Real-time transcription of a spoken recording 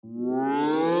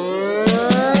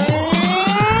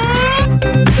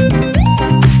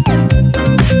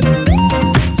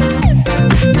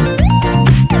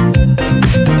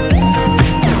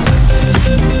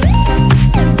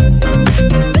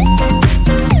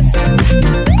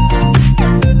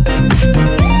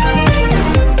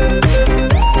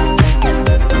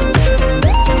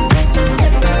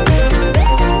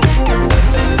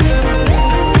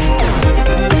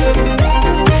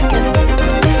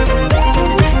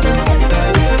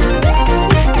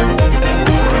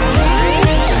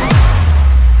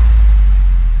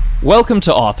Welcome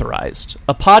to Authorized,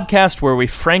 a podcast where we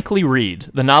frankly read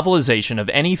the novelization of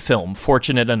any film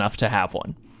fortunate enough to have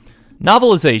one.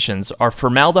 Novelizations are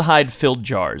formaldehyde-filled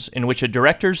jars in which a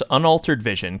director's unaltered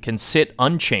vision can sit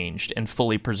unchanged and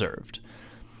fully preserved.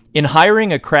 In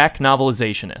hiring a crack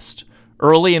novelizationist,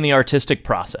 early in the artistic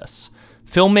process,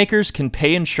 filmmakers can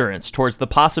pay insurance towards the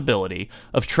possibility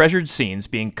of treasured scenes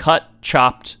being cut,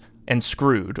 chopped, and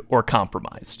screwed or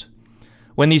compromised.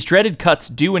 When these dreaded cuts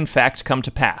do in fact come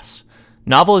to pass,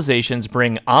 novelizations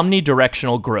bring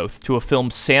omnidirectional growth to a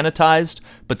film's sanitized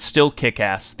but still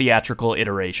kick-ass theatrical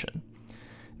iteration.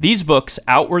 These books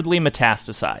outwardly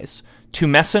metastasize,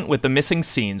 tumescent with the missing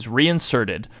scenes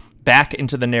reinserted back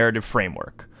into the narrative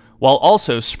framework, while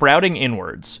also sprouting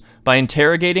inwards by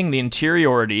interrogating the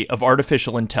interiority of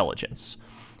artificial intelligence,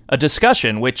 a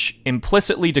discussion which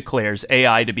implicitly declares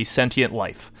AI to be sentient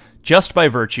life, just by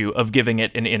virtue of giving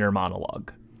it an inner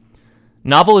monologue.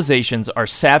 Novelizations are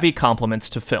savvy complements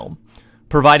to film,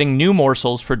 providing new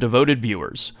morsels for devoted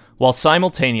viewers, while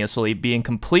simultaneously being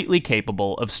completely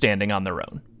capable of standing on their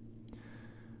own.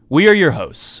 We are your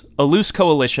hosts, a loose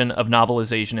coalition of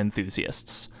novelization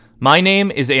enthusiasts. My name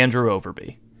is Andrew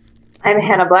Overby. I'm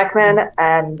Hannah Blackman,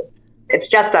 and it's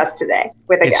just us today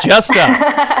with a guest. It's just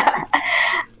us.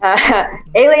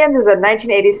 Aliens is a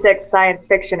 1986 science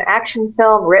fiction action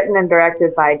film written and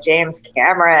directed by James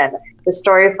Cameron. The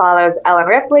story follows Ellen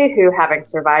Ripley, who, having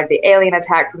survived the alien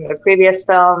attack from the previous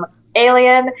film,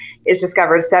 Alien, is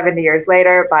discovered 70 years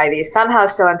later by the somehow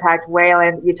still intact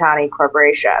Weyland-Yutani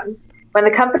Corporation. When the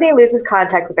company loses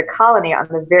contact with the colony on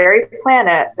the very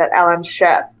planet that Ellen's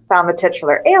ship found the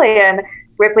titular alien,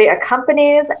 Ripley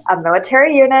accompanies a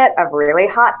military unit of really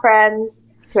hot friends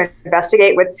to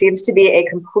investigate what seems to be a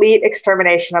complete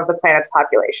extermination of the planet's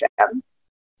population.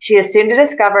 She is soon to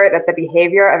discover that the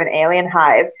behavior of an alien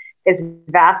hive is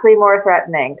vastly more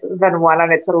threatening than one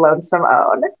on its lonesome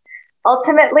own.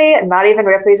 Ultimately, not even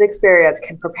Ripley's experience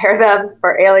can prepare them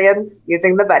for aliens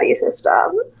using the buddy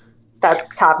system.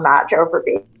 That's top-notch,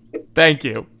 Overby. Thank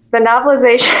you. The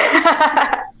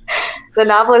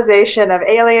novelization of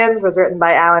Aliens was written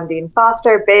by Alan Dean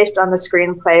Foster, based on the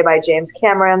screenplay by James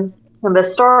Cameron, and the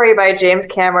story by James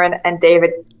Cameron and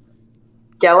David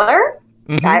Giller?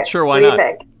 Sure, why not?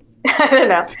 I don't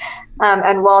know.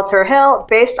 And Walter Hill,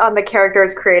 based on the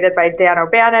characters created by Dan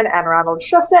O'Bannon and Ronald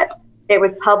Shusett. It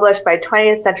was published by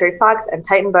 20th Century Fox and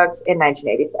Titan Books in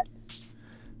 1986.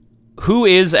 Who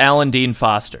is Alan Dean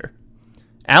Foster?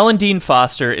 Alan Dean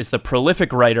Foster is the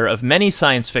prolific writer of many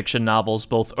science fiction novels,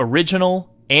 both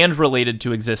original and related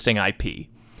to existing IP.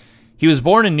 He was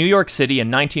born in New York City in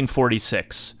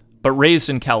 1946, but raised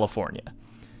in California.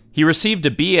 He received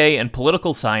a BA in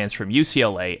political science from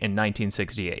UCLA in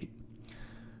 1968.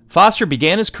 Foster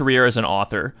began his career as an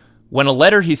author when a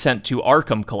letter he sent to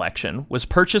Arkham Collection was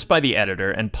purchased by the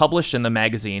editor and published in the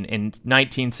magazine in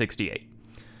 1968.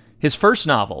 His first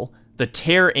novel, The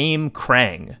Ter-Aim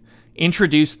Krang,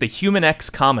 introduced the Human X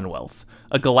Commonwealth,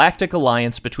 a galactic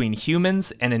alliance between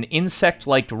humans and an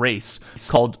insect-like race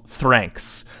called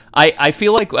Thranks. I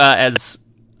feel like as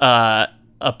a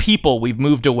people, we've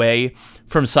moved away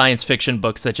from science fiction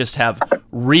books that just have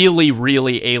really,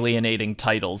 really alienating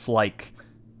titles like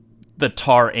The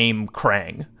Ter-Aim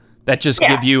Krang that just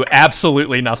give you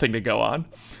absolutely nothing to go on.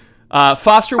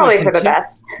 Foster probably for the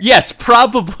best. Yes,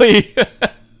 probably.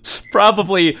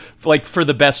 Probably like for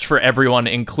the best for everyone,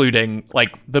 including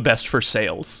like the best for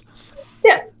sales.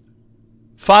 Yeah.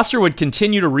 Foster would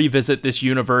continue to revisit this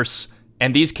universe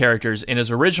and these characters in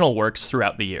his original works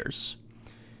throughout the years.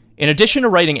 In addition to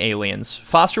writing Aliens,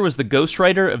 Foster was the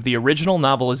ghostwriter of the original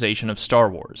novelization of Star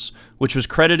Wars, which was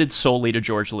credited solely to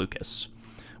George Lucas.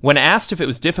 When asked if it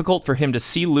was difficult for him to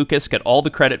see Lucas get all the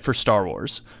credit for Star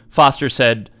Wars, Foster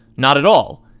said, "Not at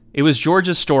all. It was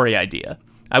George's story idea.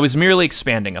 I was merely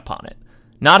expanding upon it.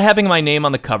 Not having my name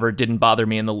on the cover didn't bother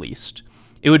me in the least.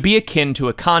 It would be akin to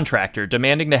a contractor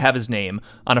demanding to have his name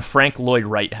on a Frank Lloyd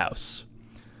Wright house."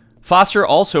 Foster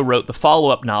also wrote the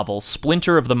follow-up novel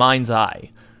Splinter of the Mind's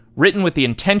Eye, written with the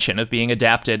intention of being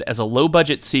adapted as a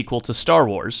low-budget sequel to Star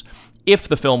Wars if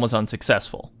the film was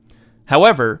unsuccessful.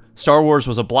 However, Star Wars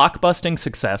was a blockbusting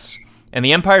success, and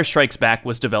The Empire Strikes Back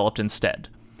was developed instead.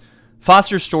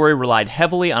 Foster's story relied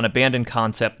heavily on abandoned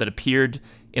concept that appeared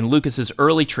in Lucas's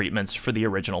early treatments for the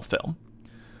original film.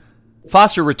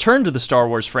 Foster returned to the Star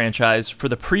Wars franchise for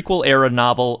the prequel-era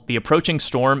novel The Approaching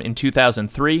Storm in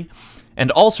 2003,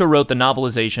 and also wrote the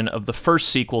novelization of the first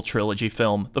sequel trilogy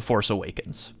film, The Force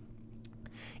Awakens.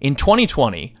 In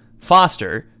 2020,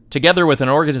 Foster, together with an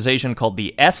organization called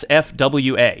the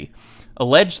SFWA,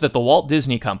 alleged that the Walt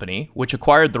Disney Company, which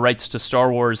acquired the rights to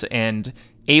Star Wars and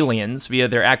Aliens, via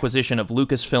their acquisition of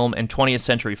Lucasfilm and 20th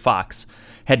Century Fox,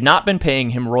 had not been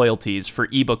paying him royalties for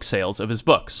ebook sales of his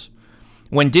books.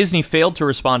 When Disney failed to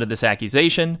respond to this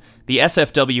accusation, the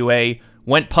SFWA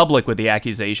went public with the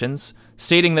accusations,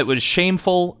 stating that it was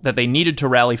shameful that they needed to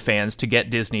rally fans to get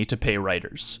Disney to pay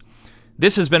writers.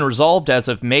 This has been resolved as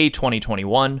of May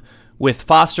 2021, with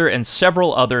Foster and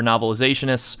several other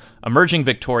novelizationists emerging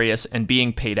victorious and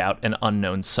being paid out an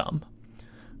unknown sum.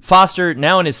 Foster,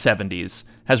 now in his 70s,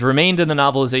 has remained in the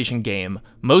novelization game,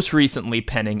 most recently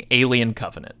penning Alien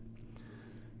Covenant.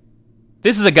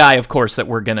 This is a guy, of course, that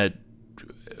we're going to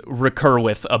recur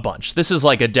with a bunch. This is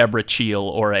like a Deborah Cheel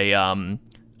or a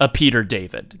Peter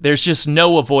David. There's just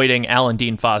no avoiding Alan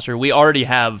Dean Foster. We already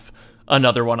have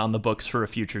another one on the books for a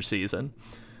future season.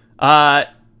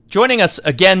 Joining us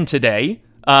again today,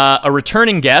 a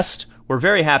returning guest. We're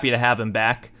very happy to have him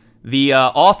back. The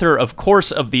author, of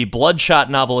course, of the Bloodshot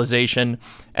novelization,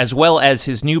 as well as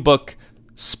his new book,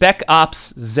 Spec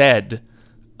Ops Z.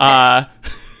 Gavin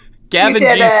G.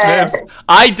 Smith.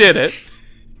 I did it.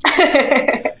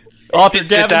 Author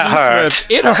Gavin G. Smith.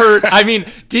 It hurt. I mean,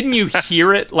 didn't you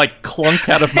hear it like clunk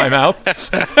out of my mouth?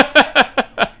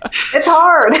 It's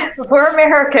hard. We're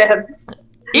Americans.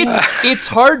 It's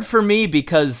hard for me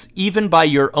because even by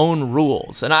your own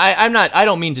rules, and I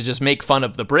don't mean to just make fun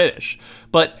of the British,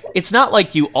 but it's not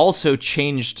like you also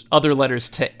changed other letters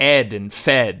to ed and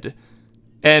fed,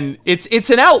 and it's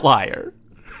an outlier.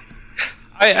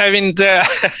 I mean,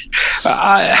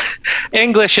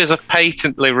 English is a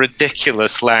patently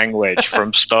ridiculous language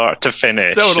from start to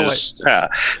finish. Totally.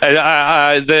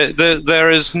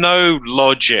 There is no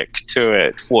logic to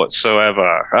it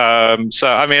whatsoever. So,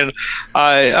 I mean,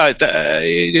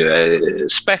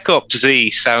 Spec Ops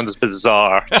Z sounds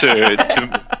bizarre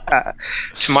to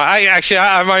my.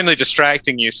 I'm only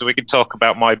distracting you so we can talk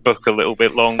about my book a little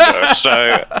bit longer.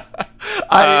 So.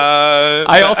 I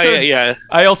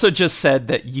also just said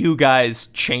that you guys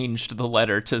changed the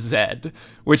letter to Z,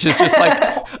 which is just like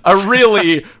a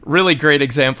really, really great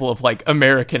example of like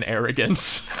American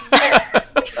arrogance.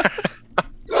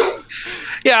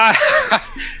 Yeah.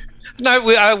 No,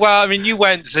 well, I mean, you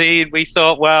went Z, and we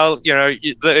thought, well, you know,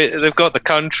 they've got the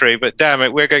country, but damn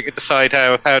it, we're going to decide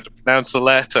how to pronounce the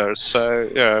letters.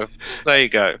 So, there you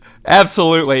go.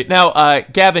 Absolutely. Now,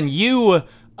 Gavin, you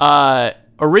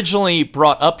originally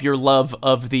brought up your love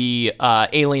of the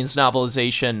Aliens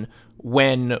novelization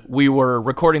when we were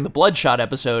recording the Bloodshot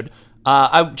episode.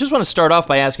 I just want to start off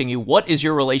by asking you, what is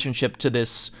your relationship to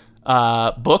this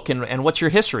book, and what's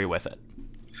your history with it?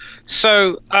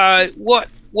 So,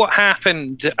 what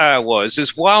happened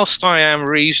is whilst I am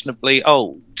reasonably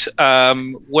old,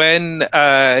 when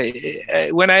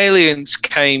Aliens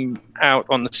came out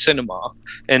on the cinema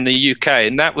in the UK,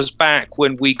 and that was back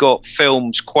when we got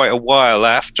films quite a while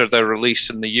after their release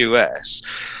in the US.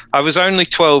 I was only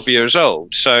 12 years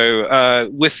old, so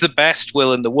with the best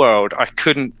will in the world, I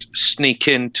couldn't sneak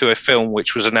into a film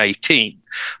which was an 18.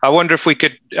 I wonder if we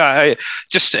could,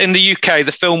 just in the UK,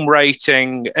 the film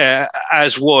rating,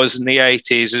 as was in the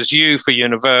 80s, is U for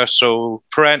Universal,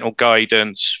 parental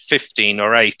guidance, 15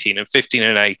 or 18, and 15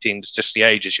 and 18 is just the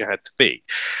ages you had to be.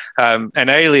 And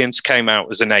Aliens came out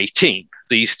as an 18.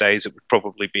 These days, it would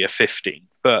probably be a 15.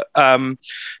 But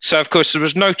so, of course, there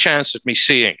was no chance of me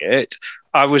seeing it.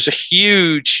 I was a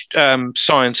huge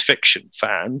science fiction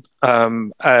fan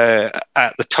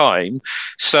at the time.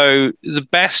 So the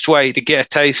best way to get a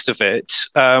taste of it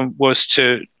was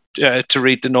to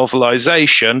read the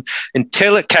novelization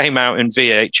until it came out in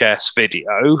VHS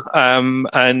video,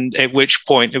 and at which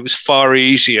point it was far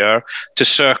easier to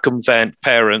circumvent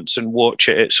parents and watch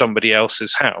it at somebody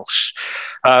else's house.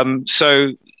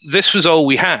 So this was all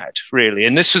we had, really.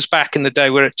 And this was back in the day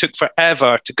where it took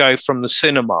forever to go from the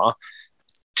cinema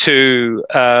to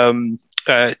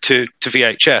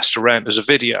VHS, to rent as a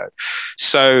video.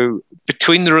 So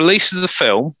between the release of the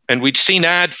film, and we'd seen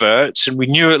adverts and we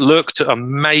knew it looked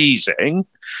amazing,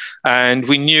 and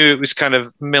we knew it was kind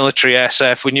of military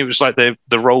SF. We knew it was like the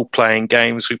role-playing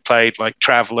games we played, like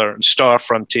Traveller and Star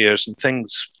Frontiers and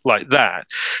things like that.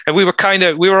 And we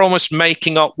were almost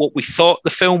making up what we thought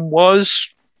the film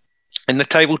was in the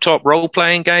tabletop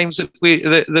role-playing games that we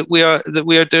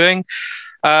are doing.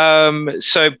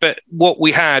 But what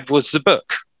we had was the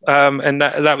book, and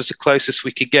that was the closest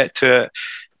we could get to it,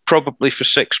 probably for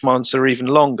 6 months or even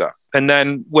longer. And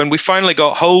then when we finally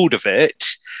got hold of it,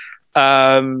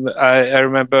 I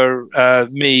remember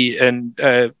me and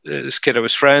this kid I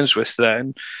was friends with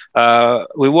then,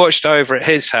 we watched over at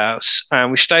his house,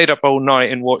 and we stayed up all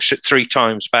night and watched it 3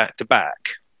 times back to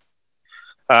back.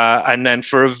 And then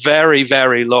for a very,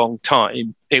 very long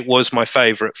time, it was my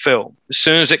favorite film. As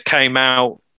soon as it came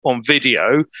out on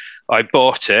video, I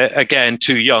bought it, again,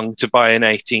 too young to buy an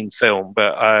 18 film,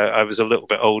 but I was a little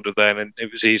bit older then, and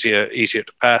it was easier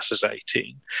to pass as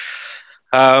 18.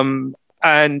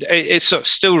 And it sort of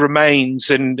still remains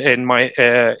in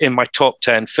my top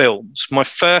 10 films. My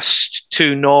first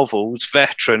two novels,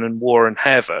 Veteran and War in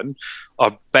Heaven,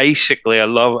 are basically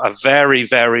a very,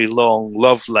 very long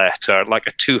love letter, like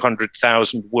a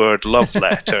 200,000 word love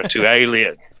letter to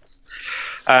Alien.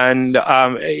 And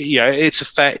it's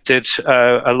affected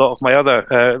a lot of my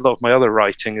other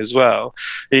writing as well.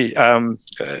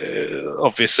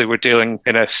 Obviously, we're dealing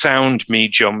in a sound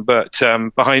medium, but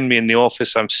behind me in the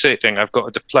office, I'm sitting. I've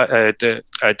got a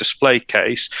display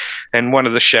case, and one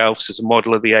of the shelves is a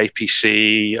model of the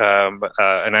APC,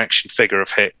 an action figure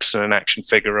of Hicks, and an action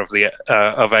figure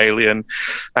of Alien,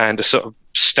 and a sort of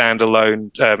standalone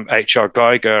H.R.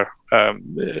 Geiger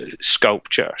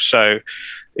sculpture. So.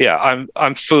 Yeah,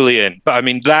 I'm fully in. But I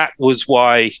mean, that was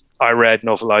why I read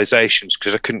novelizations,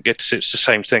 because I couldn't get to see. It's the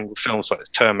same thing with films like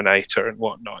Terminator and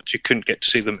whatnot. You couldn't get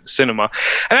to see them at the cinema.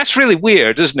 And that's really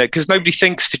weird, isn't it? Because nobody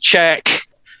thinks to check.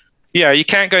 Yeah, you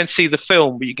can't go and see the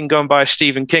film, but you can go and buy a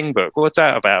Stephen King book. What's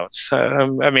that about?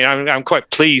 I mean, I'm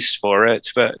quite pleased for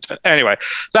it. But anyway,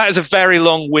 that is a very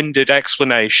long-winded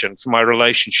explanation for my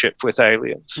relationship with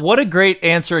Aliens. What a great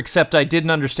answer, except I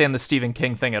didn't understand the Stephen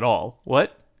King thing at all.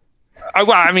 What?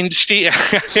 Well, I mean,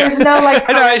 there's no like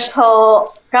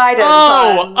parental guidance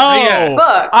on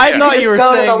book. I thought you were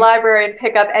go saying to the library and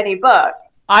pick up any book.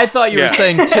 I thought you were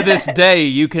saying to this day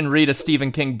you can read a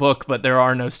Stephen King book, but there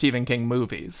are no Stephen King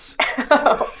movies.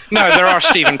 No, there are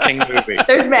Stephen King movies.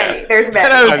 There's many. There's many.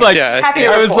 And I was like,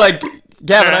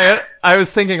 Gavin, Yeah. I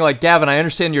was thinking like, Gavin, I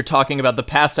understand you're talking about the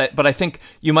past, but I think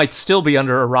you might still be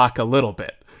under a rock a little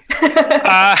bit.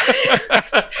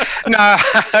 No,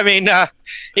 I mean,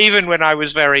 even when I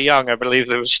was very young, I believe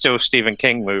there was still Stephen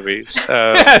King movies.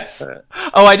 Yes.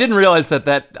 I didn't realize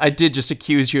that I did just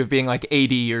accuse you of being like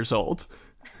 80 years old.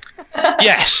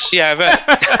 Yes, yeah, but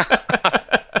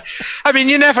I mean,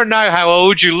 you never know how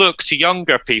old you look to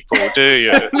younger people, do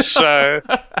you? So,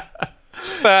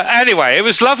 but anyway, it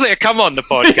was lovely to come on the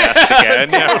podcast again.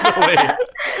 Totally.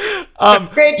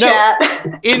 Great chat.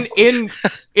 In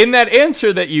that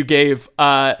answer that you gave,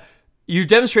 you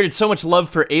demonstrated so much love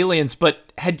for Aliens,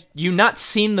 but had you not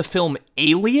seen the film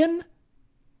Alien?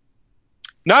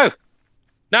 No.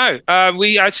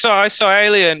 I saw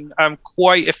Alien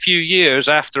quite a few years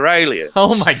after Alien.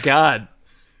 Oh my God.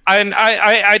 And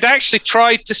I'd actually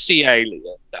tried to see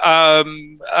Alien, but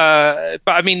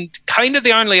I mean, kind of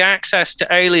the only access to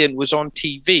Alien was on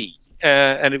TV,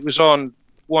 and it was on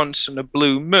once in a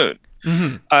blue moon.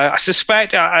 Mm-hmm. I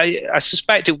suspect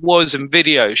it was in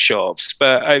video shops,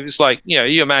 but I was like,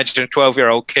 you imagine a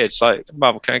 12-year-old kid's like,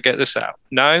 Mum, can I get this out?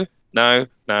 No,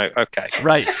 okay,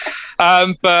 right.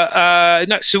 But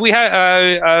no. So we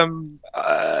had.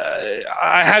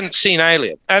 I hadn't seen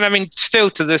Alien, and I mean, still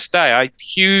to this day, I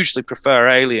hugely prefer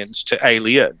Aliens to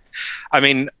Alien. I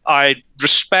mean, I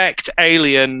respect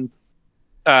Alien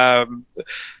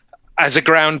as a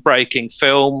groundbreaking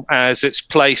film, as its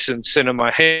place in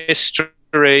cinema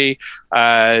history,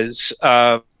 as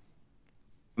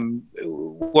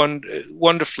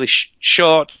wonderfully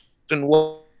shot and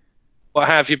what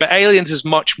have you. But Aliens is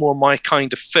much more my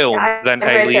kind of film than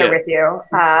Alien. I'm right there with you.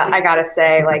 I gotta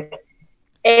say, like,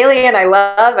 Alien, I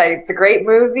love. It's a great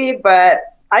movie, but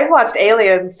I've watched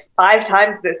Aliens 5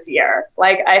 times this year.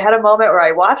 Like, I had a moment where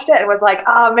I watched it and was like,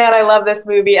 oh man, I love this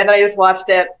movie. And then I just watched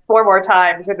it 4 more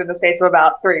times within the space of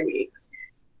about 3 weeks.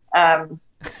 And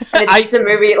it's just a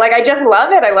movie, like, I just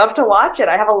love it. I love to watch it.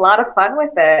 I have a lot of fun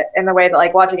with it in the way that,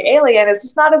 like, watching Alien is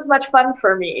just not as much fun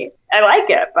for me. I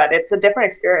like it, but it's a different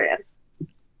experience.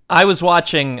 I was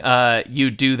watching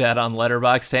you do that on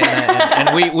Letterboxd,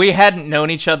 and we hadn't known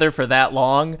each other for that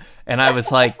long, and I was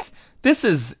like, this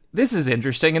is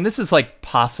interesting, and this is like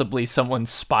possibly someone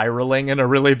spiraling in a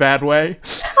really bad way.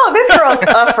 Oh, this girl's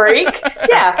a freak.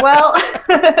 Yeah, well.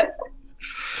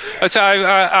 So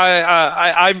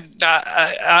I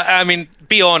mean,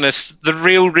 be honest, the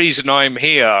real reason I'm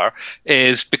here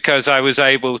is because I was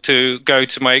able to go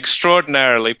to my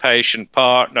extraordinarily patient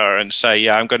partner and say,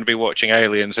 yeah, I'm going to be watching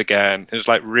Aliens again. It's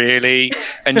like, really?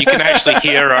 And you can actually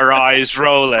hear her eyes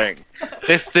rolling.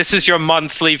 This is your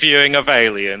monthly viewing of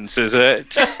Aliens, is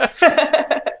it? So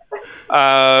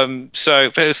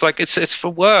but it's like, it's for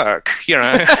work,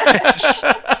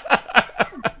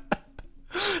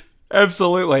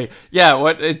 Absolutely. Yeah,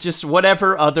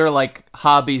 whatever other like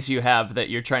hobbies you have that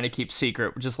you're trying to keep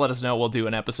secret, just let us know. We'll do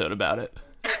an episode about it.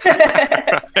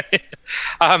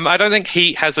 I don't think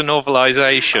Heat has a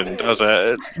novelization, does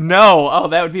it? No. Oh,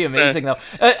 that would be amazing, though.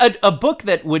 A book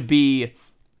that would be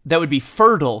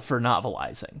fertile for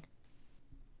novelizing.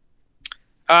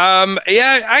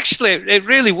 Yeah, actually, it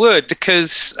really would,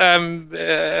 because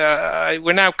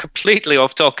we're now completely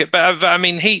off topic. But I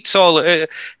mean, Heat's all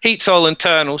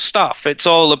internal stuff. It's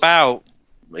all about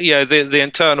the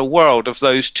internal world of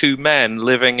those two men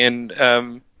living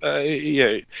in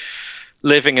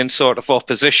living in sort of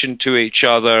opposition to each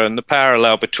other, and the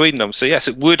parallel between them. So yes,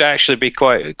 it would actually be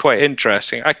quite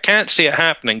interesting. I can't see it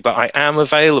happening, but I am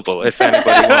available if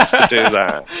anybody wants to do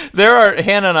that.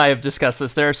 Hannah and I have discussed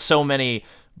this. There are so many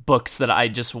books that I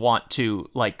just want to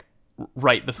like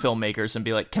write the filmmakers and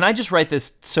be like, can I just write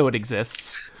this so it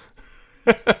exists?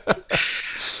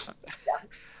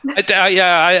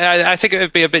 I think it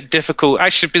would be a bit difficult.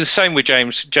 Actually, it'd be the same with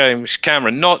James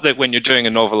Cameron. Not that when you're doing a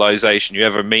novelization, you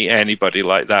ever meet anybody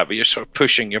like that, but you're sort of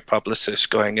pushing your publicist,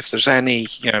 going, if there's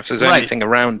anything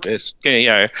around this,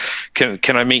 can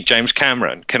I meet James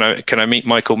Cameron? Can I meet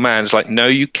Michael Mann? It's like, no,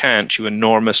 you can't. You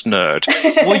enormous nerd.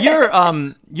 Well,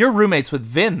 you're roommates with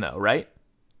Vin, though, right?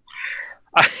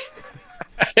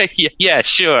 Yeah,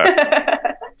 sure.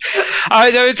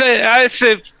 It's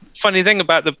a funny thing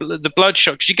about the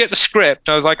Bloodshot, because you get the script,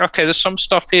 and I was like, okay, there's some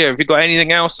stuff here. Have you got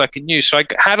anything else I can use? So I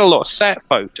had a lot of set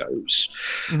photos,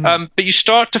 but you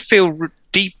start to feel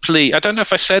deeply. I don't know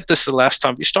if I said this the last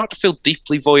time, but you start to feel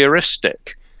deeply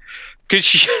voyeuristic,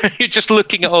 because you're just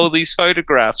looking at all these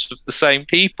photographs of the same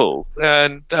people,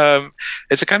 and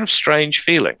it's a kind of strange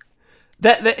feeling.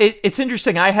 It's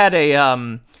interesting. I had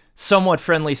a somewhat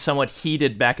friendly, somewhat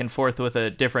heated back and forth with a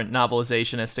different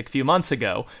novelizationist a few months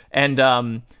ago,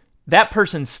 and that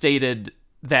person stated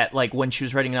that, like, when she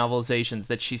was writing novelizations,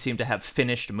 that she seemed to have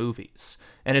finished movies.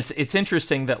 And it's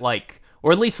interesting that, like,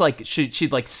 or at least like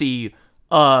she'd like see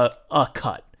a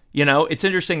cut. It's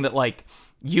interesting that like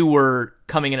you were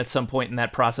coming in at some point in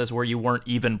that process where you weren't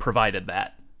even provided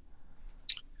that.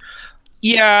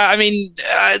 Yeah, I mean,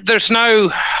 there's no.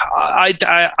 I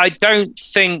don't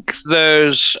think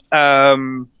there's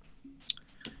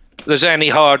any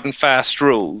hard and fast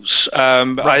rules.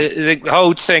 Right. I think the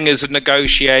whole thing is a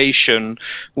negotiation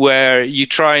where you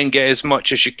try and get as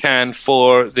much as you can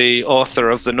for the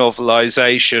author of the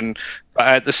novelization, but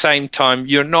at the same time,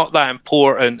 you're not that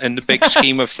important in the big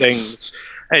scheme of things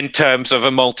in terms of a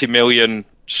multi-million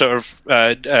sort of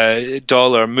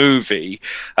dollar movie.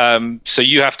 So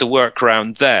you have to work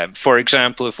around them. For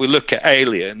example, if we look at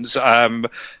Aliens,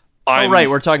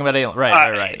 we're talking about Alien.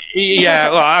 Right. Yeah,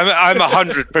 well, I'm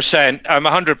 100%. I'm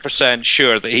 100%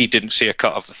 sure that he didn't see a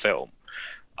cut of the film.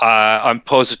 I'm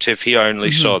positive he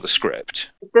only saw the script.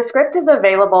 The script is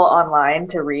available online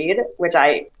to read, which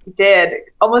I did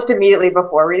almost immediately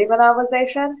before reading the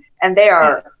novelization, and they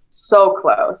are so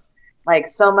close. Like,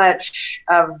 so much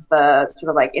of the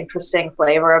sort of like interesting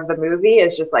flavor of the movie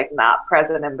is just like not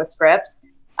present in the script,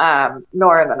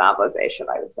 nor in the novelization,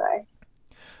 I would say.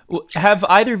 Have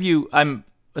either of you, I'm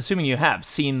assuming you have,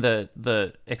 seen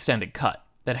the extended cut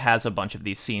that has a bunch of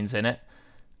these scenes in it?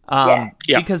 Yeah.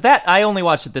 Because that, I only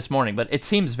watched it this morning, but it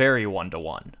seems very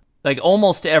one-to-one. Like,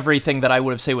 almost everything that I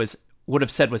would have said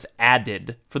was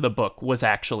added for the book was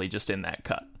actually just in that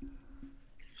cut.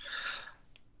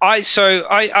 I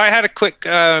had a quick.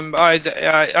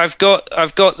 I've got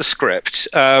the script,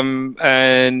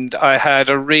 and I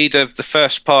had a read of the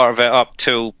first part of it up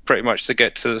till pretty much to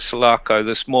get to the Sulaco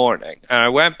this morning. And I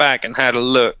went back and had a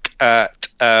look at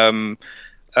a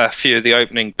few of the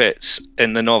opening bits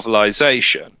in the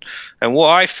novelization. And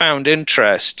what I found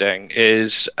interesting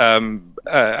is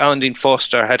Alan Dean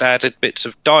Foster had added bits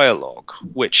of dialogue,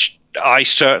 which I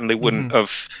certainly wouldn't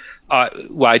have.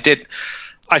 I did.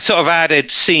 I sort of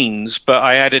added scenes, but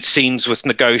I added scenes with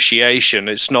negotiation.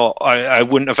 It's not. I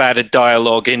wouldn't have added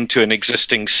dialogue into an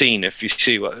existing scene, if you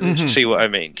see what I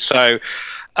mean. So,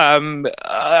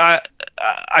 I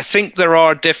think there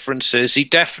are differences. He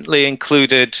definitely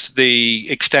included the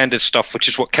extended stuff, which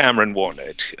is what Cameron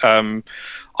wanted.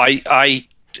 I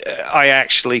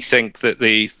actually think that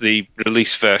the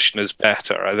release version is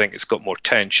better. I think it's got more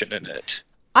tension in it.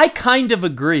 I kind of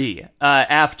agree,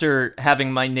 after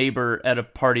having my neighbor at a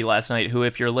party last night, who,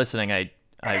 if you're listening, I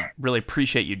really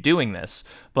appreciate you doing this,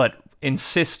 but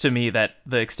insist to me that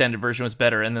the extended version was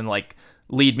better, and then like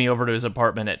lead me over to his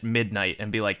apartment at midnight and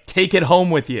be like, take it home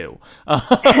with you.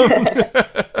 I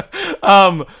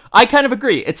kind of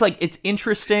agree. It's like, it's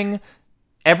interesting.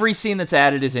 Every scene that's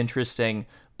added is interesting,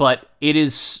 but it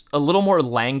is a little more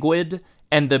languid,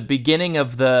 and the beginning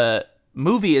of the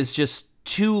movie is just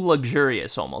too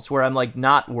luxurious almost, where I'm like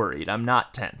not worried. I'm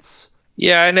not tense.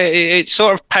 Yeah, and it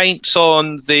sort of paints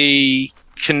on the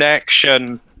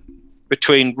connection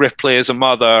between Ripley as a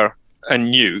mother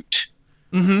and Newt,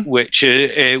 which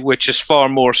is far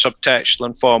more subtextual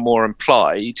and far more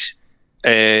implied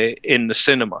in the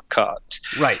cinema cut.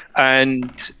 Right.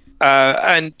 And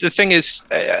the thing is,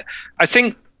 I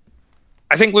think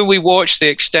when we watch the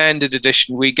extended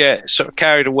edition, we get sort of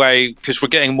carried away because we're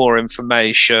getting more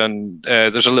information.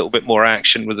 There's a little bit more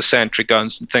action with the sentry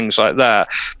guns and things like that.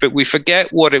 But we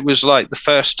forget what it was like the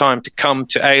first time to come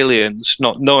to Aliens,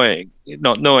 not knowing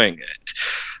it.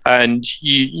 And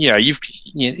you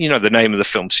know the name of the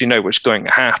film, so you know what's going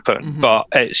to happen, but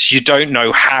you don't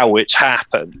know how it's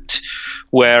happened.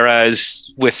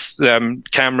 Whereas with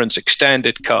Cameron's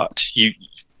extended cut, you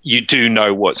do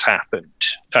know what's happened.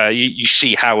 You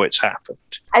see how it's happened.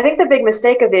 I think the big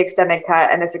mistake of the extended cut,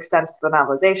 and this extends to the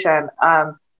novelization,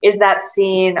 is that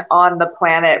scene on the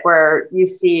planet where you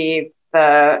see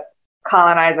the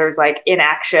colonizers like in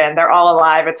action. They're all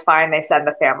alive. It's fine. They send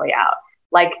the family out.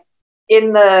 Like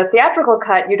in the theatrical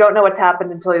cut, you don't know what's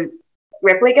happened until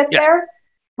Ripley gets there,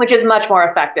 which is much more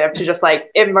effective to just like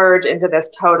emerge into this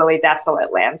totally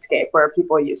desolate landscape where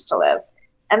people used to live.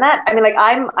 And that, I mean, like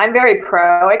I'm very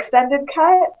pro extended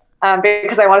cut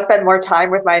because I want to spend more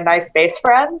time with my nice space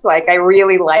friends. Like I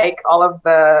really like all of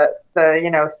the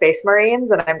Space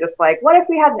Marines, and I'm just like, what if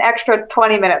we had an extra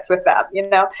 20 minutes with them,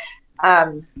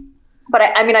 But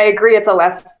I agree, it's a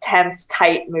less tense,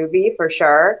 tight movie for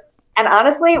sure. And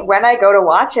honestly, when I go to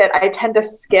watch it, I tend to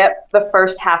skip the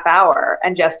first half hour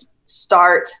and just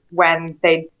start when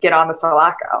they get on the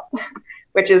Sulaco,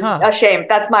 which is a shame.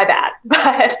 That's my bad,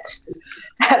 but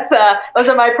that's those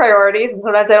are my priorities. And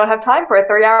sometimes I don't have time for a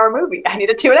 3-hour movie. I need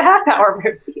a 2.5-hour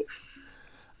movie.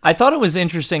 I thought it was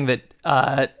interesting that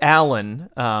Alan,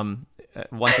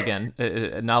 once again,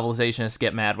 novelizationists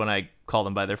get mad when I call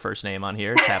them by their first name on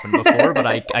here. It's happened before, but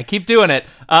I keep doing it.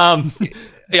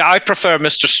 Yeah, I prefer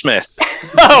Mr. Smith.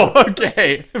 Oh,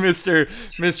 okay,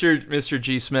 Mr.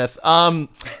 G. Smith. I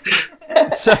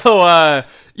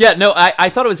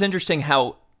thought it was interesting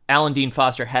how Alan Dean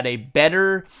Foster had a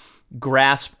better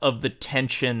grasp of the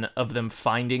tension of them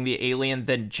finding the alien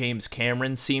than James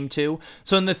Cameron seemed to.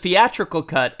 So in the theatrical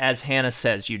cut, as Hannah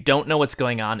says, you don't know what's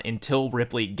going on until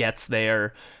Ripley gets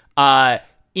there.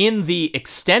 In the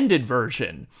extended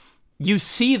version, you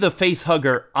see the face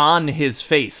hugger on his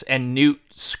face and Newt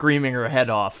screaming her head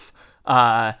off.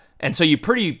 And so you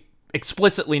pretty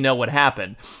explicitly know what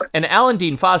happened. And Alan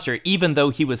Dean Foster, even though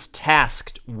he was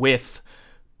tasked with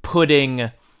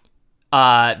putting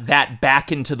that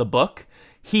back into the book,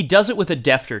 he does it with a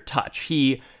defter touch.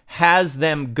 He has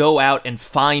them go out and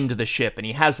find the ship, and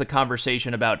he has the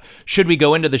conversation about, should we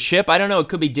go into the ship? I don't know, it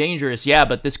could be dangerous, yeah,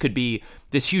 but this could be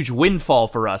this huge windfall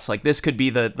for us. Like, this could be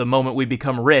the moment we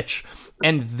become rich.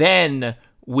 And then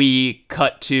we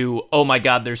cut to, oh my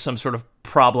god, there's some sort of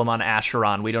problem on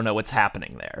Acheron. We don't know what's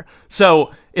happening there.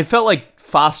 So it felt like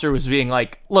Foster was being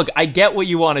like, look, I get what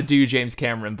you want to do, James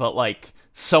Cameron, but like,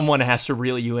 someone has to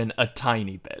reel you in a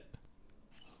tiny bit.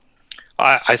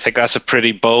 I think that's a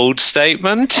pretty bold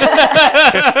statement.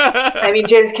 I mean,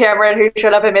 James Cameron, who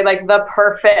showed up and made like the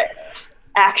perfect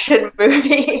action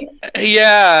movie.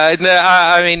 Yeah, no,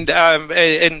 I mean,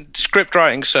 in script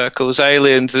writing circles,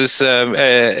 Aliens is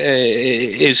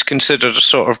considered a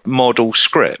sort of model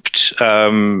script.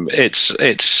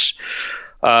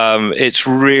 It's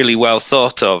really well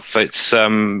thought of. It's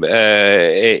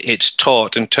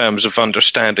taught in terms of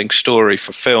understanding story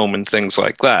for film and things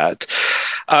like that.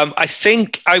 I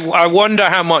think I wonder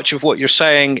how much of what you're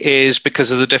saying is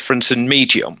because of the difference in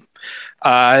medium.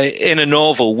 In a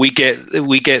novel, we get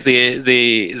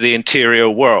the interior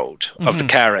world of the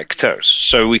characters,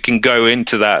 so we can go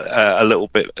into that a little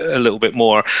bit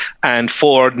more. And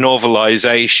for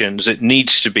novelizations, it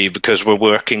needs to be because we're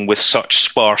working with such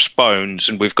sparse bones,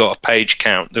 and we've got a page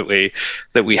count that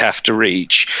we have to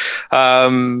reach.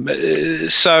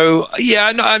 So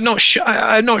yeah, I'm not sure.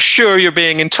 I'm not sure you're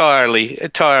being entirely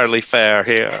fair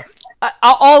here.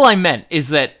 All I meant is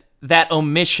that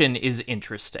omission is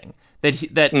interesting.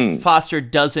 That Foster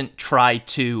doesn't try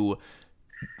to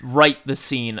write the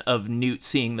scene of Newt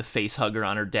seeing the face hugger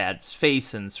on her dad's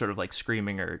face and sort of like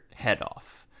screaming her head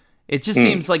off. It just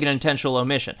seems like an intentional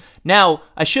omission. Now,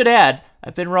 I should add,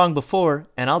 I've been wrong before,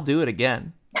 and I'll do it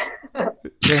again.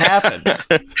 It happens.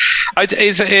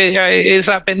 Is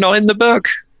that bit not in the book?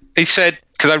 He said,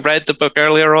 because I read the book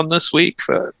earlier on this week,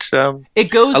 but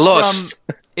it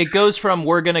goes from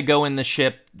we're going to go in the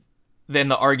ship, then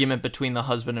the argument between the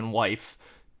husband and wife,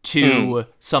 to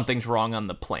something's wrong on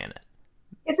the planet.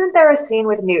 Isn't there a scene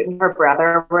with Newt and her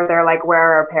brother where they're like, where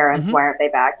are our parents? Why aren't they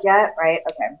back yet? Right?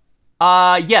 Okay.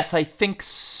 Yes, I think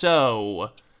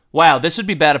so. Wow, this would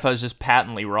be bad if I was just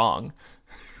patently wrong.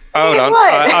 Hold on.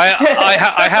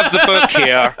 I have the book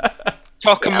here.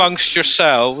 Talk amongst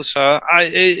yourselves.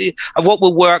 What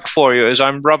will work for you is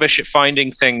I'm rubbish at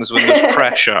finding things when there's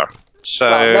pressure. So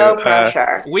no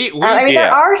pressure.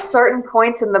 There are certain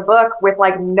points in the book with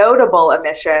like notable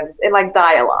omissions in like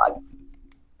dialogue.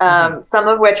 Some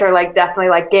of which are like definitely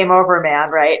like Game Over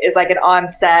Man, right? Is like an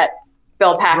on-set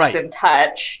Bill Paxton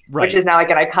touch, which is now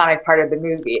like an iconic part of the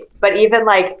movie. But even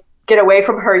like "Get away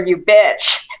from her, you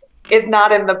bitch" is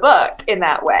not in the book in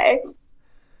that way.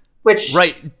 Which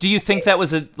do you think that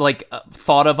was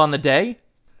thought of on the day?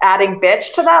 Adding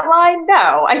 "bitch" to that line?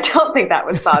 No, I don't think that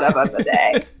was thought of on the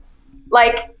day.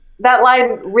 Like that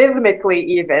line rhythmically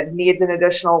even needs an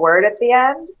additional word at the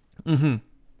end. Mm-hmm.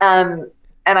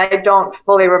 And I don't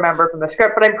fully remember from the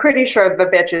script, but I'm pretty sure the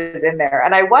bitch is in there.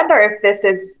 And I wonder if this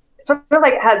is sort of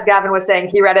like, as Gavin was saying,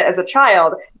 he read it as a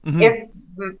child. Mm-hmm. If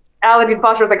Alan Dean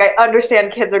Foster was like, I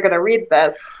understand kids are going to read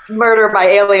this. Murder by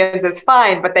aliens is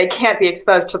fine, but they can't be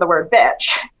exposed to the word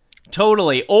bitch.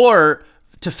 Totally. Or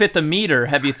to fit the meter,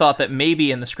 have you thought that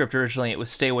maybe in the script originally it was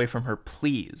 "Stay away from her,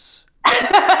 please"?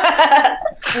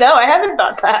 No, I haven't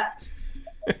thought that.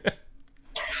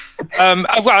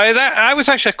 That was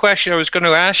actually a question I was going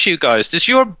to ask you guys. Does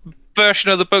your version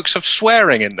of the books have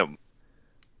swearing in them?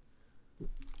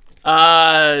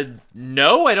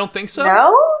 No, I don't think so.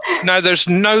 No, there's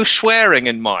no swearing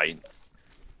in mine.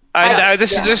 And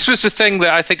this was the thing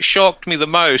that I think shocked me the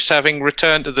most, having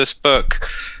returned to this book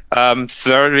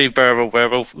 30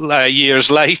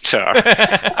 years later.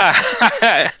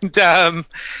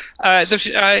 I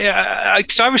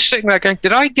was sitting there going,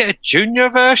 did I get a junior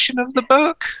version of the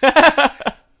book?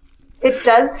 It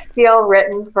does feel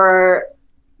written for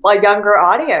a younger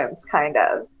audience, kind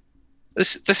of.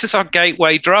 This is our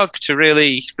gateway drug to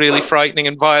really, really frightening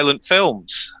and violent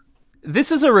films.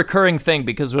 This is a recurring thing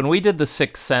because when we did The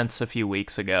Sixth Sense a few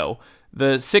weeks ago,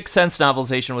 the Sixth Sense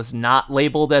novelization was not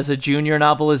labeled as a junior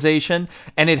novelization,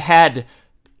 and it had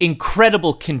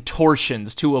incredible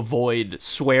contortions to avoid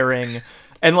swearing.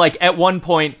 And like at one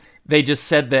point, they just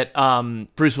said that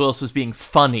Bruce Willis was being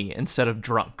funny instead of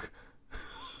drunk.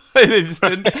 They just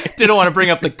didn't want to bring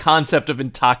up the concept of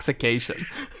intoxication.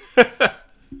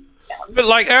 But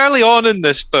like early on in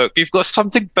this book, you've got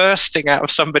something bursting out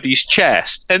of somebody's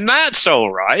chest, and that's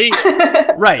all right.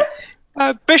 Right.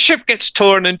 Bishop gets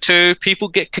torn in two, people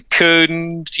get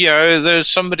cocooned, there's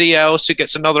somebody else who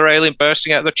gets another alien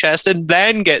bursting out of their chest and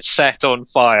then gets set on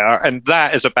fire, and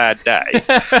that is a bad day.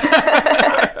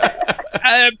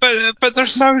 But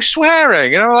there's no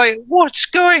swearing, and I'm like, what's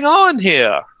going on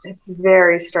here? It's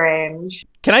very strange.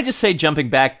 Can I just say, jumping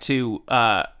back to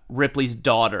Ripley's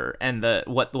daughter and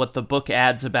what the book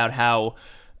adds about how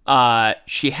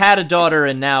she had a daughter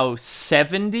and now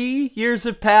 70 years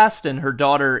have passed and her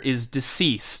daughter is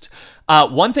deceased.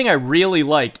 One thing I really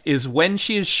like is when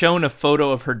she is shown a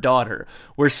photo of her daughter,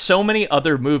 where so many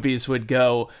other movies would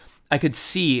go, I could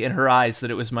see in her eyes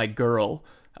that it was my girl.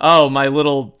 Oh, my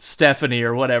little Stephanie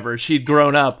or whatever. She'd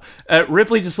grown up.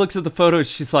 Ripley just looks at the photo.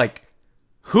 She's like,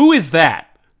 who is that?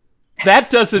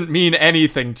 That doesn't mean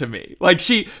anything to me. Like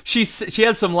she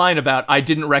has some line about I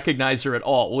didn't recognize her at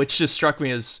all, which just struck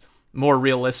me as more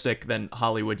realistic than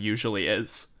Hollywood usually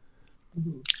is.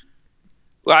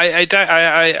 Well,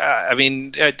 I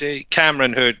mean,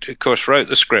 Cameron, who of course wrote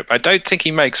the script, I don't think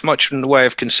he makes much in the way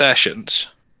of concessions.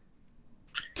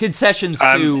 Concessions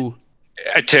to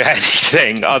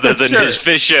anything other than Sure. his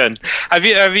vision.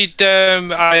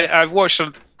 I've watched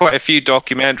quite a few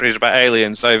documentaries about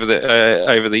aliens over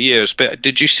the years, but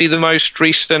did you see the most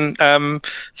recent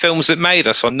films that made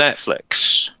us on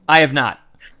Netflix? I have not.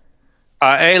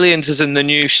 Aliens is in the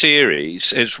new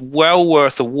series. It's well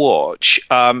worth a watch.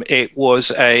 It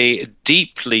was a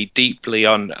deeply, deeply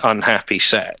unhappy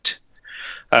set.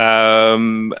 There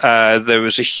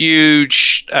was a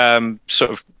huge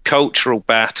sort of cultural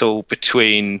battle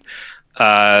between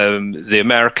the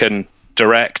American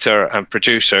director and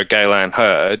producer Galen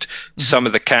Hurd, some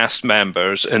of the cast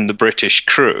members, and the British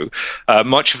crew.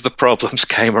 Much of the problems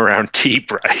came around tea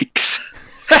breaks.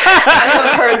 I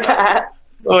haven't heard that.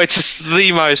 Which is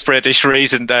the most British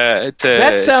reason to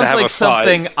That sounds have like a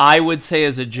something fight. I would say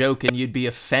as a joke and you'd be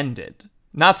offended.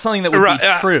 Not something that would be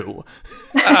true.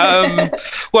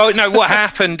 Well, no, what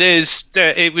happened is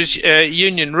it was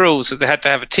union rules that they had to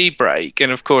have a tea break.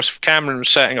 And of course, if Cameron was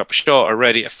setting up a shot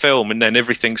already at film and then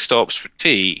everything stops for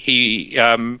tea, he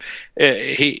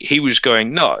was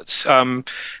going nuts.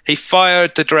 He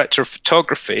fired the director of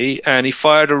photography and he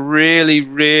fired a really,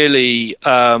 really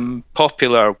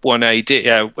popular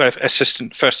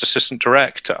 1AD, first assistant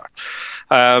director.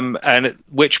 and at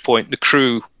which point the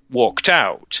crew walked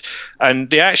out.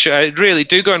 And I really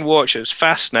do go and watch it. It's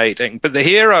fascinating. But the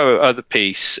hero of the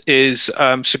piece is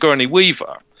Sigourney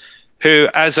Weaver, who,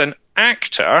 as an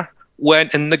actor,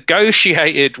 went and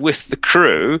negotiated with the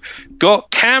crew, got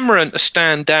Cameron to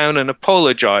stand down and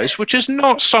apologize, which is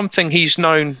not something he's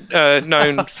known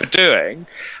for doing,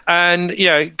 and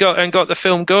got the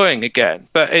film going again.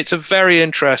 But it's a very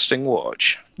interesting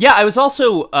watch. Yeah, I was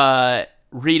also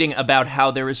reading about how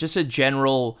there was just a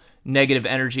general negative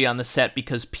energy on the set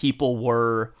because people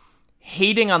were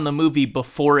hating on the movie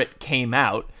before it came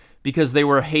out, because they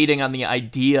were hating on the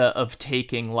idea of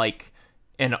taking like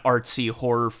an artsy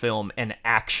horror film and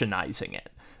actionizing it.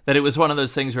 That it was one of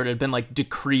those things where it had been like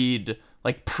decreed,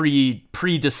 like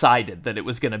pre-decided that it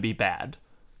was going to be bad.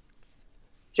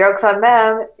 Joke's on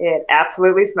them. It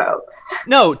absolutely smokes.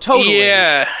 No, totally.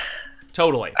 Yeah.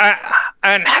 Totally.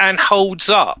 And holds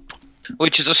up,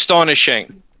 which is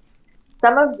astonishing.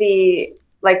 Some of the,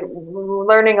 like,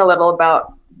 learning a little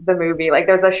about the movie, like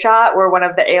there's a shot where one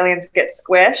of the aliens gets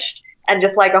squished and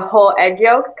just like a whole egg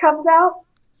yolk comes out.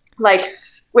 Like,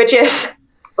 which is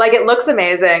like, it looks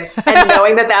amazing, and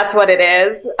knowing that that's what it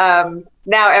is,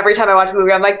 now every time I watch the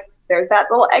movie I'm like, there's that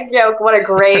little egg yolk. What a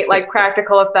great like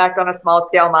practical effect on a small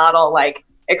scale model. Like,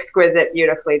 exquisite,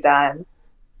 beautifully done.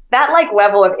 That like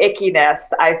level of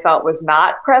ickiness I felt was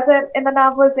not present in the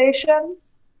novelization.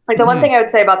 Like, the one thing I would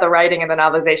say about the writing in the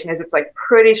novelization is it's like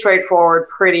pretty straightforward,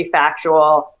 pretty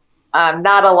factual,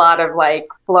 not a lot of like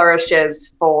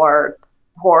flourishes for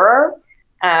horror.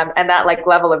 And that like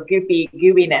level of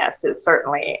goopiness is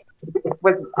certainly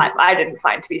I didn't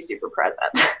find to be super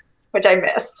present, which I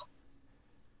missed.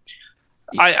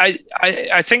 I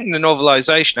think the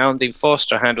novelization, Alan Dean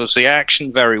Foster handles the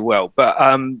action very well, but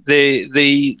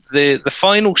the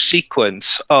final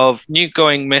sequence of Newt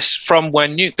from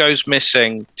when Newt goes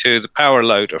missing to the power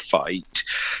loader fight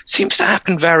seems to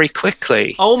happen very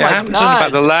quickly. Oh my God! It happens God. in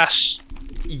about the last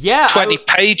 20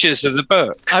 pages of the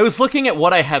book. I was looking at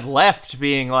what I had left,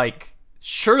 being like,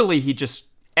 surely he just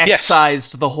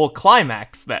excised the whole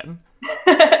climax then.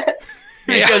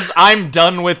 Because I'm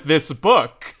done with this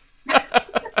book.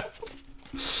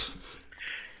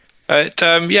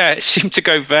 It seemed to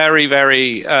go very,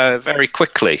 very, very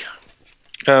quickly.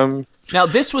 Now,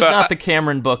 this was not the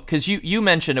Cameron book, because you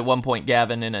mentioned at one point,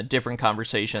 Gavin, in a different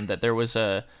conversation, that there was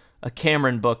a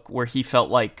Cameron book where he felt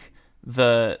like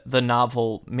the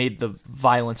novel made the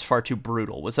violence far too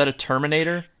brutal. Was that a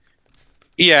Terminator?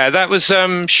 Yeah, that was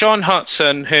Sean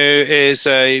Hudson, who is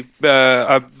a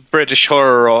British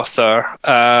horror author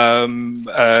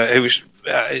who was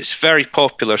it's very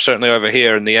popular, certainly over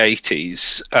here in the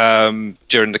 80s,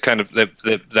 during the kind of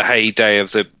the heyday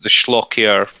of the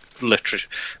schlockier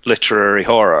literary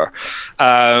horror.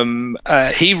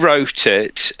 He wrote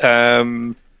it. I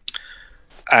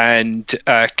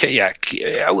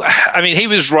mean, he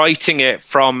was writing it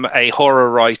from a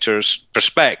horror writer's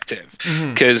perspective,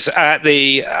 because at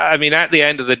the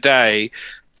end of the day,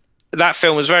 that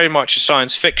film was very much a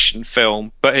science fiction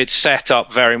film, but it's set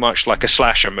up very much like a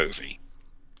slasher movie.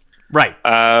 Right.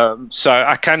 So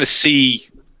I kind of see,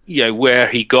 where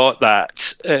he got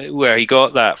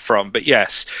that from. But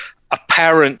yes,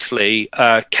 apparently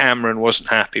Cameron wasn't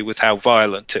happy with how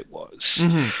violent it was.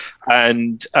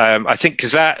 And I think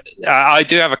because I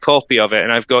do have a copy of it,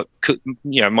 and I've got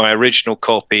my original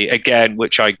copy again,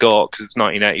 which I got because it's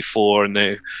 1984, and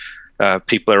the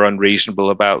people are unreasonable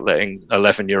about letting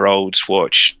 11-year-olds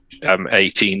watch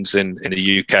 18s in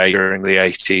the UK during the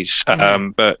 80s.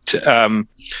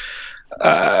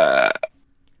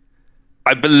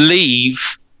 I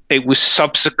believe it was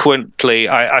subsequently,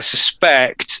 I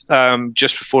suspect,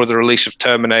 just before the release of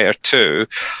Terminator 2,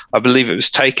 I believe it was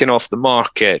taken off the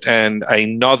market and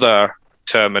another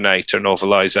Terminator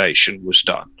novelization was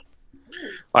done.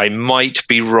 I might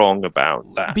be wrong about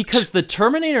that. Because the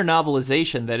Terminator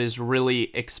novelization that is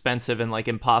really expensive and like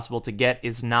impossible to get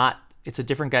it's a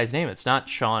different guy's name. It's not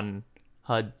Sean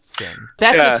Hudson.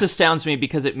 That just astounds me,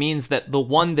 because it means that the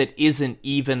one that isn't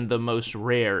even the most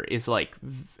rare is like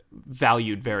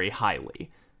valued very highly.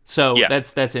 So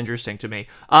that's interesting to me.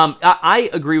 I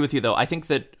agree with you though. I think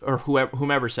that, or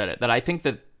whomever said it, that I think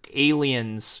that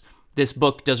Aliens, this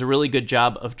book, does a really good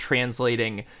job of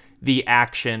translating the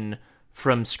action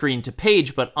from screen to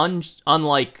page, but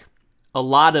unlike a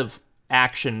lot of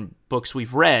action books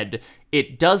we've read,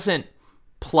 it doesn't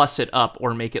plus it up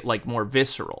or make it like more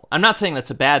visceral. I'm not saying that's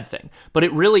a bad thing, but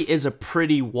it really is a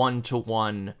pretty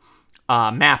one-to-one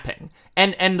mapping.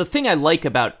 And the thing I like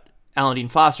about Alan Dean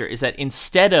Foster is that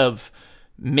instead of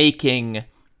making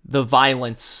the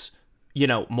violence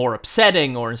more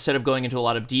upsetting, or instead of going into a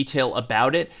lot of detail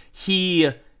about it,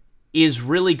 he is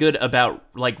really good about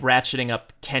like ratcheting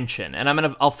up tension.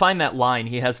 And I'll find that line.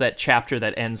 He has that chapter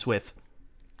that ends with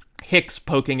Hicks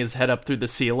poking his head up through the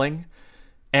ceiling,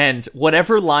 and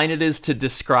whatever line it is to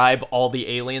describe all the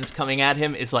aliens coming at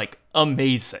him is like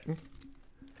amazing.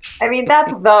 I mean,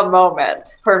 that's the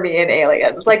moment for me in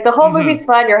Aliens. Like, the whole movie's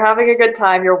fun, you're having a good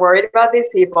time, you're worried about these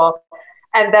people,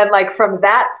 and then like from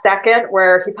that second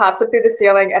where he pops up through the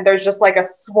ceiling and there's just like a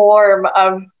swarm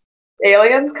of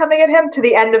aliens coming at him, to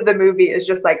the end of the movie is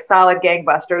just like solid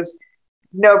gangbusters,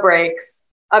 no breaks,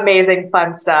 amazing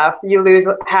fun stuff. You lose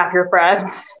half your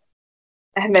friends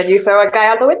and then you throw a guy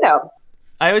out the window.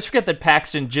 I always forget that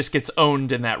Paxton just gets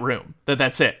owned in that room,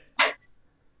 that's it.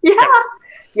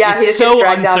 Yeah, it's so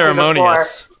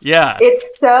unceremonious. Yeah,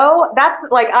 it's so, that's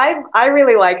like, I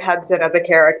really like Hudson as a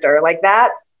character. Like,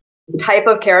 that type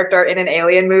of character in an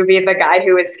alien movie, the guy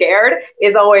who is scared,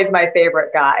 is always my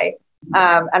favorite guy.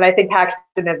 And I think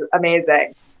Paxton is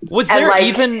amazing. Was there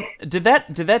did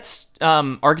that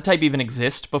archetype even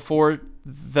exist before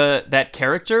that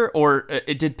character, or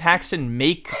did Paxton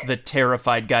make the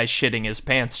terrified guy shitting his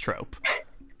pants trope?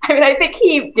 I mean, I think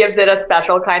he gives it a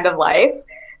special kind of life,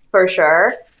 for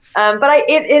sure. But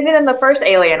even in the first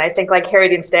Alien, I think like Harry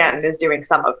Dean Stanton is doing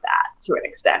some of that to an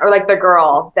extent, or like the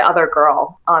other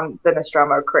girl on the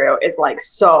Nostromo crew is like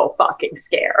so fucking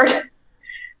scared.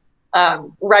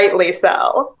 Rightly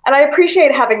so. And I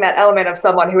appreciate having that element of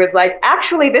someone who is like,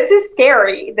 actually, this is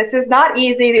scary. This is not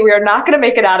easy. We are not going to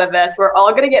make it out of this. We're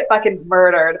all going to get fucking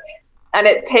murdered. And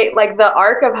like the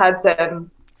arc of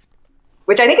Hudson,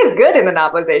 which I think is good in the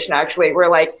novelization, actually, where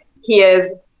like he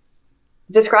is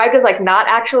described as like not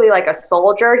actually like a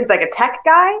soldier. He's like a tech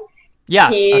guy. Yeah.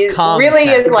 He really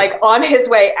is like on his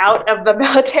way out of the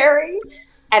military.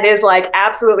 And is like,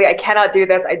 absolutely, I cannot do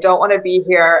this. I don't want to be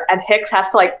here. And Hicks has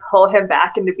to like pull him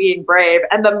back into being brave.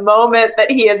 And the moment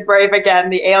that he is brave again,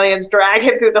 the aliens drag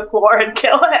him through the floor and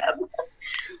kill him.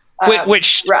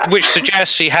 Which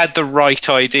suggests he had the right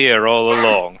idea all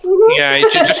along. Yeah,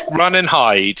 just run and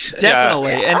hide.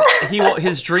 Definitely. Yeah. And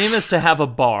his dream is to have a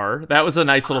bar. That was a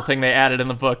nice little thing they added in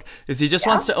the book, is he just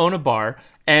wants to own a bar.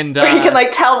 And where he can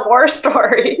like tell war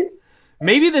stories.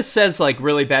 Maybe this says like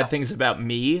really bad things about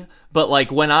me, but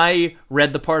like when I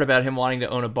read the part about him wanting to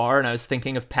own a bar and I was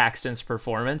thinking of Paxton's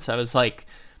performance, I was like,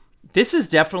 this is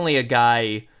definitely a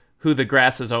guy who the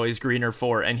grass is always greener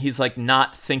for, and he's like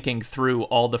not thinking through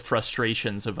all the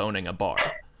frustrations of owning a bar.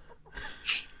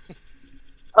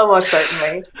 Almost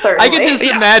certainly. I could just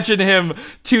imagine him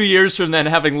 2 years from then,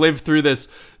 having lived through this,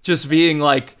 just being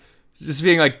like,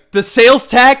 the sales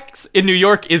tax in New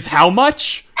York is how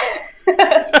much?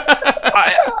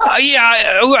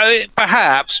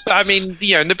 Perhaps. But I mean,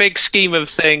 in the big scheme of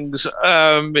things,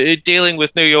 dealing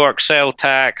with New York sale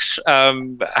tax,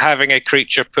 having a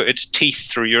creature put its teeth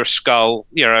through your skull,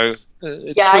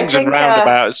 it's swings and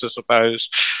roundabouts, I suppose.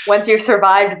 Once you've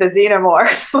survived the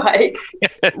xenomorphs, like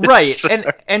right,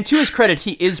 and to his credit,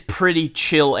 he is pretty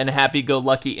chill and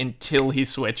happy-go-lucky until he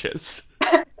switches.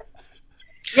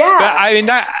 Yeah, but I mean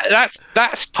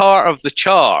that's part of the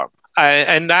charm,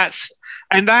 and that's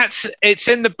it's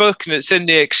in the book and it's in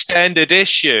the extended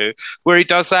issue where he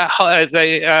does that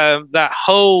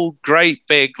whole great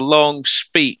big long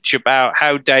speech about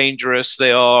how dangerous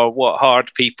they are, what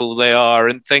hard people they are,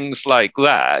 and things like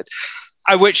that.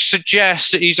 Which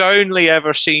suggests that he's only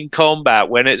ever seen combat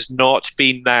when it's not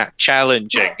been that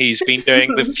challenging. He's been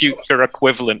doing the future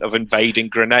equivalent of invading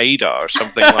Grenada or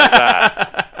something like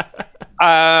that.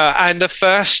 And the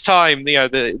first time,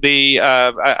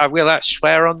 I will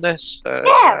swear on this.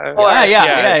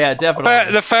 Yeah, definitely.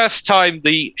 But the first time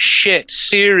the shit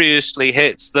seriously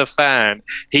hits the fan,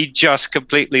 he just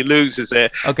completely loses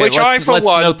it. Okay, let's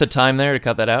note the time there to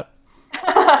cut that out.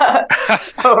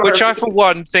 Which I, for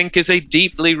one, think is a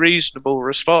deeply reasonable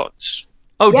response.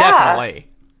 Oh, yeah. Definitely.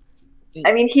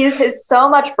 I mean, he has so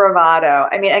much bravado.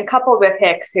 I mean, and coupled with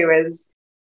Hicks, who is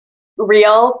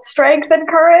real strength and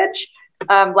courage.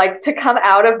 Like to come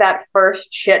out of that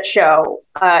first shit show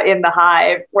in the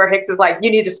Hive where Hicks is like,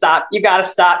 you need to stop. You got to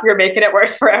stop. You're making it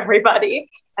worse for everybody.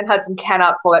 And Hudson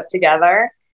cannot pull it together.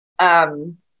 I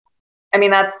mean,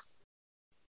 that's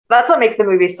what makes the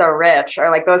movie so rich,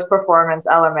 or like those performance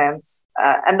elements.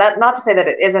 And that, not to say that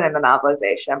it isn't in the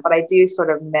novelization, but I do sort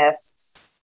of miss,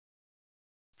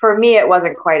 for me, it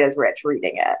wasn't quite as rich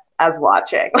reading it as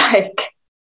watching. Like,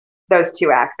 those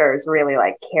two actors really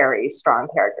like carry strong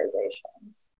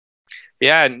characterizations.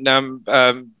 Yeah, and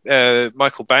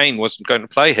Michael Bain wasn't going to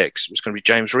play Hicks. It was going to be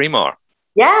James Remar.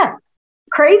 Yeah,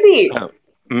 crazy.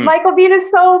 Michael Biehn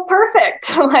is so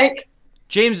perfect. Like,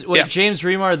 James Yeah. James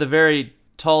Remar, the very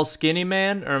tall, skinny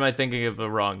man, or am I thinking of the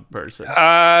wrong person?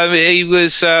 He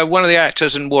was one of the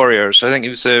actors in Warriors. I think he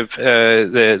was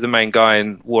the main guy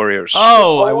in Warriors.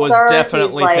 Oh, I was older,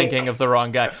 definitely he's like- thinking of the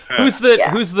wrong guy. Who's the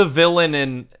Yeah. Who's the villain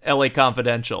in L.A.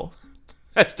 Confidential?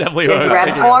 That's definitely what James I was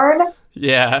thinking of. Redhorn.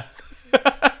 Yeah.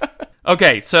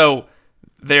 Okay, so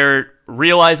they're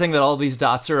realizing that all these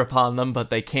dots are upon them, but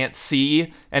they can't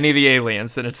see any of the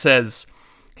aliens. And it says,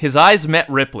 his eyes met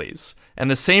Ripley's, and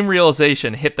the same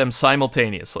realization hit them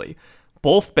simultaneously.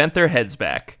 Both bent their heads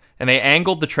back, and they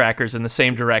angled the trackers in the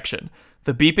same direction.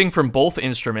 The beeping from both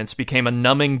instruments became a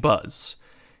numbing buzz.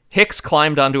 Hicks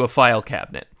climbed onto a file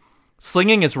cabinet.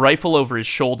 Slinging his rifle over his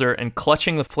shoulder and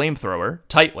clutching the flamethrower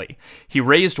tightly, he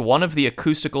raised one of the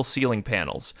acoustical ceiling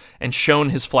panels and shone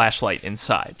his flashlight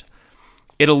inside.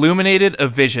 It illuminated a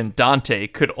vision Dante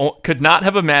could not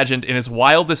have imagined in his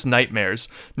wildest nightmares,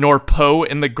 nor Poe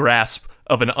in the grasp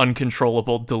of an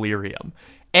uncontrollable delirium.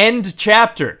 End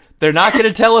chapter. They're not going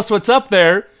to tell us what's up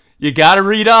there. You gotta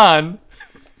read on.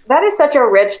 That is such a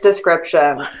rich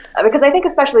description, because I think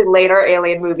especially later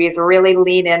alien movies really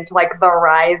lean into like the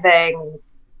writhing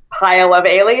pile of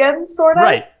aliens, sort of.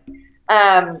 Right.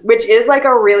 Which is like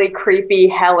a really creepy,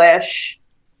 hellish,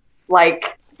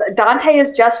 like Dante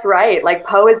is just right. Like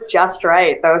Poe is just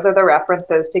right. Those are the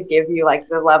references to give you like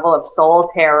the level of soul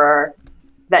terror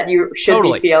that you should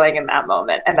Totally. be feeling in that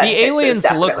moment. And that The Hicks is aliens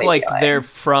look definitely like feeling. they're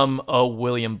from a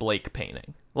William Blake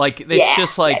painting. Like, it's Yeah,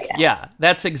 just like, yeah. yeah,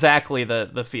 that's exactly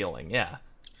the feeling, yeah.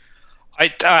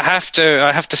 I have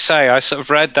to say I sort of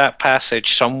read that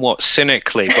passage somewhat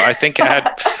cynically, but I think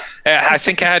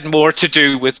it had more to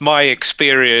do with my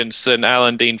experience than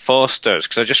Alan Dean Foster's,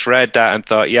 because I just read that and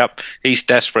thought, yep, he's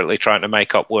desperately trying to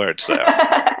make up words there.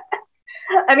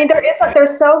 I mean,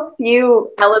 there's so few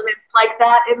elements like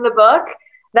that in the book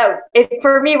that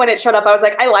for me, when it showed up, I was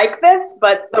like, I like this,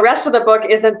 but the rest of the book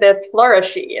isn't this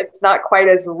flourishy. It's not quite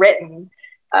as written,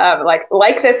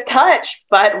 like this touch,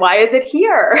 but why is it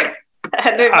here?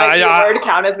 And it might be a word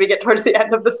count as we get towards the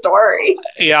end of the story.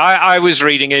 Yeah, I was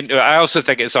reading into it. I also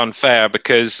think it's unfair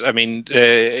because, I mean,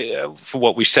 for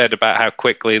what we said about how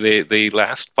quickly the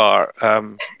last part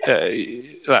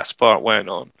went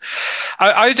on.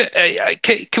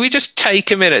 Can we just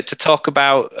take a minute to talk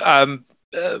about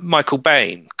Michael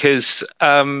Bain? Because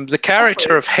the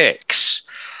character of Hicks,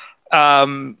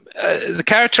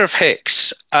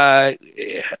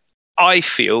 I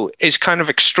feel is kind of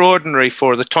extraordinary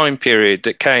for the time period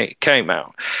that came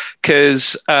out,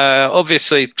 because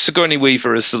obviously Sigourney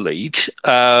Weaver is the lead,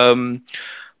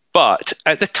 but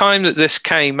at the time that this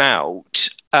came out,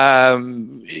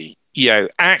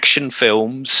 action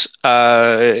films,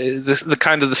 the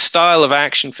kind of the style of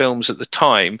action films at the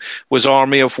time was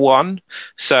Army of One.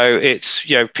 So it's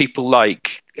people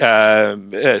like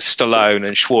Stallone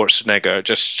and Schwarzenegger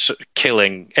just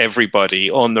killing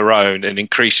everybody on their own in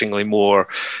increasingly more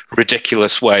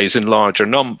ridiculous ways in larger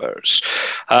numbers.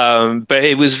 But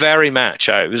it was very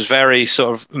macho. It was very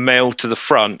sort of male to the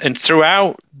front. And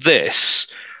throughout this,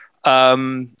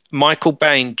 Michael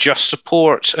Bain just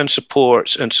supports and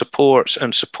supports and supports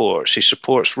and supports. He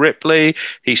supports Ripley.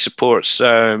 He supports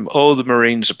all the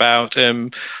Marines about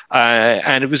him.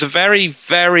 And it was a very,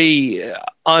 very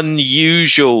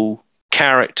unusual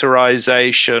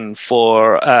characterization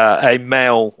for a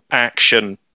male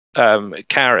action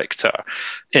character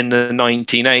in the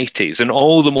 1980s, and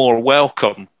all the more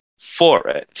welcome for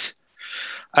it.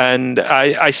 And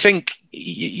I think,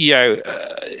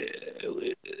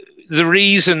 the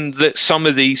reason that some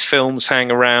of these films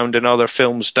hang around and other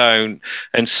films don't,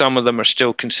 and some of them are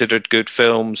still considered good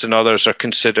films and others are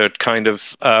considered kind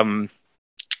of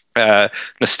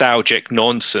nostalgic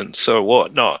nonsense or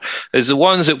whatnot, is the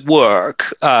ones that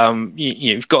work.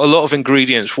 You've got a lot of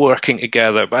ingredients working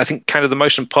together, but I think kind of the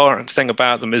most important thing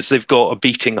about them is they've got a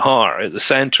beating heart at the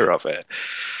center of it.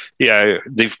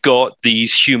 They've got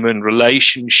these human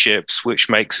relationships, which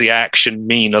makes the action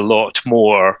mean a lot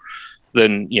more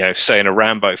than, say in a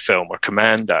Rambo film or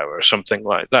Commando or something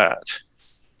like that.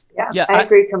 Yeah, I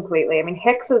agree completely. I mean,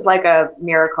 Hicks is like a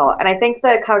miracle. And I think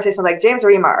the conversation like James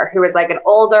Remar, who is like an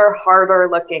older, harder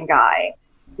looking guy,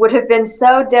 would have been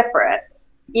so different,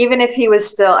 even if he was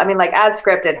still, I mean, like as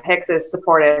scripted, Hicks is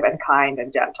supportive and kind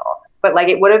and gentle. But like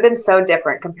it would have been so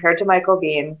different compared to Michael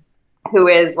Biehn, who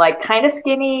is like kind of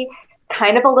skinny,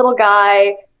 kind of a little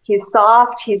guy. He's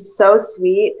soft. He's so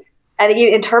sweet. And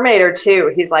in Terminator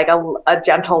 2, he's like a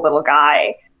gentle little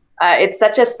guy. It's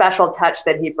such a special touch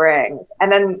that he brings.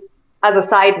 And then as a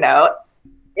side note,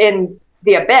 in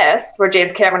The Abyss, where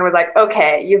James Cameron was like,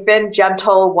 okay, you've been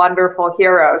gentle, wonderful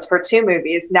heroes for 2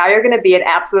 movies. Now you're going to be an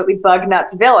absolutely bug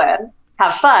nuts villain.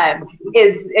 have fun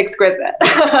is exquisite.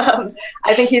 I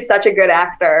think he's such a good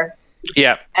actor.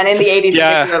 Yeah. And in the 80s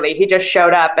particularly, he just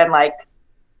showed up and like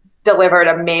delivered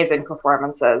amazing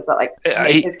performances that like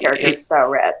made his character so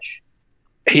rich.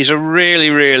 He's a really,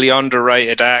 really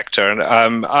underrated actor.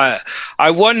 And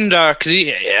I wonder, because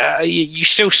you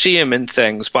still see him in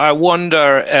things, but I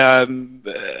wonder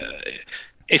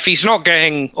if he's not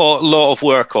getting a lot of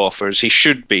work offers, he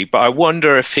should be. But I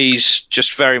wonder if he's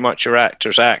just very much an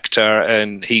actor's actor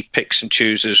and he picks and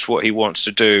chooses what he wants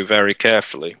to do very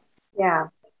carefully. Yeah.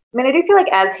 I mean, I do feel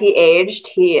like as he aged,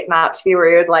 not to be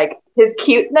rude, like his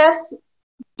cuteness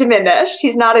diminished.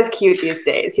 He's not as cute these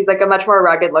days. He's like a much more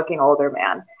rugged looking older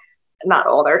man. Not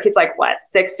older. He's like,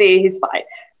 60? He's fine.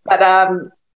 But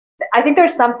I think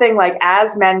there's something like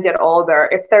as men get older,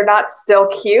 if they're not still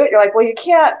cute, you're like, well, you're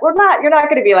not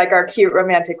going to be like our cute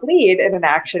romantic lead in an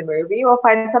action movie. We'll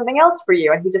find something else for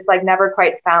you. And he just like never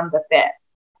quite found the fit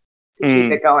to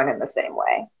keep it going in the same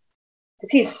way.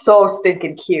 Because he's so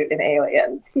stinking cute in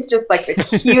Aliens. He's just like the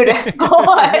cutest boy.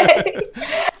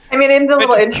 I mean, in the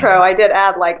little intro, I did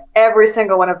add like every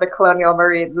single one of the Colonial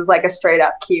Marines is like a straight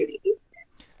up cutie.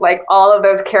 Like all of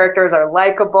those characters are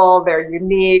likable. They're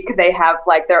unique. They have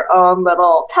like their own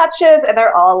little touches, and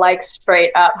they're all like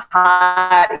straight up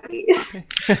hotties.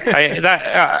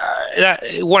 That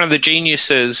one of the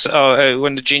geniuses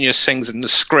when the genius sings in the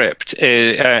script,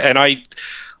 and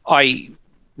I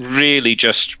really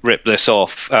just rip this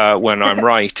off when I'm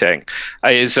writing,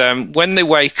 is when they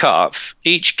wake up,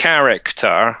 each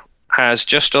character has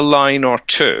just a line or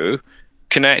two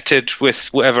connected with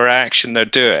whatever action they're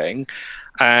doing.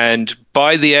 And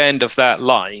by the end of that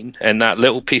line and that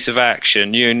little piece of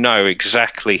action, you know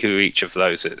exactly who each of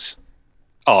those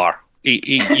are.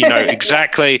 You know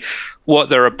exactly what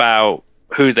they're about,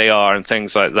 who they are, and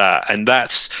things like that. And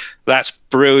that's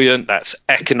brilliant. That's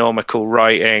economical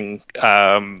writing.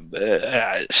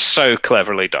 So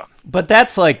cleverly done. But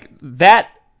that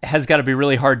has got to be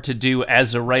really hard to do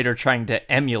as a writer trying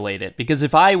to emulate it. Because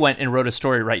if I went and wrote a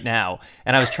story right now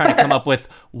and I was trying to come up with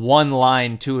one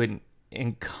line to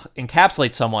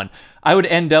encapsulate someone, I would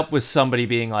end up with somebody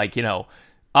being like,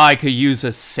 I could use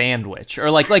a sandwich,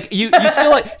 or like you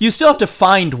still have to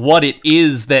find what it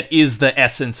is that is the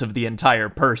essence of the entire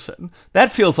person.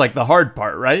 That feels like the hard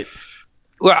part, right?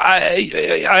 Well,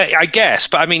 I guess,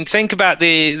 but I mean, think about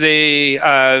the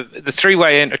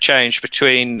three-way interchange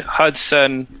between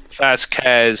Hudson,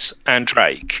 Vasquez, and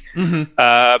Drake.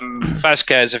 Mm-hmm.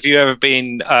 Vasquez, have you ever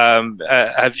been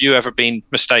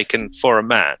mistaken for a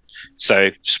man?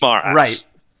 So smart ass. Right.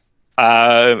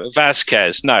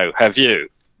 Vasquez, no. Have you?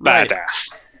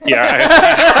 Badass. Right. Yeah.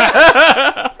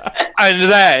 And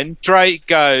then Drake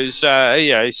goes, so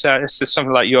this is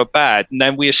something like you're bad. And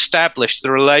then we establish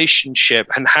the relationship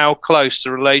and how close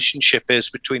the relationship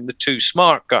is between the two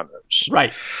smart gunners.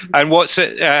 Right. And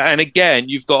and again,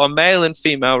 you've got a male and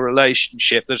female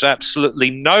relationship. There's absolutely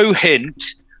no hint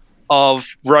of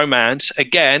romance.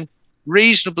 Again,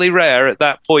 reasonably rare at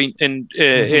that point in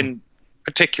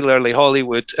particularly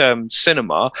Hollywood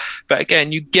cinema. But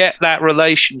again, you get that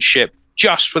relationship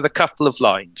just with a couple of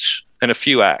lines and a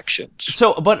few actions.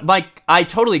 So, but Mike, I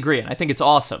totally agree, and I think it's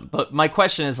awesome. But my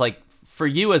question is, like, for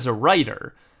you as a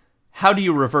writer, how do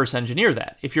you reverse engineer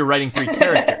that? If you're writing three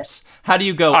characters, how do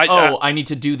you go, I need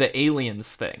to do the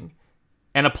aliens thing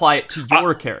and apply it to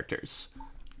your characters?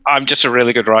 I'm just a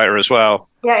really good writer as well.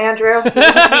 Yeah, Andrew. You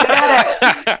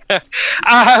got it.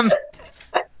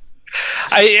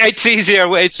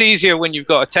 It's easier when you've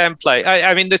got a template.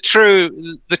 I mean, the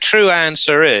true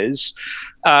answer is,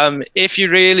 if you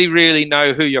really, really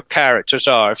know who your characters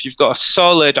are, if you've got a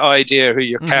solid idea who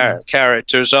your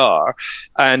characters are,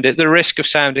 and at the risk of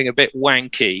sounding a bit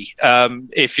wanky,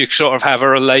 if you sort of have a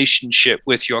relationship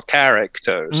with your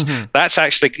characters, that's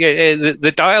actually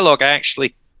the dialogue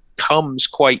actually comes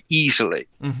quite easily.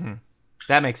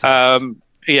 That makes sense.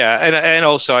 Yeah, and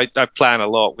also I plan a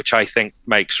lot, which I think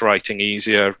makes writing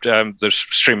easier. There's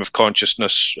stream of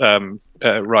consciousness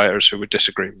writers who would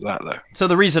disagree with that, though. So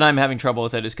the reason I'm having trouble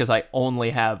with it is because I only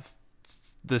have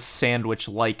the sandwich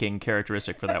liking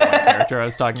characteristic for that one character I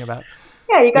was talking about.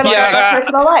 Yeah, you got to have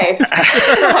personal life.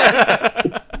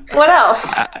 What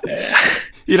else?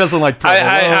 He doesn't like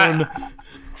provolone.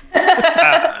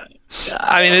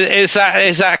 I mean, is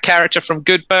that a character from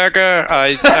Good Burger?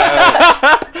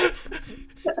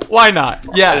 Why not?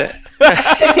 Yeah.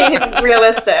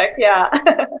 Realistic, yeah.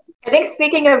 I think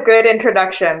speaking of good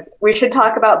introductions, we should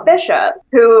talk about Bishop,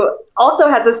 who also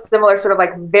has a similar sort of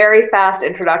like very fast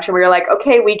introduction where you're like,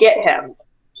 okay, we get him.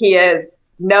 He is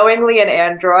knowingly an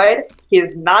android. He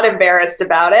is not embarrassed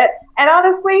about it. And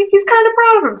honestly, he's kind of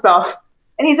proud of himself.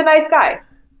 And he's a nice guy.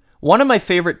 One of my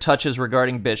favorite touches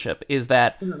regarding Bishop is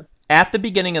that at the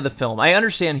beginning of the film, I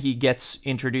understand he gets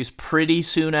introduced pretty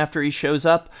soon after he shows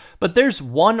up, but there's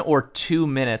 1 or 2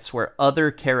 minutes where other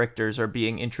characters are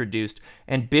being introduced,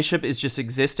 and Bishop is just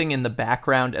existing in the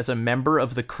background as a member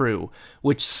of the crew,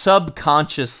 which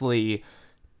subconsciously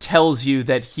tells you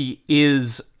that he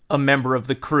is a member of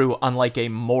the crew on like a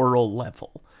moral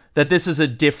level. That this is a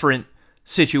different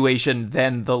situation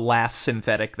than the last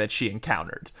synthetic that she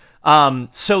encountered.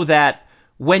 So that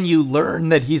when you learn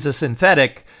that he's a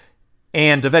synthetic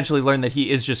and eventually learn that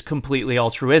he is just completely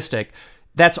altruistic,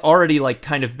 that's already like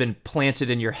kind of been planted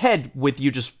in your head with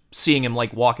you just seeing him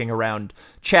like walking around,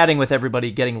 chatting with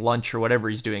everybody, getting lunch or whatever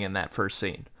he's doing in that first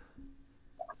scene.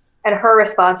 And her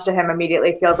response to him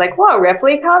immediately feels like, whoa,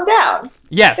 Ripley, calm down.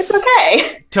 Yes. It's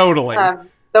okay. Totally.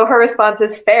 Though her response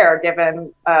is fair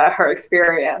given her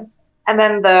experience. And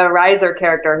then the Reiser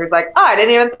character who's like, oh, I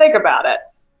didn't even think about it,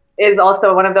 is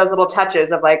also one of those little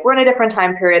touches of like, we're in a different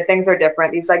time period, things are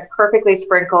different. These like perfectly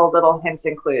sprinkled little hints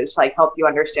and clues to like help you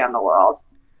understand the world.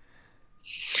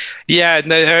 Yeah,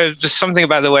 no, there's something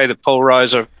about the way that Paul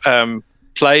Reiser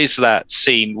plays that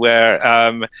scene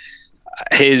where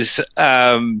his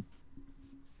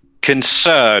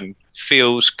concern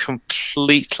feels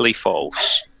completely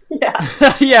false.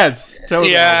 Yeah. Yes,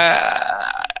 totally.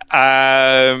 Yeah.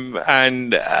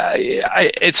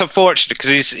 It's unfortunate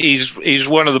because he's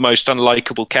one of the most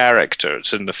unlikable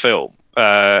characters in the film,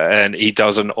 and he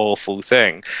does an awful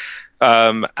thing.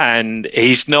 And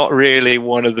he's not really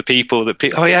one of the people that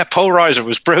Paul Reiser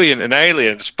was brilliant in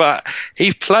Aliens, but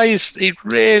he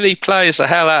really plays the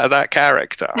hell out of that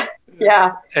character.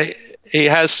 Yeah. He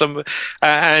has some,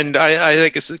 and I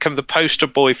think it's kind of the poster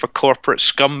boy for corporate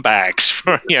scumbags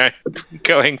for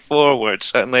going forward.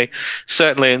 Certainly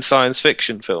in science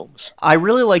fiction films. I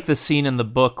really like the scene in the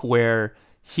book where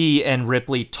he and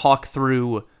Ripley talk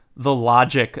through the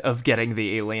logic of getting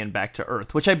the alien back to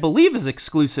Earth, which I believe is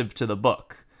exclusive to the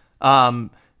book,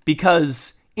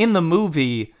 because in the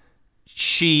movie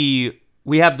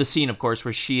we have the scene, of course,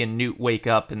 where she and Newt wake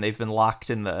up and they've been locked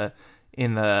in the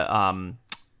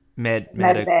med, and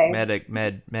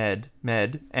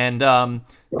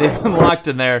they've been locked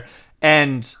in there,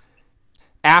 and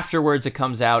afterwards it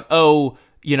comes out,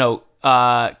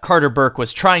 Carter Burke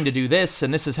was trying to do this,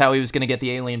 and this is how he was going to get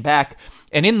the alien back.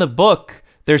 And in the book,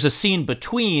 there's a scene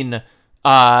between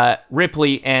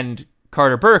Ripley and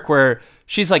Carter Burke where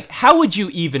she's like, how would you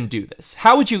even do this?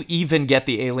 How would you even get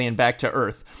the alien back to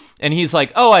Earth? And he's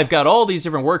like, oh, I've got all these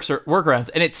different workarounds,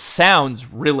 and it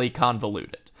sounds really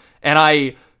convoluted. And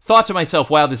I thought to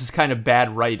myself, wow, this is kind of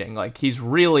bad writing. Like, he's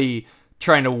really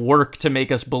trying to work to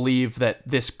make us believe that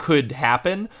this could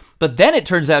happen. But then it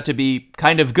turns out to be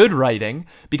kind of good writing,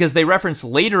 because they reference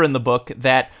later in the book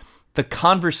that the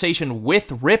conversation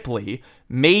with Ripley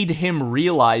made him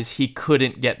realize he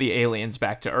couldn't get the aliens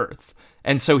back to Earth.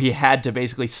 And so he had to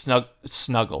basically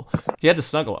snuggle. He had to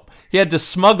snuggle them. He had to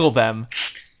smuggle them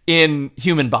in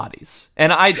human bodies.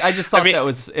 And I just thought that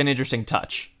was an interesting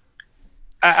touch.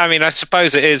 I mean, I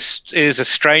suppose it is a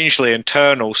strangely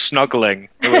internal snuggling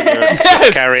when you're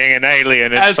Yes! carrying an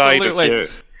alien inside Absolutely. of you.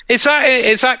 Is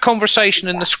that conversation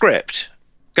in the script?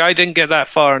 I didn't get that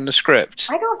far in the script.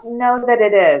 I don't know that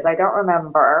it is. I don't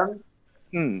remember.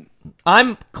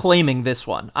 I'm claiming this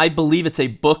one. I believe it's a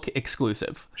book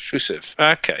exclusive. Exclusive.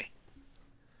 Okay.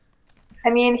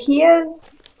 I mean,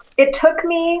 it took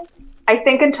me, I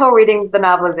think, until reading the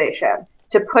novelization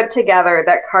to put together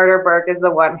that Carter Burke is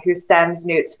the one who sends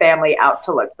Newt's family out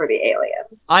to look for the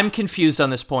aliens. I'm confused on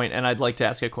this point, and I'd like to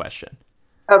ask a question.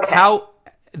 Okay. How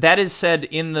that is said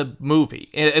in the movie,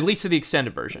 at least in the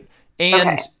extended version,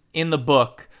 and in the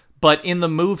book, but in the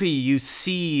movie you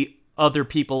see other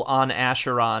people on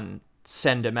Acheron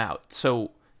send him out.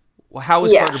 So how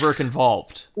is Carter Burke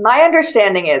involved? My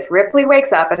understanding is Ripley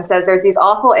wakes up and says there's these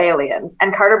awful aliens,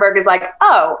 and Carter Burke is like,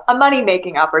 oh, a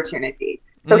money-making opportunity.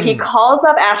 So he calls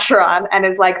up Acheron and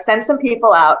is like, send some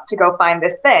people out to go find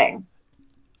this thing,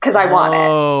 because I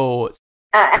want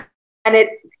it. And it,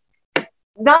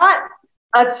 not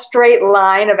a straight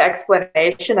line of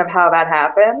explanation of how that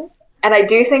happens. And I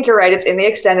do think you're right. It's in the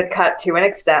extended cut to an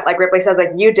extent. Like Ripley says,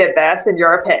 like, you did this and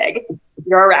you're a pig.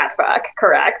 You're a rat fuck.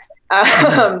 Correct.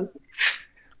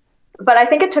 But I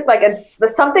think it took like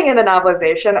something in the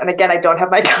novelization. And again, I don't have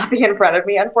my copy in front of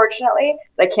me, unfortunately.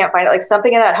 I can't find it. Like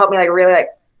something in that helped me like really like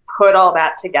put all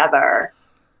that together.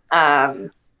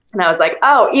 And I was like,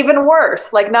 oh, even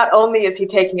worse. Like not only is he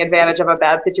taking advantage of a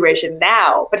bad situation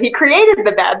now, but he created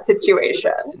the bad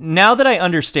situation. Now that I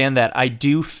understand that, I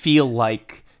do feel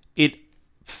like it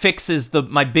fixes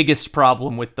my biggest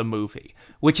problem with the movie,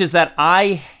 which is that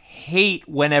I hate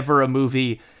whenever a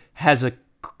movie has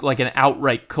an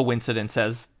outright coincidence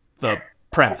as the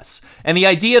premise. And the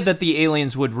idea that the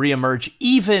aliens would reemerge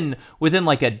even within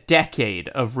like a decade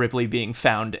of Ripley being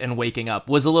found and waking up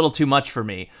was a little too much for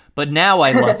me. But now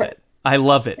I love it. I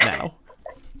love it now.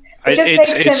 It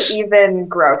just makes him even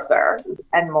grosser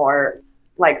and more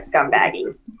like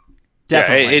scumbaggy.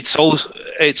 Definitely. Yeah,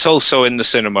 it's also in the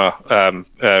cinema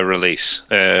release.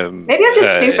 Maybe I'm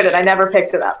just stupid and I never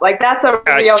picked it up. Like that's a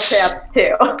real chance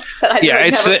too. That I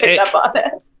never picked up on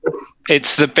it.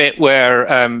 It's the bit where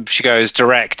she goes,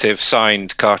 "Directive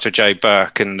signed Carter J.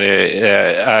 Burke," and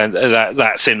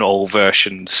that's in all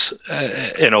versions.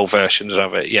 In all versions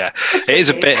of it, yeah, it is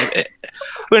a bit.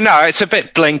 Well, no, it's a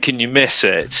bit blink and you miss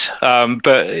it.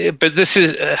 But this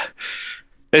is.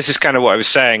 This is kind of what I was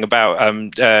saying about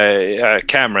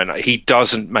Cameron. He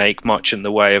doesn't make much in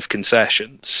the way of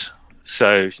concessions.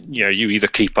 So, you either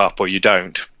keep up or you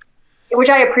don't. Which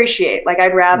I appreciate. Like,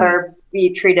 I'd rather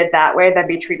be treated that way than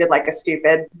be treated like a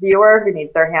stupid viewer who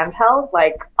needs their handheld.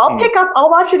 Like, I'll pick up, I'll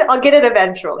watch it, I'll get it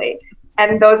eventually.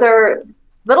 And those are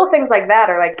little things like that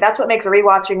are like, that's what makes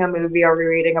rewatching a movie or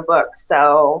rereading a book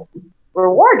so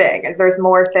rewarding, is there's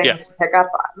more things to pick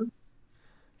up on.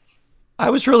 I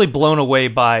was really blown away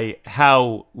by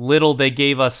how little they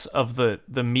gave us of the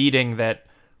meeting that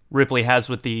Ripley has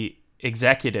with the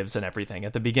executives and everything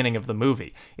at the beginning of the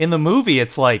movie. In the movie,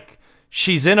 it's like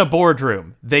she's in a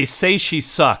boardroom. They say she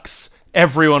sucks.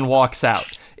 Everyone walks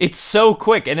out. It's so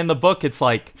quick. And in the book, it's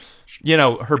like,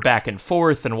 her back and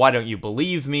forth and why don't you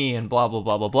believe me and blah, blah,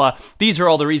 blah, blah, blah. These are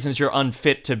all the reasons you're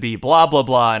unfit to be blah, blah,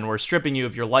 blah. And we're stripping you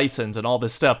of your license and all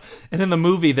this stuff. And in the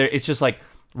movie, it's just like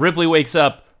Ripley wakes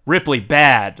up, Ripley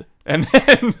bad, and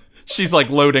then she's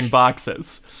like loading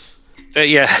boxes.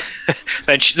 Yeah,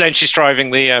 then she's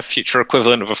driving the future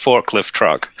equivalent of a forklift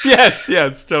truck. Yes,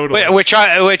 totally. Which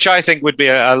I think would be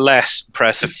a less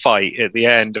impressive fight at the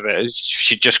end of it.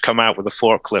 She'd just come out with a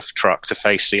forklift truck to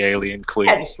face the alien queen.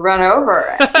 And just run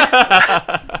over it.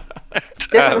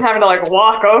 Different than having to like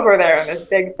walk over there in this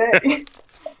big thing.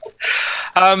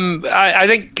 I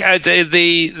think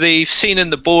the scene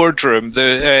in the boardroom,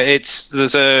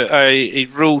 there's a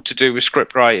rule to do with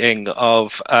script writing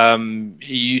of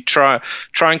you try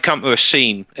and come to a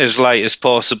scene as late as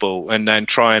possible and then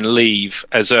try and leave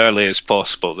as early as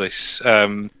possible.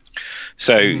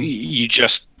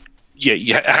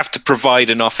 You have to provide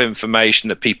enough information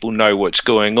that people know what's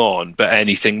going on, but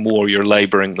anything more, you're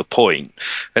laboring the point.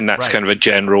 And that's kind of a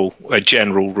general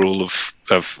rule of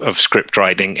script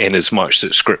writing, in as much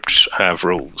that scripts have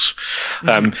rules.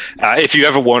 If you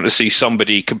ever want to see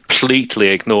somebody completely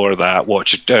ignore that,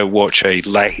 watch a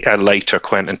later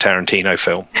Quentin Tarantino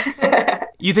film.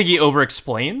 You think he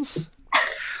over-explains?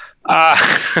 I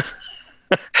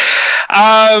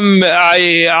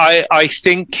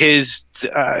think his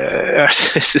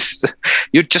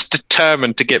you're just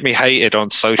determined to get me hated on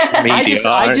social media.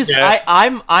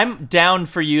 I'm down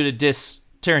for you to diss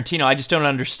Tarantino. I just don't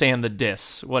understand the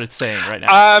diss, what it's saying right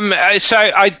now. So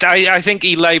I think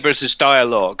he labors his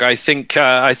dialogue. I think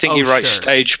he writes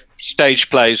stage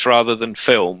plays rather than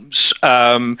films.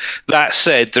 That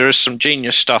said, there is some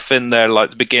genius stuff in there,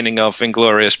 like the beginning of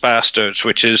Inglourious Basterds,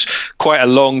 which is quite a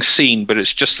long scene, but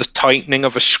it's just the tightening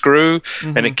of a screw,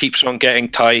 and it keeps on getting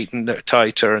tight and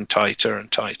tighter and tighter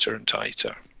and tighter and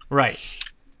tighter. Right.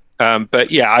 But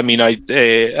yeah, I mean, I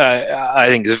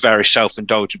think he's a very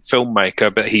self-indulgent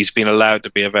filmmaker, but he's been allowed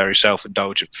to be a very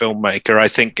self-indulgent filmmaker. I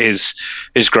think his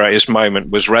greatest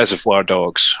moment was Reservoir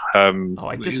Dogs.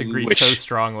 I disagree so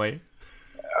strongly.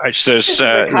 There's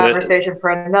a conversation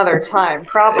for another time,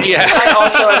 probably. Yeah. I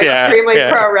also am extremely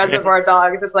pro Reservoir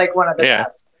Dogs. It's like one of the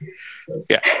best.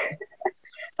 Yeah.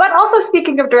 But also,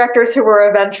 speaking of directors who were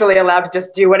eventually allowed to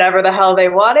just do whatever the hell they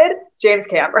wanted, James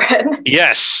Cameron.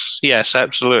 Yes,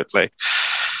 absolutely.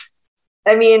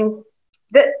 I mean,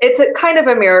 it's a kind of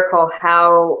a miracle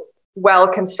how well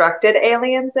constructed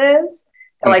Aliens is.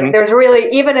 Like, there's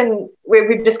really, even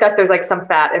we've discussed, there's like some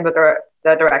fat in the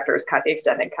director's cut, the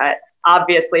extended cut,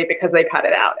 obviously because they cut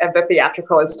it out, and the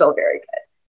theatrical is still very good.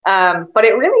 But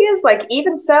it really is like,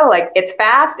 even so, like, it's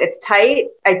fast, it's tight.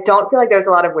 I don't feel like there's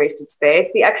a lot of wasted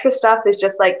space. The extra stuff is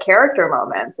just like character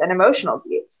moments and emotional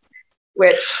beats,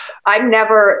 which I'm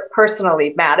never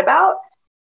personally mad about.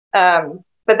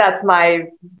 But that's my,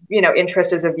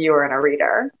 interest as a viewer and a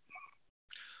reader.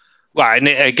 Well, and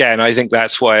again, I think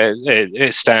that's why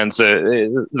it stands.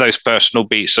 Those personal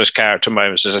beats, those character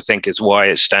moments, I think, is why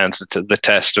it stands the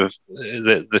test of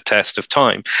the test of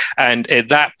time. And at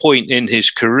that point in his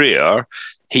career,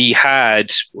 he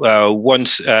had one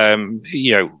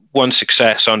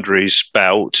success under his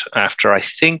belt after, I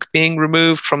think, being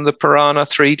removed from the Piranha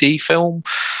 3D film.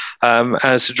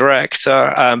 as a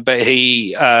director, but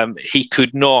he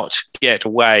could not get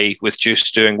away with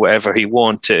just doing whatever he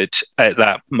wanted at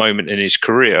that moment in his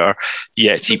career.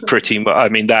 Yet he pretty much, I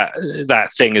mean, that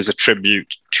thing is a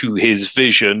tribute to his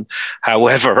vision,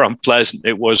 however unpleasant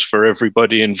it was for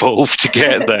everybody involved to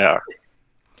get there.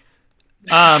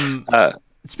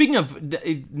 Speaking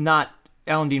of not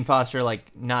Alan Dean Foster,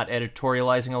 like not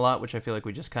editorializing a lot, which I feel like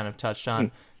we just kind of touched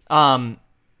on.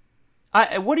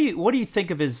 What do you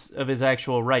think of his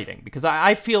actual writing? Because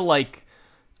I feel like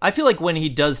when he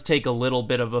does take a little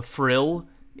bit of a frill,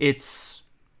 it's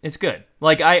good.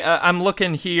 Like I'm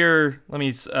looking here. Let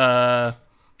me. I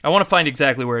want to find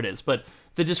exactly where it is, but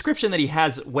the description that he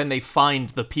has when they find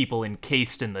the people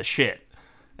encased in the shit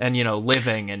and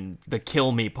living, and the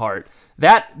kill me part,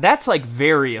 that's like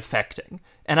very affecting.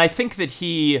 And I think that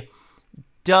he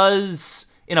does,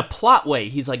 in a plot way,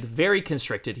 he's like very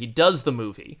constricted. He does the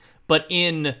movie, but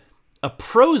in a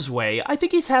prose way, I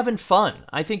think he's having fun.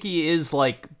 I think he is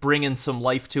like bringing some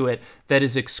life to it that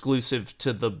is exclusive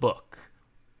to the book.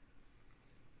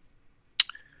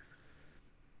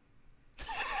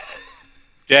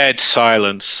 Dead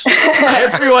silence.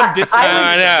 Everyone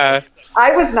disagrees.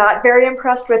 I was not very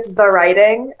impressed with the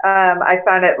writing. I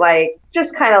found it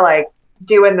just kind of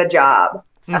doing the job.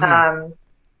 Mm-hmm.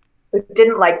 It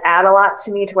didn't add a lot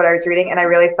to me to what I was reading, and I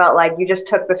really felt like you just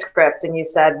took the script and you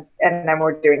said, and then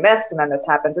we're doing this, and then this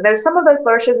happens. And there's some of those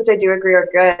flourishes which I do agree are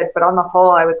good, but on the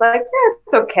whole, I was like,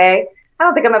 it's okay. I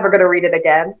don't think I'm ever going to read it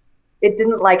again. It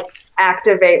didn't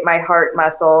activate my heart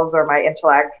muscles or my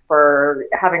intellect for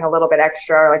having a little bit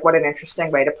extra, what an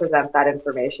interesting way to present that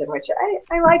information, which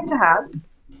I like to have.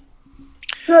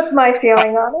 So that's my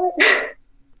feeling on it.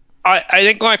 I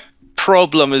think my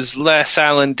problem is less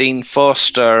Alan Dean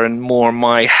Foster and more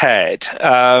my head,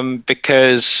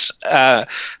 because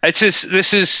this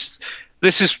is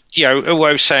what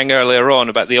I was saying earlier on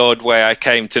about the odd way I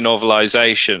came to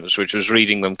novelizations, which was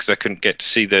reading them because I couldn't get to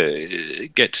see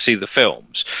the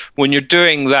films. When you're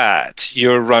doing that,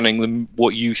 you're running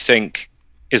what you think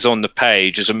is on the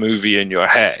page as a movie in your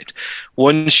head.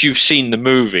 Once you've seen the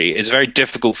movie, it's very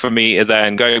difficult for me to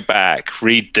then go back,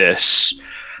 read this,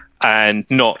 and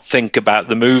not think about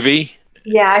the movie.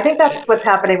 Yeah, I think that's what's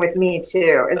happening with me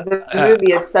too, is the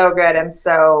movie is so good and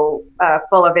so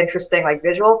full of interesting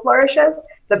visual flourishes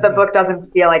that the book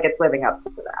doesn't feel like it's living up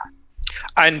to that.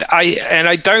 And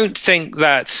I don't think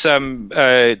that's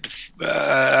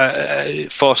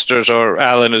Foster's, or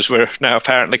Alan as we're now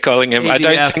apparently calling him.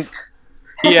 ADF.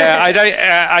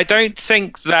 I don't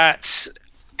think that's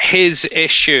his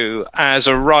issue as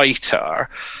a writer,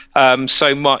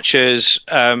 so much as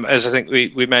I think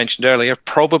we mentioned earlier,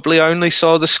 probably only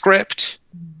saw the script.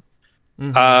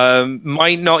 Mm-hmm.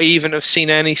 Might not even have seen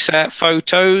any set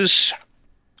photos,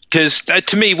 because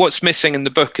to me what's missing in the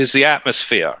book is the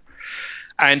atmosphere,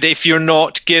 and if you're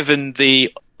not given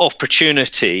the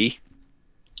opportunity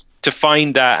to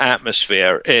find that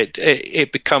atmosphere,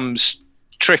 it becomes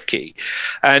tricky.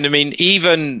 And I mean,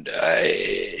 even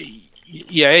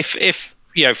if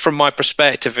from my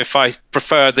perspective, if I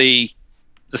prefer the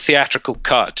theatrical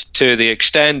cut to the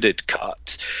extended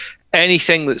cut,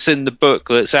 anything that's in the book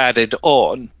that's added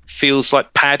on feels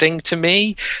like padding to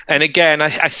me. And again, I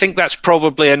think that's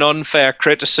probably an unfair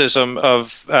criticism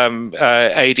of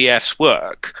ADF's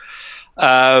work,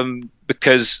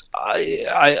 because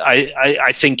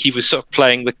I think he was sort of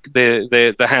playing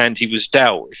the hand he was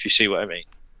dealt, if you see what I mean.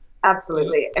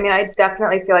 Absolutely. I mean, I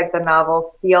definitely feel like the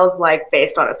novel feels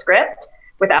based on a script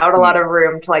without a lot of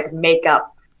room to make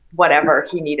up whatever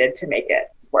he needed to make it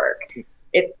work.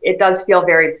 It does feel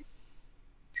very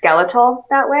skeletal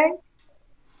that way,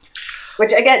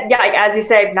 which again, as you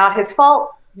say, not his fault,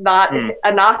 not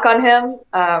a knock on him.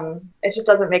 It just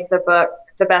doesn't make the book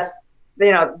the best,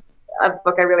 a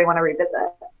book I really want to revisit.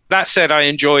 That said, I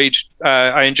enjoyed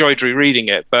rereading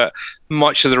it, but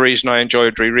much of the reason I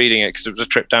enjoyed rereading it because it was a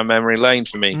trip down memory lane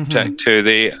for me, to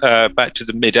the back to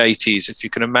the mid '80s, if you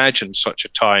can imagine such a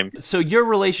time. So your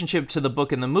relationship to the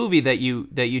book and the movie that you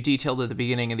detailed at the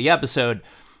beginning of the episode,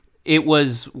 it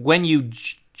was when you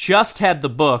just had the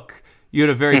book, you had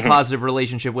a very positive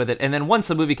relationship with it, and then once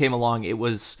the movie came along, it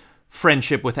was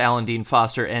friendship with Alan Dean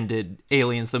Foster ended.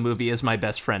 Aliens, the movie, is my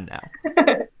best friend now.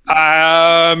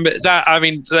 That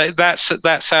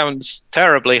sounds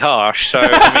terribly harsh. So,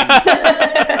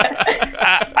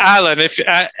 Alan,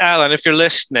 if you're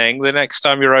listening, the next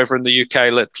time you're over in the UK,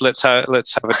 let's have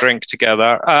a drink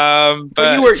together.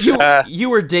 But you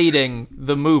were dating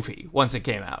the movie once it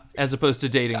came out, as opposed to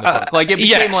dating the book. It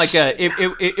became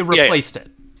it replaced it.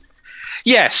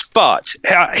 Yes, but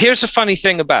here's the funny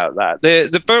thing about that: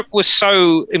 the book was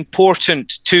so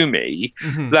important to me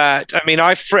that I mean,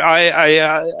 I've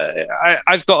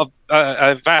got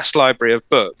a vast library of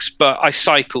books, but I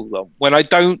cycle them when I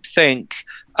don't think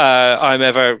I'm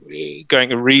ever going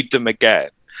to read them again.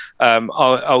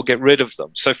 I'll get rid of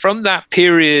them. So from that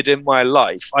period in my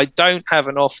life, I don't have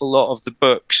an awful lot of the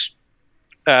books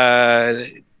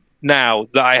now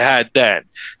that I had then.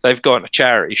 They've gone to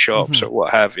charity shops or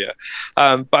what have you.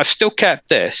 But I've still kept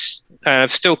this, and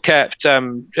I've still kept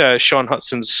Sean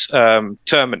Hudson's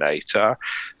Terminator,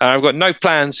 and I've got no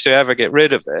plans to ever get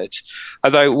rid of it.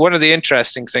 Although one of the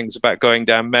interesting things about going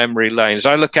down memory lane is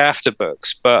I look after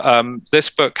books, but this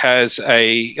book has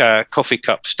a coffee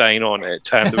cup stain on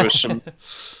it, and there was some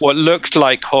what looked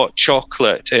like hot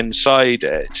chocolate inside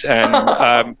it,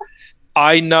 and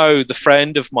I know the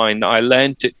friend of mine that I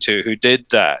lent it to who did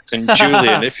that. And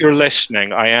Julian, if you're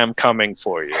listening, I am coming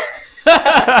for you.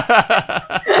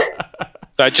 I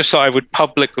just thought I would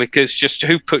publicly, because just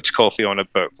who puts coffee on a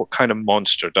book? What kind of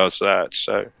monster does that?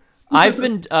 So I've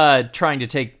been trying to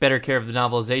take better care of the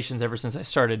novelizations ever since I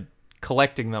started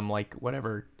collecting them, like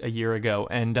whatever, a year ago.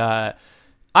 And I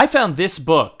found this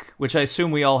book, which I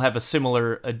assume we all have a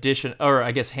similar edition, or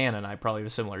I guess Hannah and I probably have a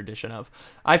similar edition of.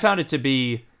 I found it to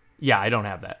be... Yeah, I don't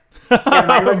have that. Yeah,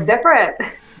 mine looks different.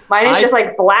 Mine is just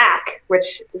like black,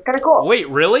 which is kind of cool. Wait,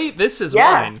 really? This is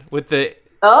mine with the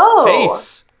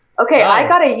face. Okay, I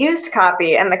got a used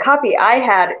copy, and the copy I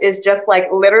had is just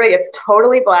like literally, it's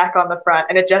totally black on the front,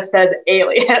 and it just says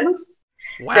Aliens.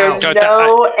 Wow. There's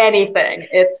no anything.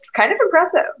 It's kind of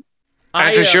impressive.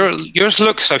 Andrews, yours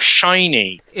looks so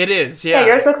shiny. It is, yeah. Yeah,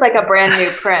 yours looks like a brand new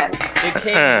print.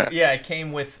 It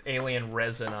came with alien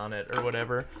resin on it or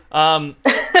whatever.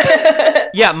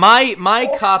 Yeah, my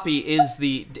copy is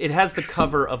it has the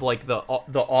cover of like the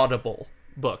Audible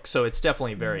book, so it's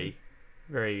definitely very,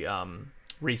 very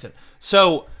recent.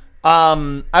 So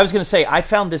I was gonna say I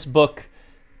found this book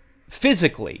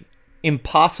physically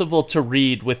impossible to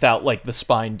read without like the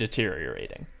spine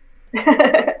deteriorating.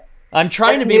 I'm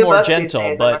trying to be more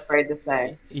gentle, but I'm afraid to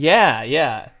say.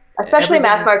 Yeah. Especially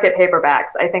mass market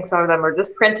paperbacks. I think some of them are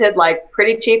just printed like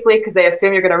pretty cheaply because they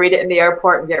assume you're going to read it in the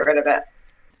airport and get rid of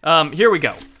it. Here we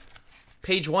go.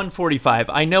 Page 145.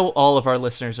 I know all of our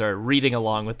listeners are reading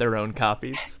along with their own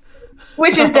copies.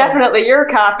 Which is definitely your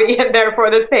copy, and therefore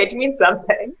this page means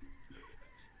something.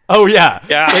 Oh, yeah.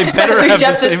 They better have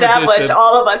just the same established edition.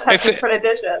 all of us have different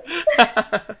editions.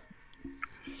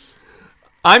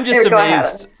 I'm just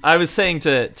amazed. I was saying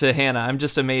to Hannah, I'm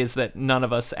just amazed that none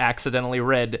of us accidentally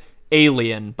read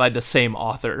Alien by the same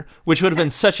author, which would have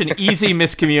been such an easy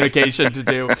miscommunication to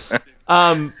do.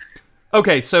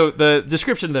 Okay, so the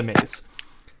description of the maze.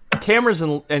 Cameras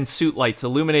and suit lights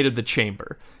illuminated the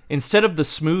chamber. Instead of the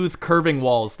smooth, curving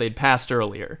walls they'd passed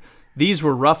earlier, these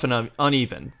were rough and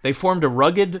uneven. They formed a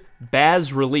rugged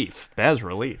bas-relief.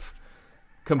 Bas-relief?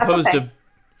 Composed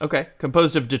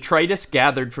of detritus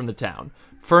gathered from the town.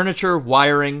 Furniture,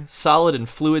 wiring, solid and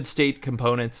fluid state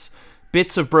components,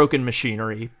 bits of broken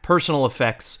machinery, personal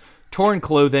effects, torn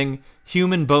clothing,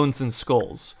 human bones and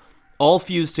skulls, all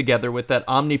fused together with that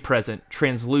omnipresent,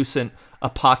 translucent,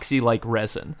 epoxy-like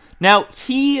resin. Now,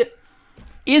 he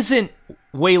isn't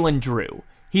Wayland Drew.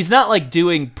 He's not like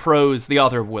doing prose, the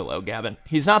author of Willow, Gavin.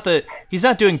 He's not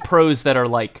doing prose that are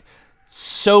like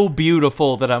so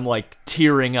beautiful that I'm like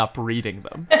tearing up reading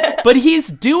them. But he's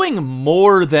doing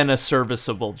more than a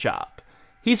serviceable job.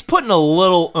 He's putting a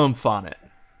little oomph on it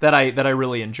that I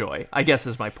really enjoy, I guess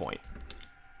is my point.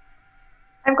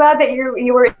 I'm glad that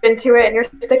you were into it and you're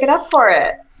sticking up for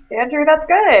it. Andrew, that's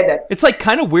good. It's like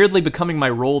kind of weirdly becoming my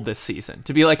role this season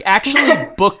to be like, actually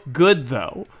book good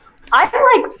though. I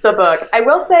like the book. I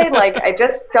will say, like, I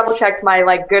just double checked my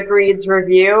like Goodreads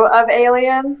review of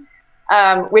Aliens.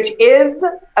 Which is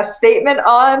a statement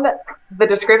on the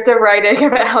descriptive writing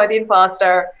of Alan Dean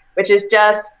Foster, which is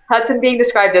just Hudson being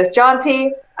described as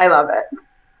jaunty. I love it.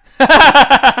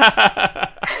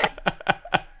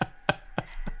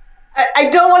 I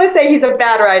don't want to say he's a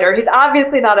bad writer. He's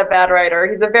obviously not a bad writer.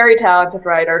 He's a very talented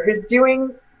writer who's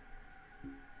doing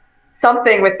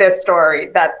something with this story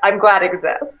that I'm glad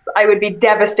exists. I would be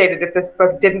devastated if this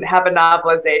book didn't have a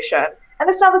novelization. And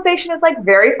this novelization is like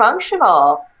very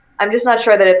functional. I'm just not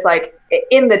sure that it's like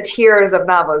in the tiers of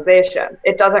novelizations.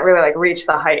 It doesn't really like reach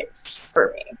the heights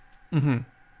for me. Mm-hmm.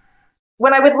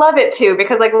 When I would love it too,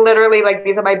 because like literally like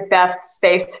these are my best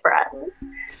space friends.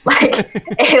 Like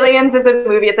Aliens is a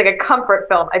movie. It's like a comfort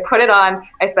film. I put it on.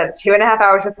 I spent 2.5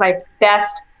 hours with my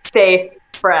best space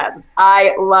friends.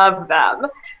 I love them.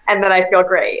 And then I feel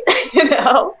great, you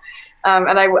know?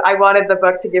 And I wanted the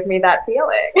book to give me that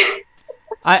feeling.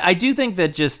 I do think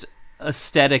that just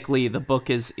aesthetically the book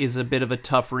is a bit of a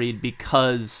tough read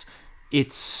because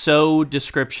it's so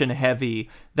description heavy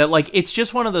that like it's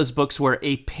just one of those books where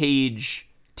a page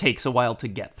takes a while to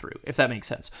get through, if that makes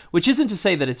sense. Which isn't to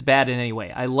say that it's bad in any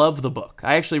way. I love the book.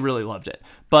 I actually really loved it.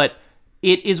 But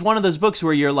it is one of those books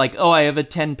where you're like, oh, I have a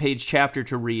 10-page chapter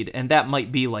to read, and that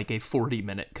might be like a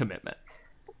 40-minute commitment.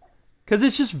 Because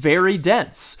it's just very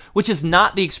dense, which is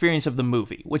not the experience of the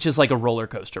movie, which is like a roller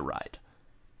coaster ride.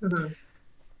 Mm-hmm.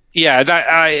 Yeah,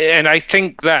 I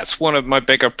think that's one of my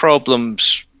bigger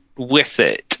problems with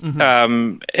it.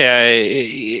 Mm-hmm.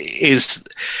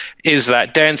 Is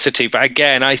that density. But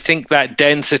again, I think that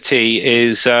density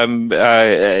is a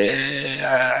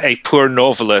poor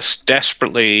novelist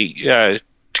desperately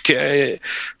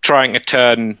trying to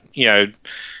turn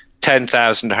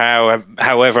 10,000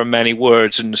 however many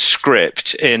words in the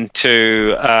script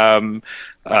into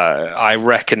I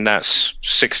reckon that's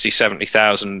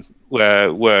 60,000-70,000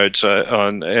 words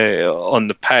on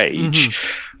the page,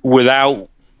 without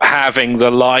having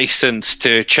the license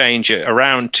to change it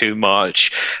around too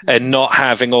much and not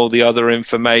having all the other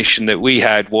information that we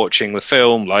had watching the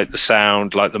film, like the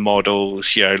sound, like the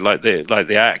models, like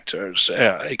the actors,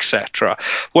 etc.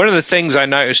 One of the things I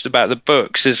noticed about the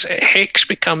books is Hicks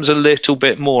becomes a little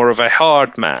bit more of a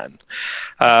hard man,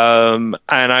 and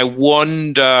I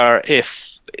wonder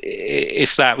if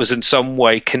that was in some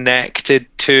way connected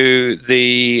to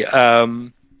the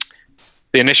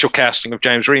initial casting of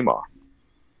James Remar.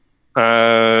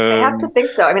 I have to think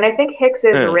so. I mean, I think Hicks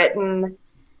is written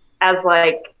as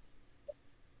like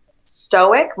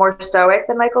more stoic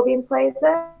than Michael Biehn plays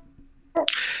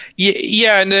it.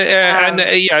 Yeah,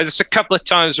 there's a couple of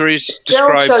times where he's still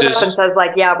described shows as up and says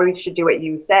like, "Yeah, we should do what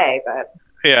you say," but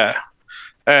yeah.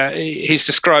 He's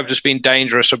described as being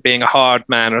dangerous or being a hard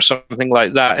man or something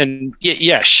like that, and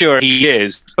yeah, sure he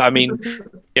is. I mean,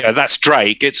 that's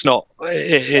Drake. It's not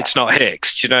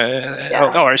Hicks,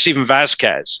 or it's even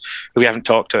Vasquez. We haven't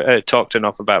talked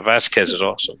enough about Vasquez is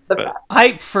awesome. But.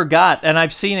 I forgot, and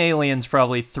I've seen Aliens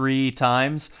probably 3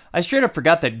 times. I straight up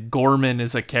forgot that Gorman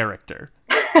is a character.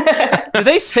 Do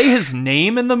they say his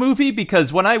name in the movie?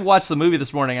 Because when I watched the movie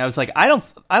this morning, I was like, I don't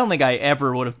think I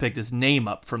ever would have picked his name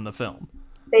up from the film.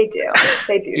 They do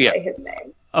say his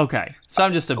name. Okay, so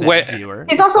I'm just a bad viewer.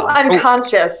 He's also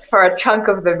unconscious for a chunk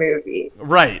of the movie.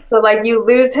 Right. So, like, you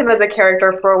lose him as a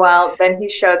character for a while, then he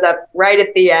shows up right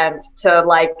at the end to,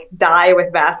 like, die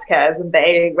with Vasquez, and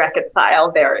they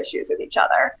reconcile their issues with each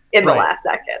other in the last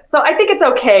second. So I think it's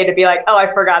okay to be like, oh,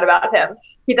 I forgot about him.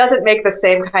 He doesn't make the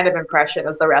same kind of impression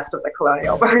as the rest of the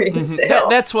Colonial Marines do.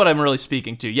 That's what I'm really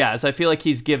speaking to, as I feel like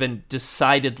he's given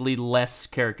decidedly less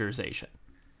characterization.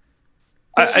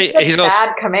 He's a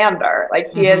bad commander.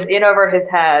 Like, he is in over his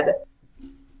head,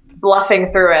 bluffing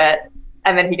through it,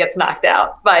 and then he gets knocked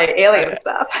out by alien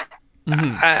stuff.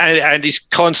 And he's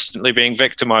constantly being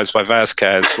victimized by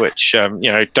Vasquez, which,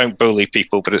 don't bully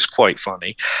people, but it's quite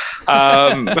funny.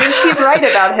 And she's right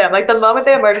about him. Like, the moment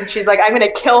they emerge, and she's like, I'm going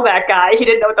to kill that guy. He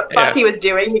didn't know what the fuck he was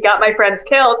doing. He got my friends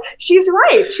killed. She's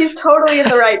right. She's totally in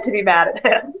the right to be mad at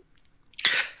him.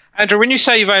 Andrew, when you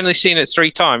say you've only seen it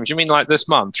 3 times, you mean like this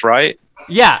month, right?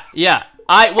 Yeah.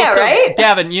 Right?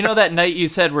 Gavin, you know that night you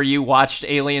said where you watched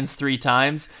Aliens 3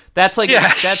 times? That's like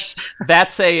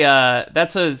that's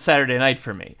a Saturday night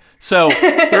for me. So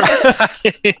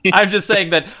I'm just saying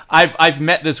that I've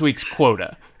met this week's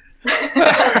quota.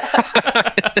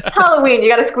 Halloween, you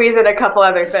got to squeeze in a couple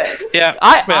other things. Yeah.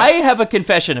 I have a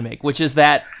confession to make, which is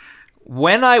that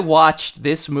when I watched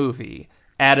this movie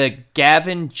at a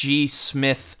Gavin G.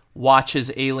 Smith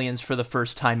watches Aliens for the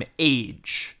first time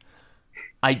age,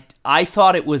 I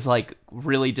thought it was like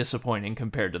really disappointing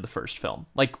compared to the first film.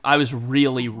 Like, I was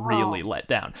really let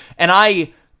down. And I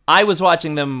was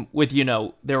watching them with,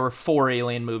 there were 4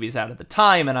 Alien movies out at the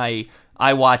time, and I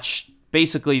watched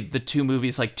basically the 2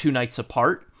 movies like 2 nights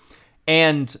apart.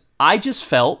 And I just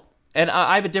felt, and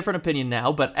I have a different opinion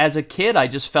now, but as a kid, I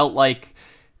just felt like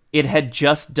it had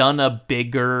just done a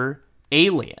bigger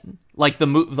Alien. Like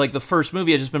the first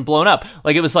movie had just been blown up.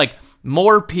 Like, it was like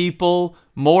more people,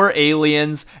 more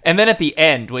aliens, and then at the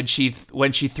end when she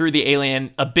threw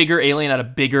a bigger alien at a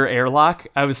bigger airlock,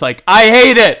 I was like, I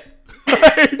hate it.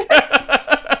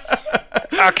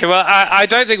 Okay, well, I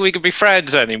don't think we can be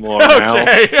friends anymore now. I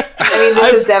mean,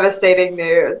 this is devastating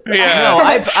news. Yeah. No,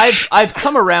 I've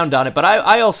come around on it, but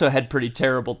I also had pretty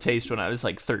terrible taste when I was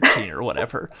like 13 or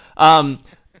whatever. I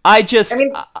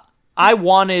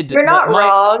wanted. You're not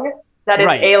wrong that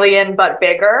it's Alien but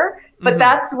bigger. But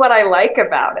that's what I like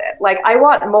about it. Like, I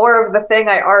want more of the thing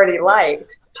I already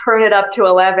liked. Turn it up to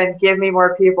 11. Give me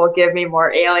more people. Give me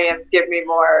more aliens. Give me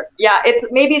more. Yeah,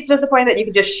 maybe it's disappointing that you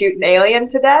can just shoot an alien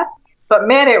to death. But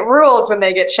man, it rules when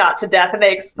they get shot to death and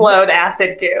they explode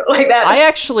acid goo like that. I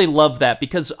actually love that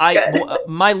because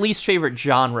my least favorite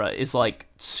genre is like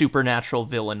supernatural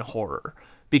villain horror.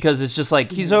 Because it's just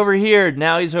like, he's over here,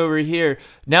 now he's over here,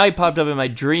 now he popped up in my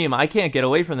dream, I can't get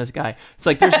away from this guy. It's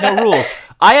like, there's no rules.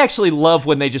 I actually love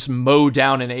when they just mow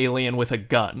down an alien with a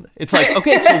gun. It's like,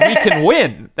 okay, so we can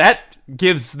win. That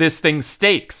gives this thing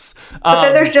stakes. But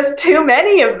then there's just too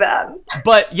many of them.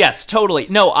 But yes, totally.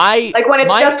 No, like when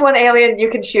it's just one alien, you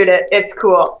can shoot it, it's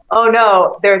cool. Oh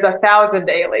no, there's 1,000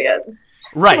 aliens.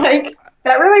 Right. Like,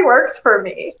 that really works for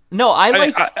me. No,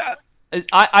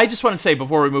 I just want to say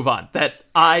before we move on that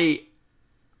I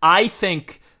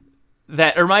think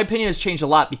that, or my opinion has changed a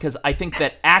lot because I think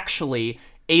that actually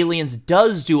Aliens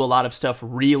does do a lot of stuff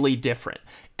really different.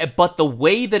 But the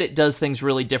way that it does things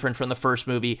really different from the first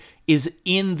movie is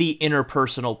in the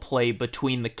interpersonal play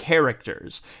between the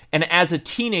characters. And as a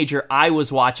teenager, I was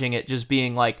watching it just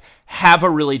being like, have a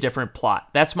really different plot.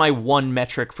 That's my one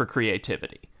metric for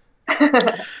creativity.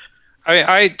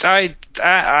 I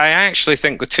actually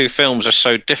think the two films are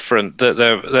so different that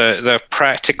they're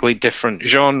practically different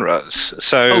genres.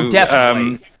 So,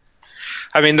 definitely.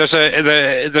 I mean, there's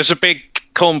a big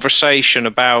conversation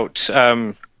about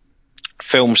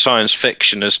film science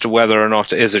fiction as to whether or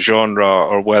not it is a genre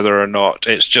or whether or not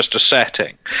it's just a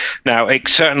setting. Now, it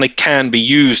certainly can be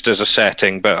used as a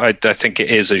setting, but I think it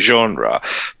is a genre.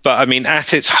 But I mean,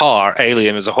 at its heart,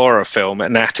 Alien is a horror film,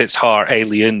 and at its heart,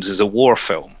 Aliens is a war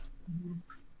film.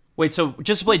 Wait, so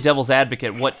just to play devil's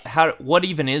advocate, what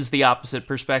even is the opposite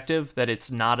perspective, that it's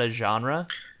not a genre?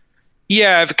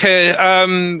 Yeah, because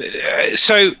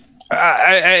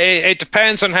it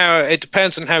depends on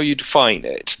how you define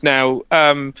it. Now,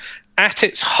 at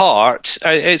its heart,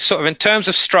 it's sort of in terms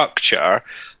of structure.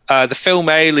 The film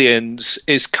Aliens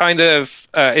is kind of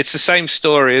it's the same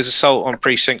story as Assault on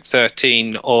Precinct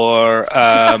 13 or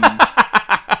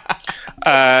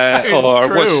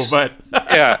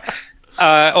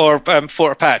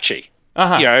Fort Apache.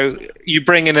 Uh-huh. You know, you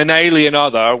bring in an alien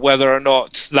other, whether or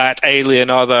not that alien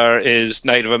other is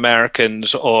Native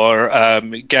Americans or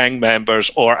gang members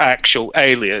or actual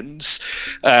aliens,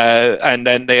 and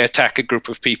then they attack a group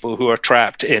of people who are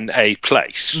trapped in a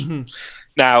place. Mm-hmm.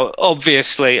 Now,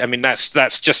 obviously, I mean,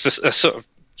 that's just a sort of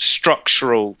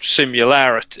structural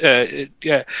similarity.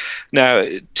 Now,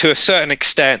 to a certain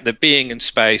extent, the being in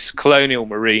space, colonial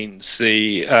marines,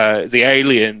 the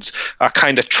aliens are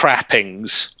kind of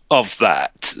trappings of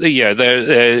that.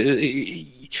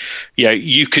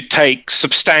 You could take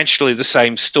substantially the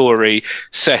same story,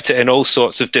 set it in all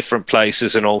sorts of different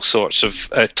places and all sorts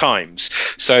of times.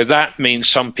 So that means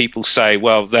some people say,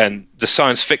 well, then the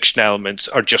science fiction elements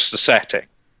are just the setting.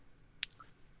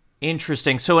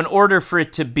 Interesting. So in order for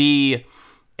it to be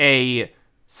a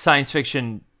science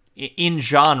fiction in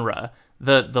genre,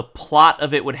 the plot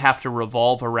of it would have to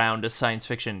revolve around a science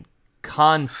fiction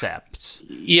concept.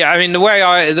 Yeah, I mean, the way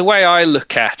I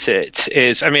look at it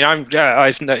is, I mean,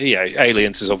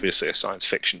 Aliens is obviously a science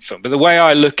fiction film, but the way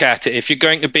I look at it, if you're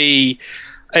going to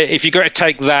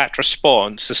take that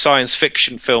response, a science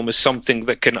fiction film is something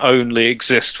that can only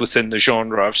exist within the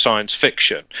genre of science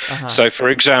fiction. Uh-huh. So, for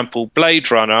example, Blade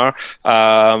Runner,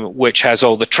 which has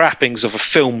all the trappings of a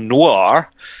film noir,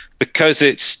 because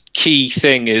its key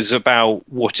thing is about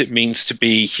what it means to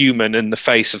be human in the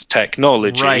face of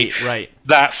technology. Right.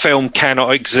 That film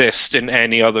cannot exist in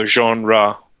any other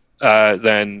genre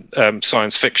than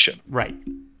science fiction. Right.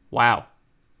 Wow.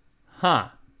 Huh.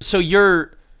 So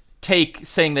your take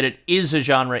saying that it is a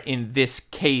genre in this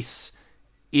case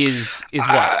is what?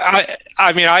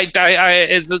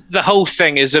 The whole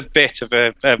thing is a bit of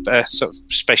a sort of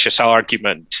specious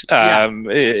argument.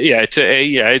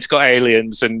 It's got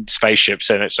aliens and spaceships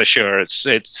in it, so sure, it's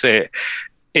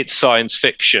science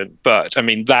fiction. But I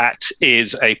mean, that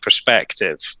is a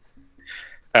perspective.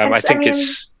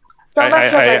 It's so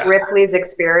much of Ripley's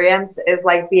experience is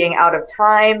like being out of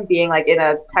time, being like in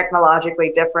a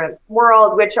technologically different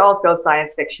world, which all feels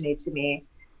science fiction-y to me.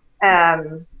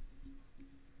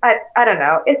 I don't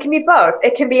know. It can be both.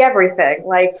 It can be everything.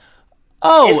 Like,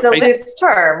 it's a loose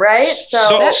term, right?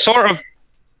 So sort of.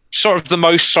 sort of the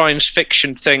most science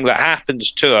fiction thing that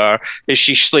happens to her is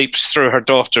she sleeps through her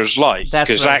daughter's life. That's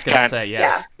what I was going to say,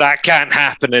 yeah. That can't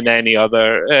happen in any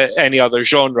other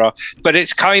genre. But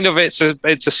it's kind of it's a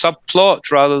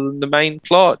subplot rather than the main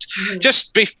plot. Mm-hmm.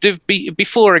 Just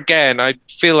before again, I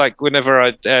feel like whenever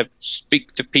I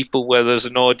speak to people where there's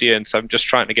an audience, I'm just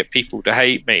trying to get people to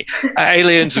hate me.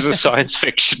 Aliens is a science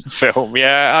fiction film,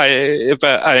 but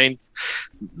I mean,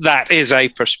 that is a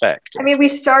perspective. I mean, we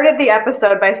started the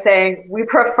episode by saying we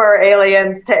prefer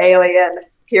Aliens to Alien,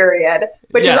 period,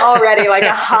 which is already like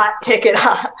a hot ticket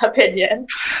opinion.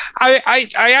 I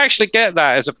actually get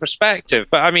that as a perspective,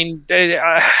 but I mean,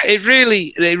 it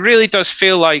really does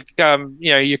feel like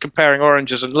you're comparing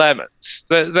oranges and lemons.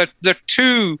 They're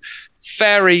two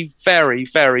very, very,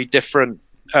 very different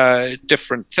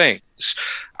things.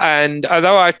 And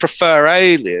although I prefer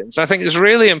Aliens, I think it's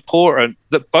really important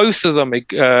that both of them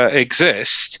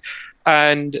exist,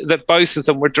 and that both of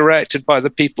them were directed by the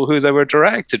people who they were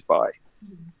directed by.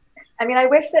 I mean, I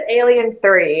wish that Alien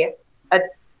 3, a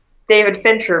David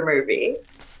Fincher movie,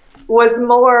 was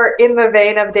more in the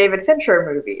vein of David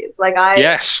Fincher movies.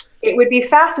 Yes. It would be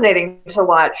fascinating to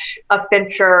watch a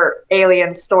Fincher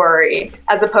Alien story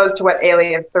as opposed to what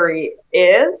Alien 3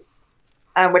 is.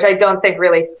 Which I don't think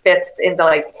really fits into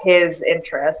like his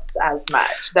interest as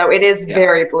much, though it is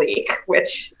very bleak,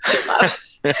 which he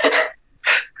loves.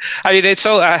 I mean, it's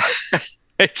all. I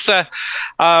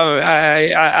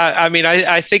mean,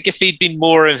 I think if he'd been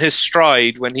more in his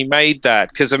stride when he made that,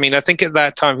 because I mean, I think at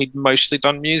that time he'd mostly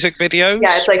done music videos.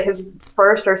 Yeah, it's like his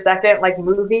first or second like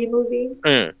movie.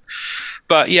 Mm.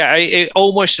 But yeah, it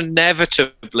almost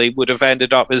inevitably would have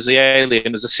ended up as the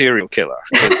alien as a serial killer.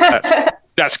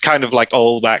 That's kind of like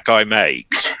all that guy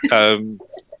makes.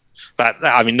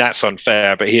 That's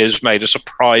unfair, but he has made a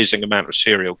surprising amount of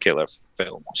serial killer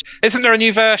films. Isn't there a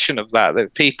new version of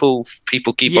that people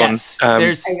keep on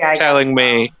telling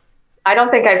me? I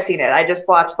don't think I've seen it. I just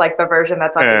watched like the version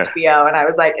that's on HBO, and I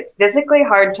was like, it's physically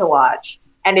hard to watch,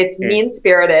 and it's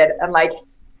mean-spirited, and like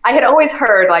I had always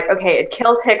heard like, okay, it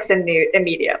kills Hicks and Newt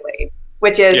immediately,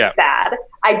 which is sad.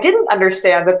 I didn't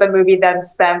understand that the movie then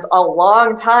spends a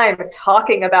long time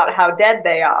talking about how dead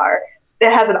they are.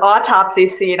 It has an autopsy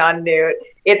scene on Newt.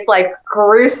 It's like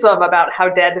gruesome about how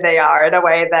dead they are in a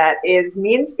way that is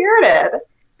mean-spirited,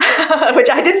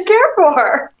 which I didn't care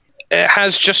for. It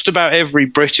has just about every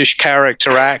British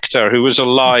character actor who was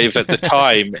alive at the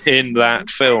time in that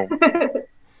film.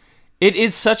 It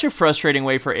is such a frustrating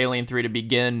way for Alien 3 to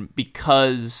begin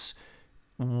because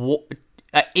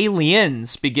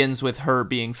Aliens begins with her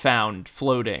being found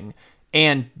floating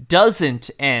and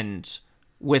doesn't end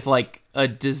with like a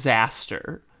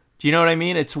disaster. Do you know what I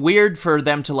mean? It's weird for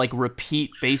them to like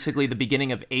repeat basically the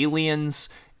beginning of Aliens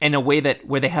in a way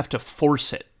where they have to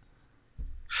force it.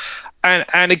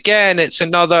 And again, it's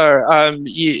another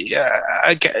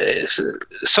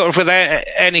sort of with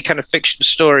any kind of fiction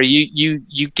story,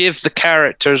 you give the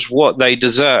characters what they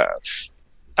deserve,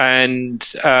 and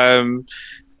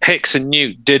Hicks and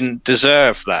Newt didn't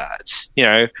deserve that.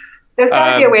 There's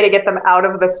got to be a way to get them out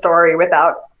of the story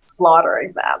without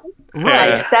slaughtering them.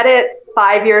 Right. Like, set it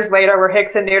 5 years later where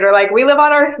Hicks and Newt are like, we live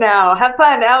on Earth now. Have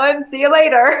fun, Ellen. See you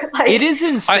later. Like, it is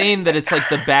insane that it's like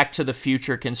the Back to the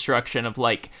Future construction of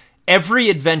like every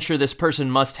adventure this person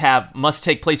must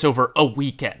take place over a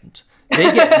weekend.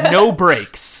 They get no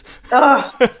breaks.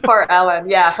 Oh, poor Ellen.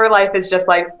 Yeah, her life is just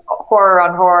like horror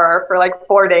on horror for like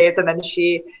 4 days, and then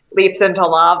she leaps into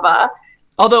lava.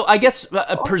 Although I guess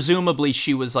presumably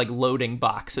she was like loading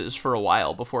boxes for a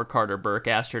while before Carter Burke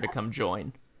asked her to come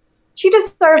join. She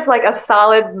deserves like a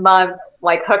solid month,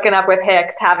 like hooking up with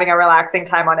Hicks, having a relaxing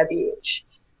time on a beach.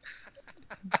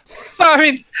 I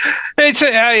mean, it's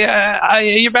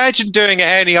you imagine doing it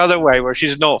any other way where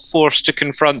she's not forced to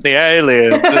confront the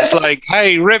aliens. It's like,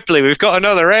 hey, Ripley, we've got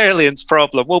another aliens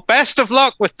problem. Well, best of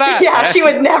luck with that. Yeah, she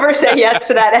would never say yes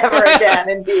to that ever again,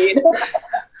 indeed.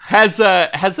 Has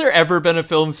there ever been a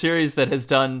film series that has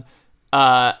done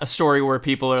a story where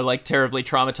people are like terribly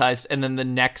traumatized and then the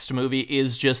next movie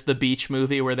is just the beach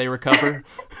movie where they recover?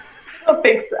 I don't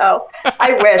think so.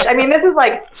 I wish. I mean, this is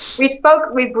like,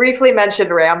 we briefly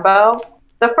mentioned Rambo.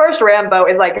 The first Rambo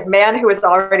is like a man who is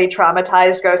already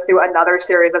traumatized goes through another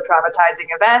series of traumatizing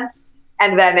events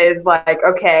and then is like,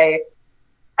 okay,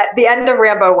 at the end of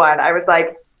Rambo 1, I was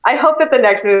like, I hope that the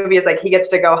next movie is like he gets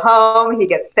to go home, he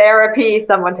gets therapy,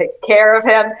 someone takes care of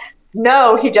him.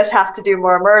 No, he just has to do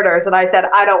more murders. And I said,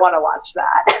 I don't want to watch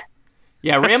that.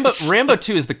 Yeah, Rambo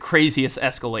 2 is the craziest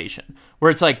escalation,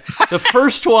 where it's like the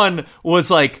first one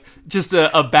was like just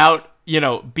about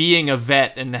being a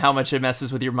vet and how much it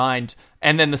messes with your mind.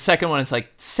 And then the second one is like,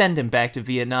 send him back to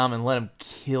Vietnam and let him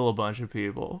kill a bunch of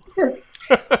people.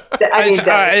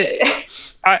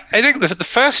 I think the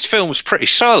first film's pretty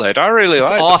solid. I really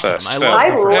like awesome. the first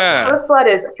film. First Blood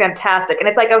is fantastic, and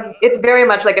it's very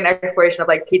much like an exploration of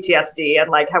like PTSD and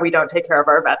like how we don't take care of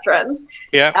our veterans.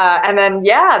 Yeah. And then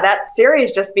that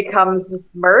series just becomes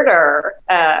murder,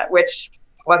 which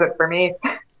wasn't for me.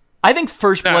 I think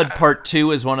First Blood Part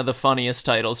 2 is one of the funniest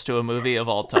titles to a movie of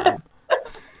all time.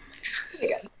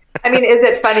 I mean, is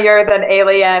it funnier than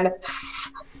Alien?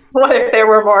 What if there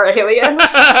were more aliens?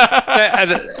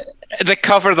 They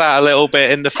cover that a little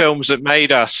bit in the films that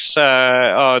made us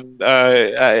on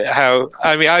how.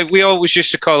 I mean, we always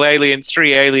used to call Alien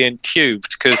 3 Alien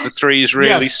Cubed because the 3 is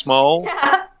really small.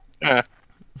 Yeah.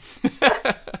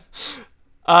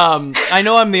 I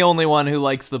know I'm the only one who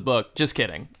likes the book. Just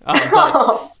kidding.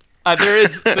 But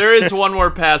there is one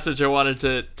more passage I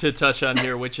wanted to touch on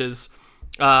here, which is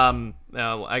I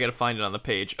gotta find it on the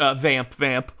page.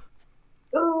 Vamp.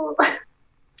 Ooh.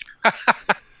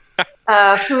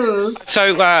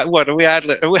 So what do we add?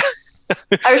 I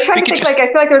was trying to think, I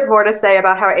feel like there's more to say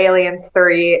about how Aliens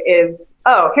 3 is...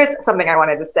 Oh, here's something I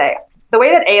wanted to say. The way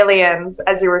that Aliens,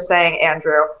 as you were saying,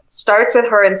 Andrew, starts with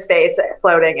her in space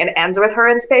floating and ends with her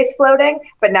in space floating,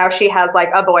 but now she has like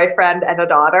a boyfriend and a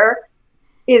daughter,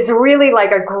 is really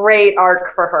like a great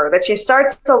arc for her. That she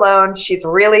starts alone, she's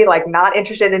really like not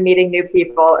interested in meeting new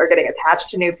people or getting attached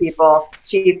to new people.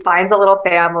 She finds a little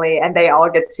family and they all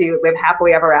get to live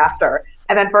happily ever after.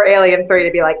 And then for Alien 3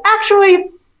 to be like,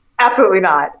 actually, absolutely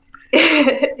not,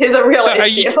 is a real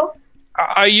issue.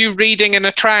 Are you reading an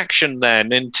attraction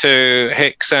then into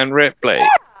Hicks and Ripley? Yeah,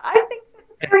 I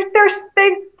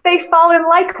think they fall in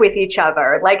like with each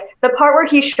other. Like the part where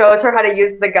he shows her how to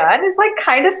use the gun is like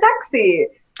kind of sexy.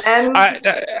 And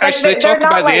actually, they talk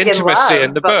about the intimacy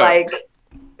in the book. Like,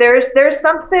 there's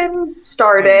something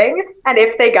starting, and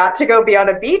if they got to go be on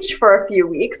a beach for a few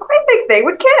weeks, I think they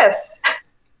would kiss.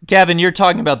 Gavin, you're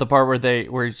talking about the part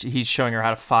where he's showing her how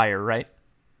to fire, right?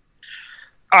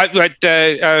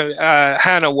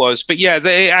 Hannah was, but yeah,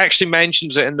 they actually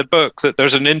mentions it in the book that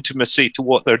there's an intimacy to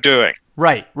what they're doing.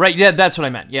 Right. Yeah, that's what I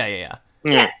meant. Yeah.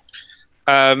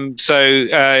 So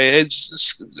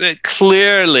it's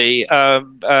clearly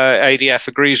ADF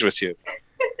agrees with you.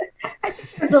 I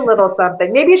think there's a little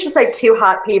something. Maybe it's just like two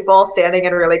hot people standing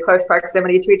in really close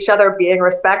proximity to each other, being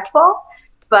respectful,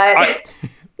 but.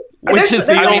 Which is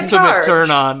the ultimate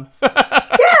turn on.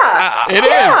 Yeah, it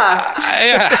is.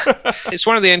 Yeah. It's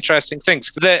one of the interesting things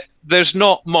that there's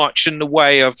not much in the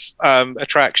way of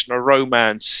attraction or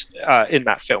romance in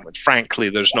that film, and frankly,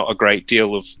 there's not a great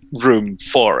deal of room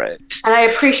for it. And I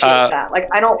appreciate that. Like,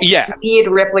 I don't need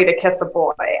Ripley to kiss a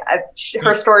boy.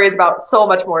 Her story is about so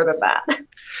much more than that.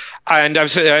 And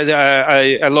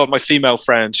a lot of my female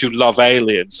friends who love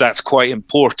Aliens, that's quite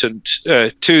important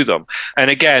to them. And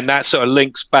again, that sort of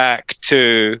links back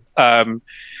to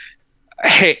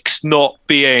Hicks not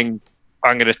being,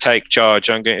 I'm going to take charge,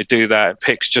 I'm going to do that.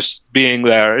 Hicks just being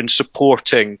there and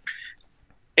supporting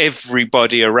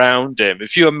everybody around him.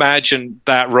 If you imagine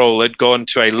that role had gone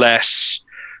to a less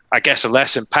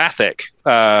empathic,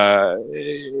 actor,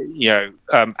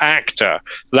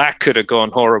 that could have gone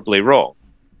horribly wrong.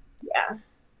 Yeah.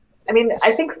 I mean,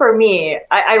 I think for me,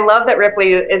 I love that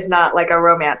Ripley is not like a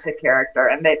romantic character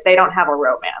and they don't have a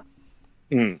romance.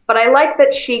 But I like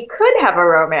that she could have a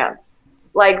romance.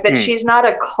 Like that she's not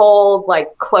a cold,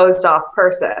 like closed off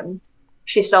person.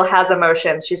 She still has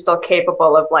emotions. She's still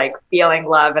capable of like feeling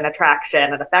love and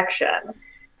attraction and affection.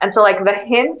 And so like the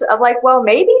hint of like, well,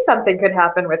 maybe something could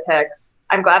happen with Hicks.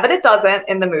 I'm glad that it doesn't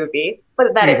in the movie,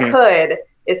 but that it could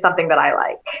is something that I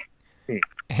like.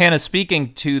 Hannah,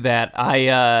 speaking to that,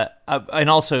 and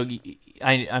also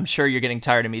I'm sure you're getting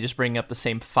tired of me just bringing up the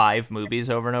same 5 movies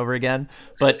over and over again.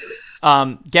 But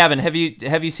Gavin, have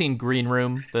you seen Green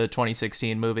Room, the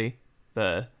 2016 movie?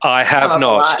 I have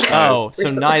not. Oh, so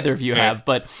neither of you have.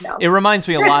 But it reminds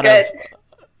me a lot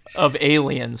of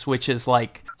Aliens, which is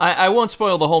like I won't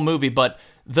spoil the whole movie, but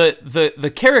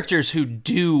the characters who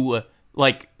do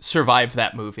like survive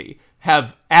that movie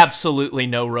have absolutely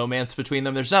no romance between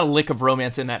them. There's not a lick of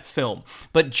romance in that film.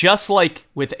 But just like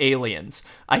with Aliens,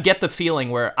 I get the feeling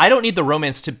where I don't need the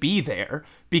romance to be there,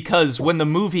 because when the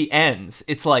movie ends,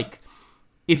 it's like,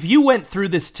 if you went through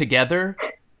this together,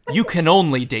 you can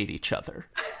only date each other.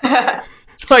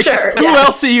 Like, who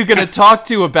else are you going to talk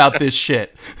to about this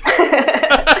shit?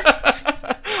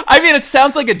 I mean, it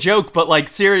sounds like a joke, but like,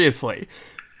 seriously.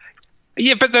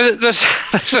 Yeah, but there's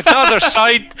another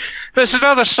side. there's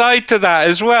another side to that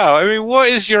as well. I mean, what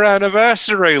is your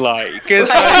anniversary like? Do you really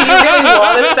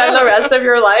want to spend the rest of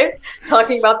your life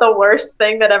talking about the worst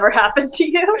thing that ever happened to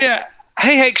you? Yeah.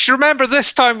 Hey, Hicks, remember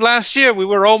this time last year we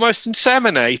were almost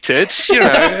inseminated? You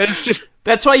know, it's just...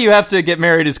 That's why you have to get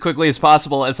married as quickly as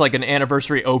possible as like an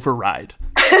anniversary override.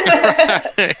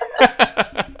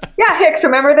 Yeah, Hicks,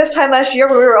 remember this time last year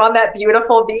when we were on that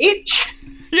beautiful beach?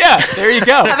 Yeah, there you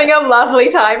go. Having a lovely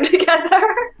time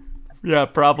together. Yeah,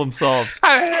 problem solved.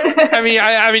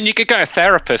 I mean, you could go to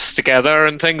therapists together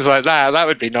and things like that. That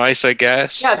would be nice, I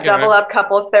guess. Yeah, double up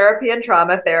couples therapy and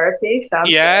trauma therapy. Sounds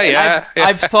good. Yeah.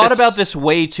 I've thought about this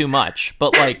way too much,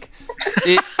 but like,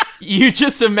 you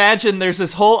just imagine there's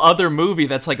this whole other movie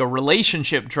that's like a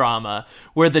relationship drama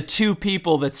where the two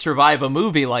people that survive a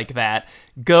movie like that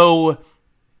go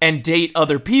and date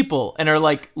other people and are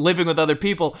like living with other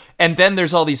people, and then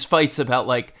there's all these fights about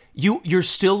like you're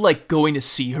still like going to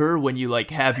see her when you like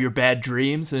have your bad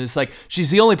dreams, and it's like she's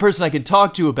the only person I can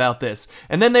talk to about this,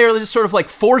 and then they're just sort of like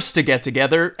forced to get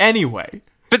together anyway.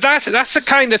 But that's the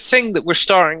kind of thing that we're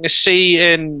starting to see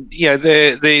in, you know,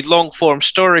 the long form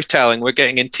storytelling we're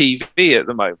getting in TV at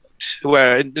the moment,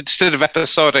 where instead of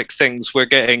episodic things, we're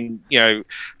getting, you know,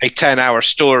 a 10-hour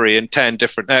story in 10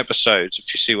 different episodes,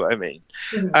 if you see what I mean.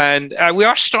 Mm-hmm. And we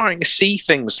are starting to see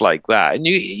things like that. And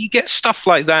you get stuff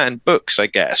like that in books, I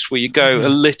guess, where you go a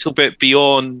little bit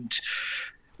beyond,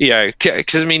 you know,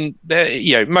 because I mean,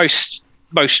 you know,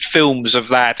 most films of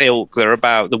that ilk, they're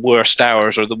about the worst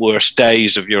hours or the worst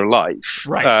days of your life.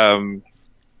 Right.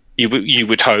 You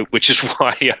would hope, which is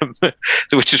why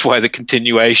the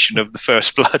continuation of the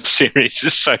First Blood series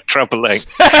is so troubling.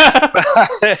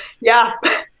 Yeah,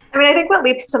 I mean, I think what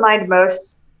leaps to mind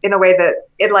most, in a way that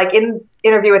it, like in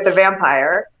Interview with the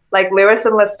Vampire, like Lewis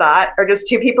and Lestat are just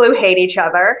two people who hate each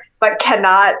other but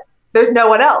cannot. There's no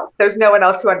one else. There's no one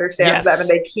else who understands them, and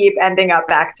they keep ending up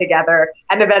back together.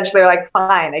 And eventually, like,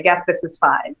 fine, I guess this is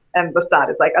fine. And Lestat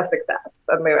is like a success,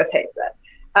 and Lewis hates it.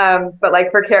 But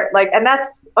like and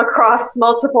that's across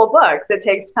multiple books. It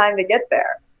takes time to get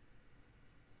there.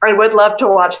 I would love to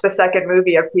watch the second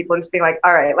movie of people just being like,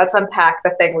 all right, let's unpack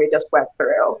the thing we just went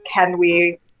through. Can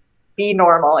we be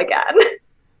normal again?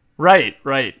 Right.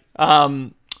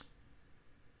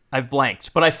 I've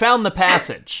blanked, but I found the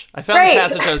passage. The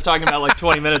passage I was talking about like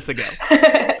 20 minutes ago.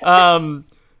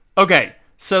 Okay,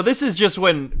 so this is just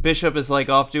when Bishop is like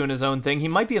off doing his own thing. He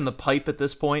might be in the pipe at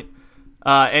this point.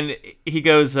 And he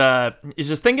goes, he's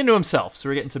just thinking to himself. So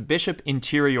we're getting some Bishop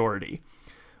interiority.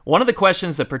 One of the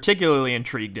questions that particularly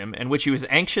intrigued him, and which he was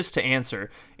anxious to answer,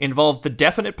 involved the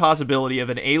definite possibility of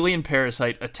an alien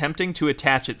parasite attempting to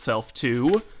attach itself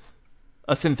to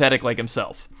a synthetic like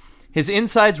himself. His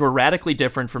insides were radically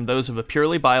different from those of a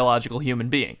purely biological human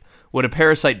being. Would a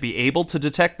parasite be able to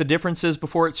detect the differences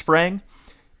before it sprang?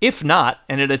 If not,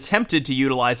 and it attempted to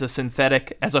utilize a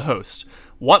synthetic as a host,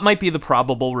 what might be the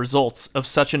probable results of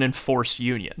such an enforced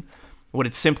union? Would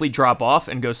it simply drop off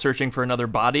and go searching for another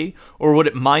body, or would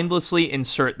it mindlessly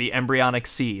insert the embryonic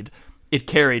seed it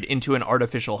carried into an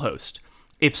artificial host?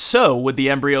 If so, would the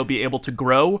embryo be able to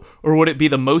grow, or would it be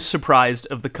the most surprised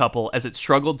of the couple as it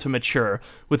struggled to mature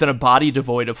within a body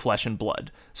devoid of flesh and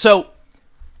blood? So,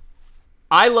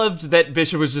 I loved that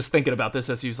Bishop was just thinking about this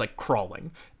as he was, like, crawling.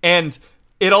 And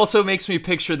it also makes me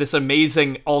picture this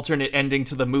amazing alternate ending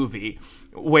to the movie,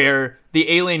 where the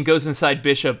alien goes inside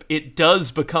Bishop, it does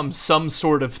become some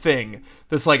sort of thing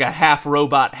that's like a half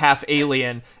robot, half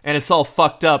alien, and it's all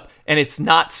fucked up, and it's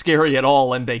not scary at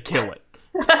all, and they kill it.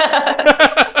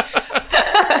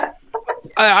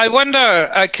 I wonder,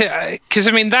 because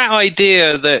I mean that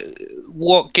idea that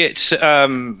what gets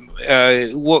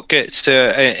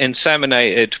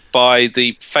inseminated by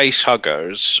the face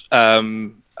huggers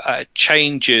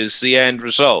changes the end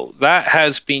result. That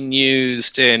has been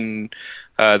used in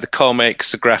the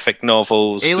comics, the graphic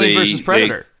novels, Alien versus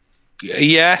Predator.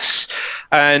 Yes,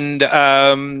 and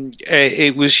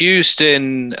it was used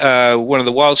in one of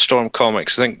the Wildstorm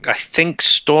comics. I think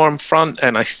Stormfront,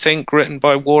 and I think written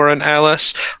by Warren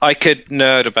Ellis. I could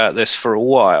nerd about this for a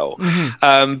while,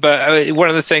 but one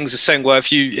of the things is saying, well,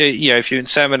 if you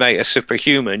inseminate a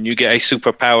superhuman, you get a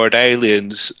superpowered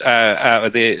aliens out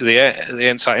of the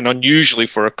inside, and unusually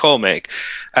for a comic,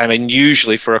 and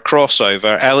unusually for a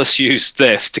crossover, Ellis used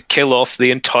this to kill off the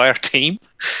entire team.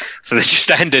 So they just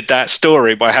ended that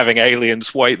story by having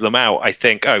aliens wipe them out, I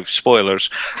think. Oh, spoilers.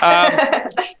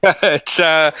 But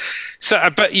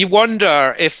you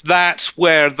wonder if that's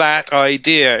where that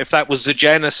idea, if that was the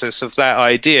genesis of that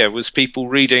idea, was people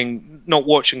reading, not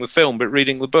watching the film, but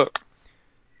reading the book.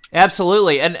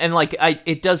 Absolutely. And like,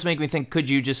 it does make me think, could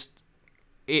you just,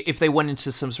 if they went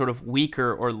into some sort of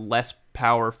weaker or less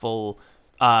powerful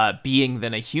being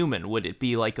than a human, would it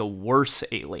be like a worse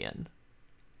alien?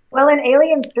 Well, in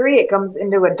Alien 3, it comes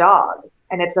into a dog,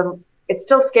 and it's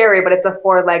still scary, but it's a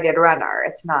 4-legged runner.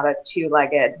 It's not a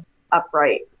 2-legged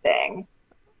upright thing.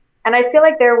 And I feel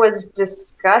like there was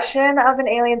discussion of an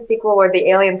Alien sequel where the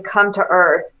aliens come to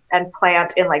Earth and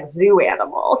plant in like zoo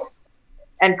animals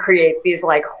and create these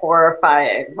like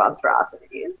horrifying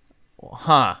monstrosities.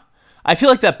 Huh. I feel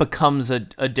like that becomes a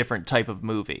different type of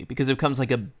movie, because it becomes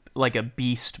like a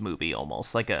beast movie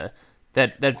almost, like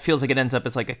that feels like it ends up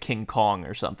as like a King Kong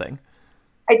or something.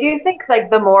 I do think like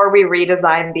the more we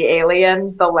redesign the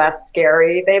alien, the less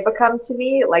scary they become to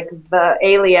me. Like the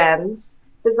Aliens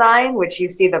design, which you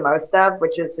see the most of,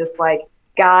 which is just like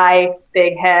guy,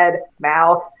 big head,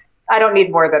 mouth. I don't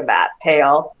need more than that.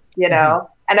 Tail, you know? Mm-hmm.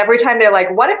 And every time they're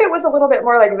like, what if it was a little bit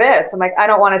more like this? I'm like, I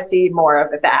don't want to see more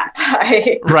of that.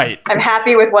 Right. I'm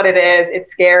happy with what it is.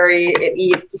 It's scary. It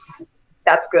eats.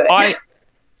 That's good.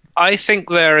 I think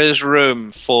there is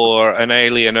room for an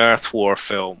Alien Earth War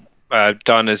film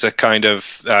done as a kind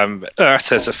of Earth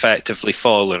has effectively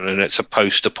fallen, and it's a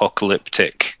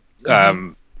post-apocalyptic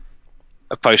a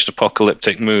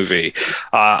post-apocalyptic movie.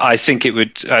 I think it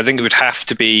would have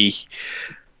to be.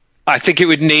 I think it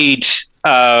would need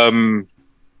an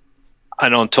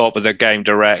on top of the game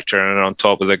director and an on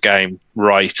top of the game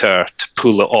writer to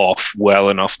pull it off well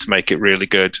enough to make it really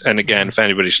good. And again, if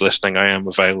anybody's listening, I am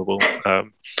available.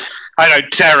 I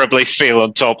don't terribly feel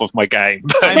on top of my game.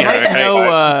 But,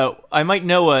 I might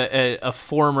know a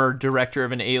former director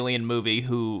of an Alien movie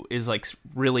who is like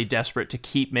really desperate to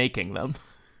keep making them.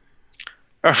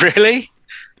 Oh, really?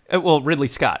 Well, Ridley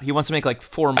Scott. He wants to make like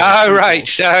 4 more. Oh, right.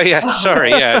 Oh, yeah. Sorry.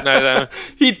 Yeah. No.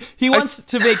 He wants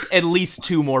to make at least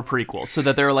 2 more prequels, so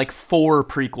that there are like 4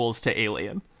 prequels to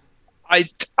Alien. I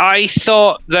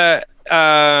thought that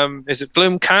is it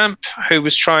Blomkamp who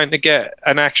was trying to get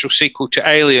an actual sequel to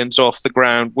Aliens off the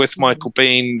ground with Michael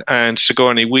Biehn and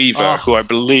Sigourney Weaver, who I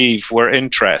believe were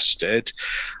interested.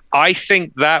 I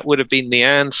think that would have been the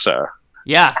answer.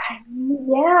 Yeah.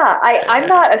 Yeah, I'm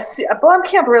not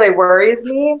Blomkamp really worries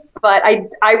me, but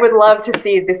I would love to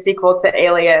see the sequel to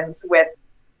Aliens with,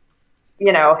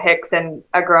 you know, Hicks and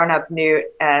a grown-up Newt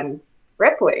and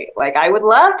Ripley. Like, I would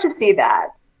love to see that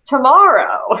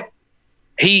tomorrow.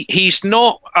 He's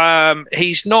not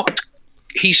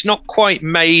quite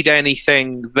made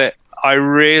anything that I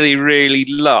really, really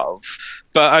love.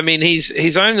 But I mean,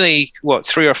 he's only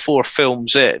 3 or 4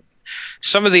 films in.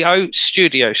 Some of the out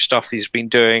studio stuff he's been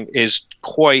doing is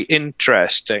quite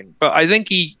interesting, but I think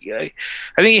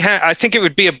it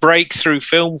would be a breakthrough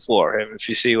film for him, if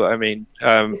you see what I mean.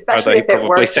 Especially if he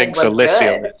probably thinks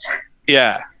Elysium is.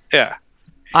 Yeah.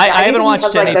 I haven't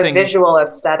watched anything. Like the visual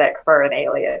aesthetic for an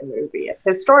Alien movie. It's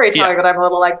his storytelling, but I'm a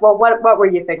little like, well, what were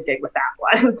you thinking with that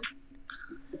one?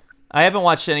 I haven't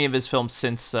watched any of his films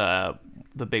since the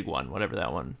big one, whatever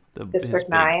that one. District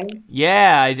 9.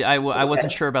 Yeah, I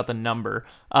wasn't sure about the number.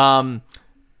 But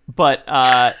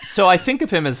so I think of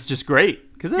him as just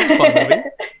great, because it's a fun movie.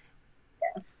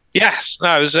 Yes,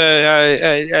 no, it was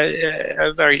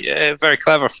a very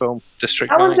clever film, District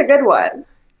 9. That one's a good one.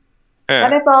 Yeah.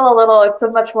 And it's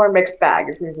a much more mixed bag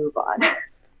as we move on.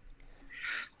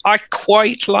 I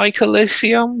quite like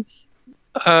Elysium.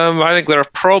 I think there are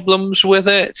problems with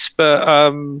it,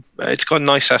 but it's got a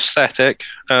nice aesthetic.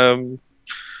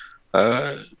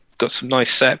 Got some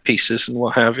nice set pieces and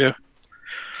what have you.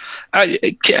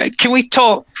 Can we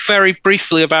talk very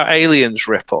briefly about Aliens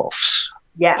rip-offs?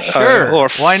 Yeah, sure.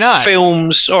 Why not?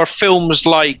 Films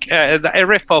like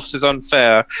rip-offs is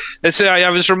unfair. I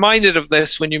was reminded of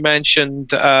this when you mentioned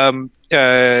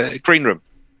Green Room.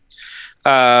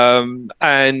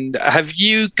 And have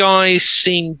you guys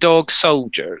seen Dog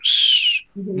Soldiers?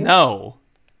 No.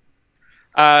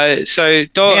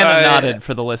 Hannah nodded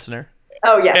for the listener.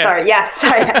 Oh, yeah, sorry. Yes,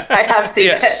 I have seen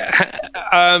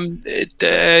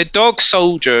it. Dog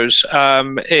Soldiers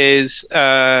is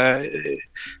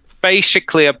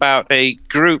basically about a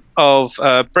group of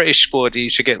British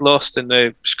squaddies who get lost in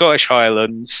the Scottish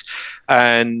Highlands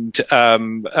and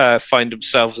find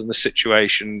themselves in a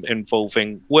situation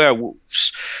involving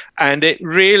werewolves. And it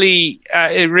really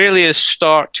is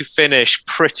start to finish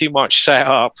pretty much set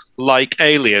up like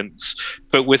Aliens,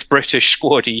 but with British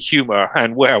squaddy humor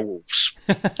and werewolves.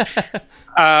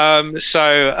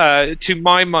 So to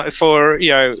my mind, for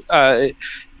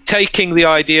taking the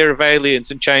idea of Aliens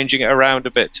and changing it around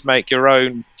a bit to make your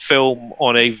own film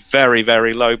on a very,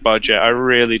 very low budget, I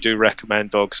really do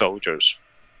recommend Dog Soldiers.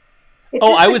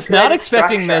 I was not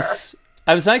expecting this.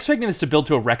 I was not expecting this to build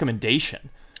to a recommendation.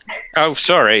 Oh,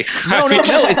 sorry. No,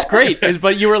 it's great.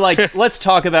 But you were like, let's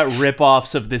talk about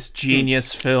rip-offs of this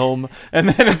genius film. And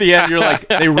then at the end, you're like,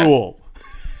 they rule.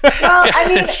 Well, I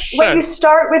mean, when you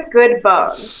start with good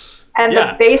bones, and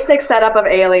the basic setup of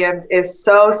Aliens is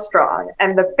so strong,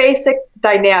 and the basic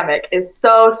dynamic is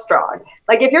so strong.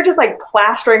 Like, if you're just, like,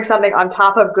 plastering something on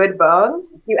top of good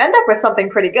bones, you end up with something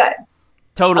pretty good.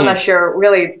 Totally. Unless you're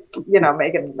really,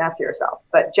 making a mess of yourself.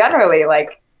 But generally,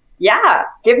 like, yeah,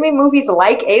 give me movies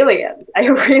like Aliens. I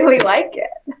really like it.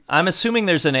 I'm assuming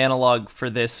there's an analog for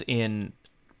this in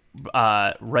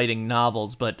writing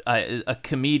novels, but a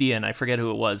comedian, I forget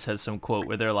who it was, has some quote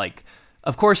where they're like,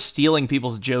 of course stealing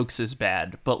people's jokes is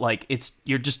bad, but like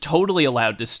you're just totally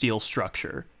allowed to steal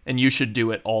structure, and you should do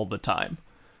it all the time.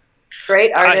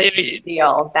 Great artists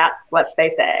steal. That's what they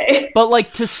say. But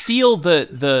like, to steal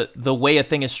the way a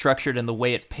thing is structured and the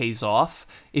way it pays off,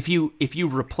 if you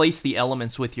replace the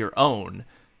elements with your own,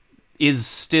 is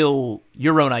still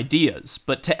your own ideas.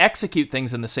 But to execute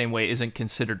things in the same way isn't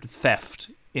considered theft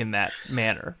in that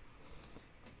manner.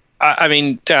 I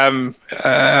mean, I'm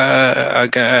probably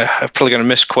going to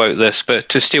misquote this, but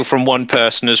to steal from one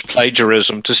person is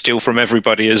plagiarism. To steal from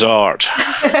everybody is art.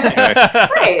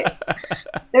 Right.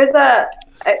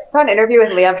 I saw an interview with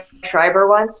Liev Schreiber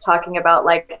once talking about,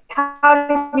 like,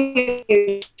 how do you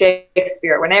do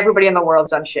Shakespeare when everybody in the world's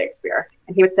done Shakespeare?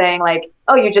 And he was saying, like,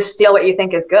 oh, you just steal what you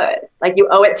think is good. Like, you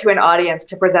owe it to an audience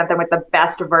to present them with the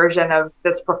best version of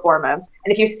this performance.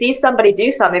 And if you see somebody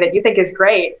do something that you think is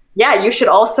great, yeah, you should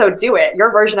also do it.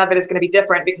 Your version of it is going to be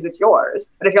different because it's yours.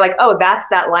 But if you're like, oh, that's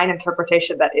that line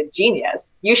interpretation that is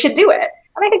genius, you should do it.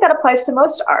 And I think that applies to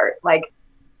most art. Like,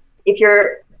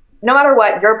 no matter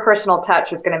what, your personal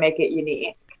touch is going to make it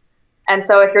unique. And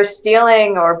so if you're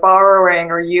stealing or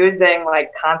borrowing or using,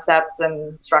 like, concepts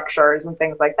and structures and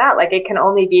things like that, like, it can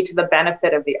only be to the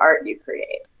benefit of the art you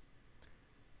create.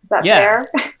 Is that fair?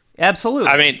 Absolutely.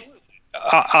 I mean,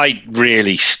 I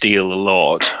really steal a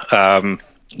lot.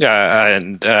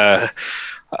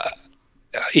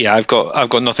 I've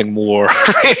got nothing more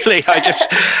really.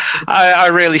 I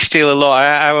really steal a lot.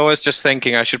 I was just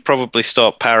thinking I should probably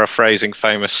stop paraphrasing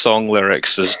famous song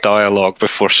lyrics as dialogue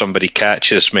before somebody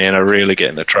catches me and I really get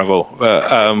into trouble.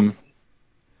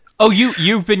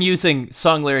 You've been using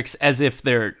song lyrics as if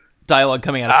they're dialogue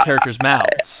coming out of characters'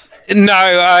 mouths. No,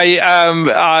 I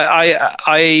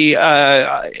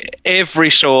every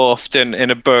so often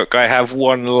in a book I have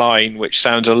one line which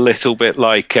sounds a little bit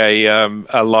like a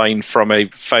line from a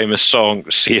famous song.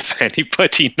 See if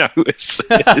anybody notices.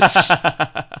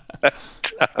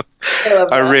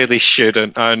 I really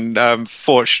shouldn't, and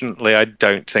fortunately, I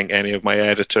don't think any of my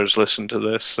editors listen to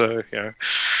this. So yeah,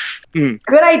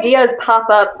 Good ideas pop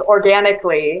up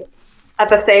organically at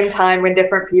the same time when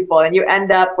different people, and you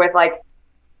end up with, like,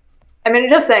 I mean,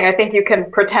 just saying, I think you can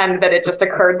pretend that it just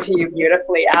occurred to you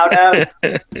beautifully out of,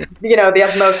 the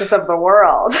osmosis of the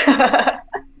world.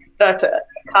 Not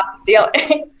copy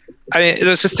stealing. I mean,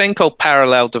 there's a thing called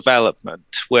parallel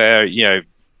development where,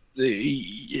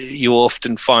 you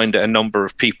often find that a number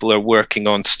of people are working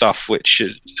on stuff which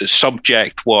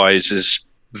subject-wise is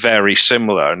very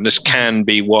similar. And this can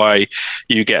be why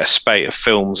you get a spate of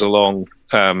films along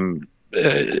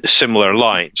similar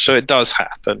lines. So it does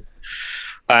happen.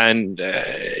 And,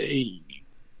 a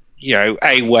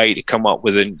way to come up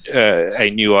with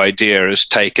a new idea is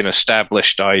take an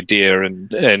established idea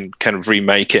and kind of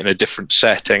remake it in a different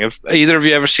setting. Have either of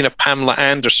you ever seen a Pamela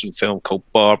Anderson film called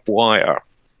Barbed Wire?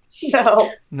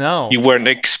 No. You weren't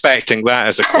expecting that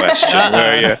as a question,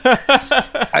 were you?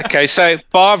 Okay, so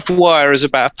Barbed Wire is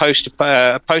about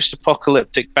a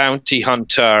post-apocalyptic bounty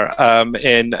hunter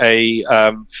in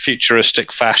a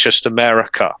futuristic fascist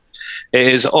America. It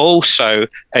is also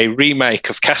a remake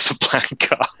of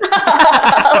Casablanca.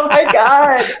 Oh my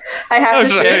God. I have to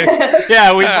see this.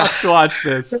 Yeah, we must watch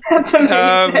this. That's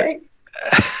amazing.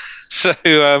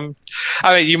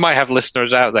 I mean, you might have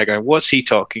listeners out there going, what's he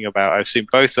talking about? I've seen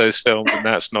both those films and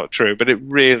that's not true, but it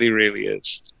really, really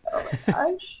is. Oh my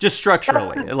gosh. Just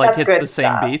structurally, it hits the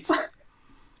same beats.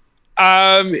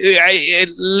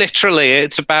 Literally,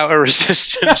 it's about a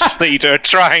resistance leader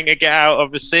trying to get out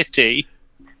of a city.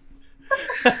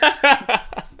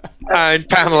 And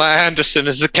Pamela Anderson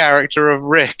is the character of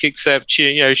Rick, except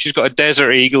she's got a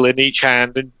desert eagle in each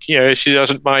hand, and she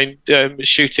doesn't mind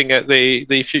shooting at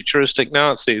the futuristic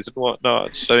Nazis and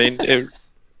whatnot. So, I mean,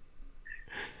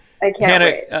 I can't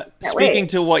Hannah, wait. Speaking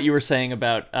to what you were saying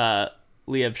about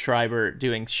Liev Schreiber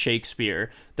doing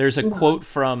Shakespeare, there's a quote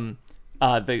from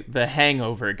the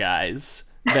Hangover guys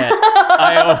that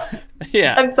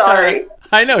I'm sorry.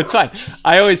 I know, it's fine.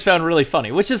 I always found really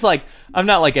funny, which is like, I'm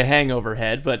not like a Hangover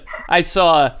head, but I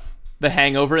saw The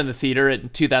Hangover in the theater in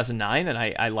 2009, and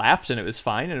I laughed, and it was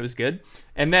fine, and it was good.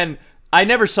 And then I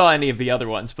never saw any of the other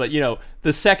ones, but,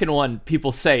 the second one,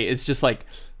 people say, is just like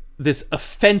this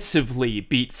offensively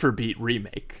beat-for-beat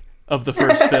remake of the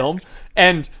first film.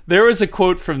 And there was a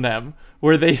quote from them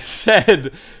where they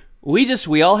said,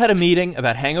 we all had a meeting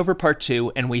about Hangover Part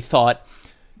 2, and we thought,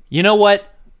 you know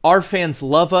what? Our fans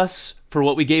love us for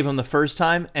what we gave them the first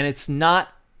time, and it's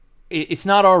not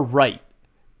our right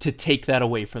to take that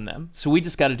away from them. So we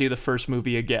just got to do the first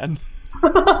movie again.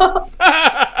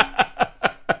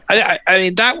 I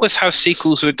mean, that was how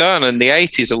sequels were done in the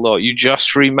 80s a lot. You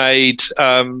just remade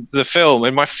the film.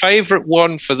 And my favorite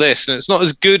one for this, and it's not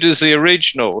as good as the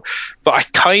original, but I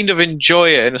kind of enjoy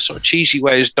it in a sort of cheesy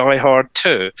way, is Die Hard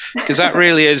 2, because that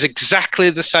really is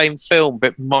exactly the same film,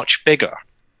 but much bigger.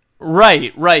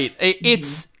 Right.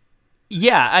 It's...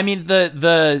 Yeah, I mean,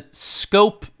 the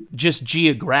scope just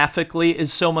geographically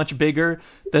is so much bigger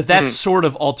that sort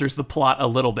of alters the plot a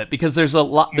little bit, because there's a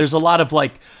lot of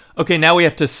like, okay, now we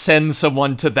have to send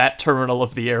someone to that terminal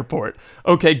of the airport.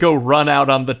 Okay, go run out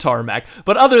on the tarmac.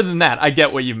 But other than that, I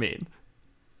get what you mean.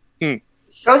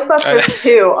 Ghostbusters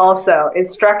 2 also is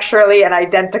structurally an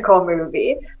identical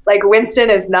movie. Like, Winston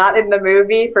is not in the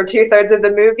movie for 2/3 of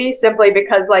the movie simply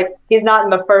because, like, he's not in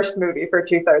the first movie for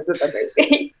 2/3 of the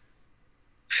movie.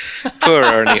 Poor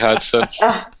Ernie Hudson.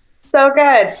 So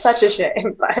good. Such a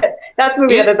shame. But that's a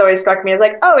movie that has always struck me as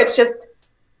like, oh, it's just,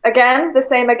 again, the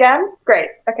same again? Great.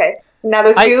 Okay. Now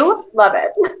there's you. Love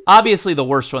it. Obviously, the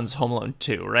worst one's Home Alone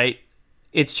 2, right?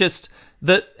 It's just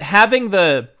having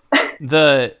the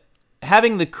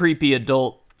creepy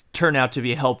adult turn out to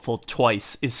be helpful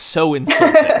twice is so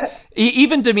insulting.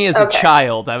 Even to me as a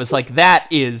child, I was like, I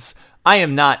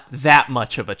am not that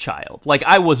much of a child. Like,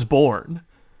 I was born.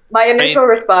 My initial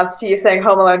response to you saying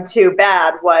Home Alone 2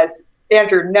 bad was,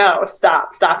 Andrew, no,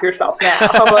 stop yourself now.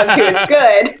 Home Alone 2 is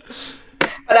good.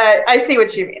 But I see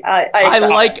what you mean. I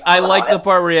like the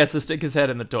part where he has to stick his head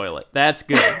in the toilet. That's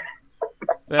good.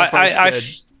 I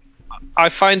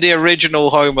find the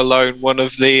original Home Alone one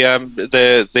of the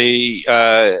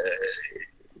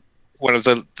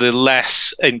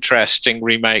less interesting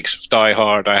remakes of Die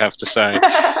Hard, I have to say.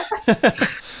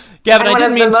 Gavin, one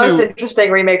of the most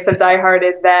interesting remakes of Die Hard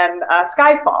is then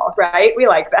Skyfall, right? We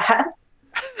like that.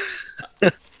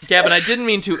 Gavin, I didn't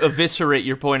mean to eviscerate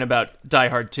your point about Die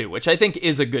Hard 2, which I think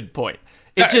is a good point.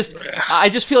 I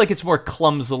just feel like it's more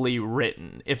clumsily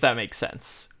written, if that makes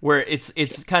sense. Where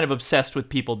it's kind of obsessed with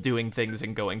people doing things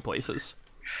and going places.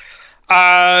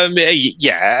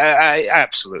 Yeah,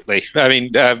 absolutely. I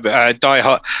mean, Die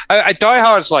Hard. Die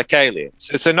Hard's like Aliens.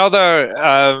 It's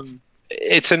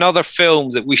another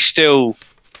film that we still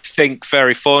think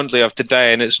very fondly of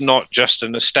today, and it's not just a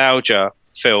nostalgia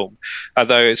film,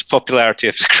 although its popularity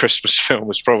as a Christmas film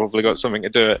has probably got something to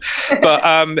do with it. But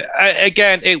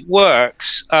again, it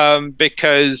works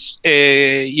because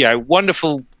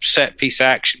wonderful set piece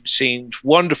action scenes,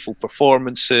 wonderful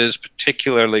performances,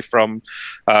 particularly from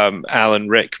Alan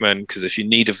Rickman, because if you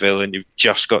need a villain, you've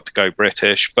just got to go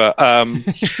British. But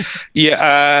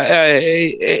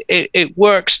it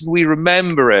works. We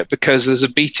remember it because there's a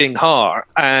beating heart,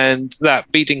 and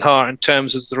that beating heart in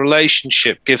terms of the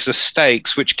relationship gives us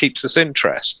stakes, which keeps us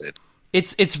interested.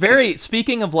 It's very,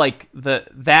 speaking of like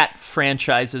that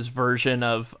franchise's version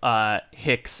of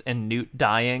Hicks and Newt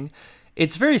dying,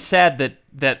 it's very sad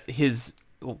that his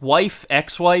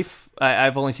ex-wife,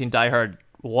 I've only seen Die Hard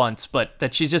once, but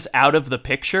that she's just out of the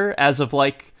picture as of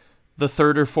like the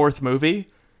third or fourth movie.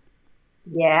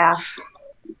 Yeah.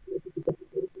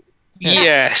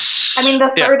 Yes. I mean,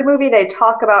 the third movie, they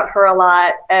talk about her a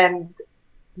lot, and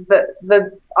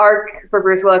the arc for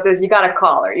Bruce Willis is you got to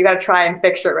call her. You got to try and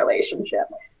fix your relationship.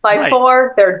 By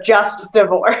 4, they're just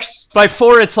divorced. By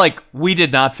 4, it's like, we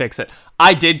did not fix it.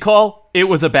 I did call. It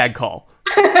was a bad call.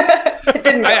 It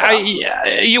didn't go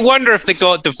you wonder if they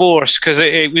got divorced because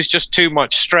it was just too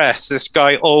much stress. This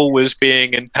guy always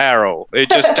being in peril. It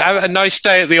just have a nice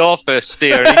day at the office,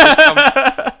 dear. He just come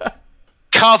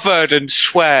covered in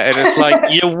sweat, and it's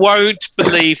like, you won't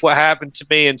believe what happened to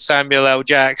me and Samuel L.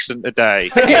 Jackson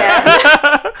today.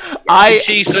 Yeah.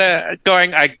 She's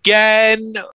going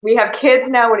again. We have kids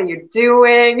now. What are you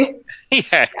doing?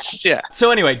 Yes, yeah.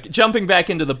 So anyway, jumping back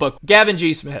into the book, Gavin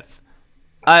G. Smith,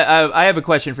 I have a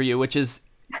question for you, which is,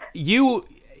 you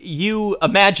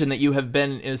imagine that you have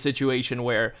been in a situation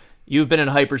where you've been in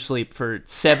hypersleep for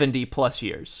 70 plus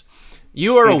years.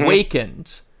 You are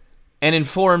awakened and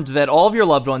informed that all of your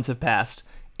loved ones have passed,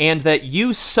 and that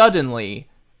you suddenly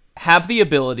have the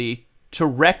ability to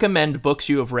recommend books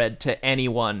you have read to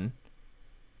anyone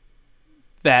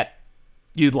that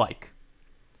you'd like.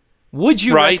 Would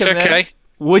you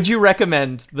would you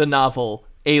recommend the novel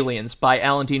Aliens by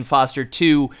Alan Dean Foster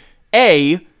to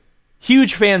A,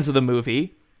 huge fans of the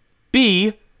movie,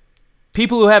 B,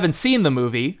 people who haven't seen the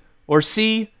movie, or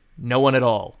C, no one at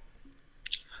all?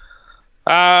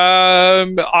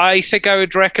 I think I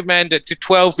would recommend it to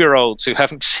 12-year-olds who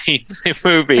haven't seen the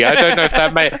movie. I don't know if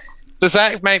does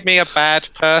that make me a bad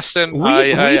person?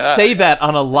 We say that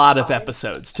on a lot of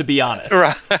episodes, to be honest.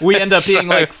 Right. We end up being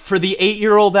like, for the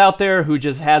 8-year-old out there who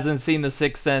just hasn't seen The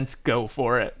Sixth Sense, go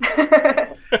for it.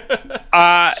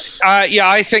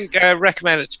 I think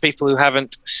recommend it to people who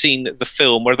haven't seen the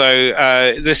film.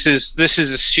 Although this is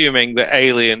assuming that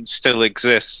Alien still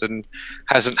exists and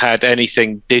hasn't had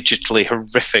anything digitally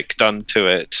horrific done to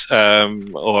it,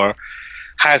 or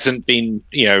hasn't been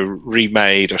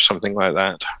remade or something like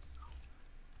that.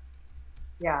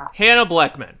 Yeah. Hannah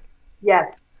Bleckman.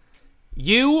 Yes.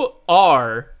 You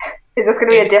are... Is this going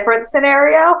to be a different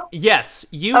scenario? Yes.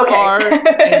 You are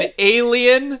an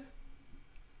alien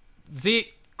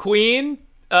queen.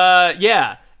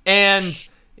 Yeah. And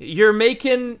you're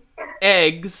making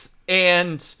eggs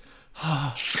and... Is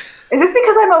this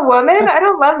because I'm a woman? I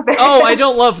don't love this. Oh, I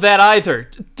don't love that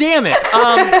either. Damn it.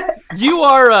 You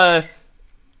are a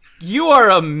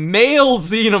male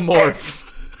xenomorph.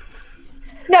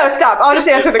 No, stop. I'll just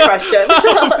answer the question.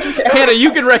 Hannah,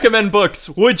 you can recommend books.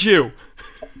 Would you?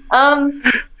 I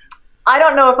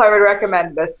don't know if I would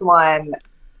recommend this one.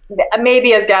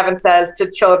 Maybe, as Gavin says,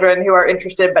 to children who are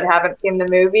interested but haven't seen the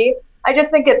movie. I just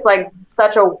think it's like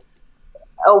such a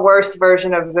worse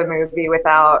version of the movie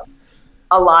without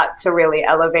a lot to really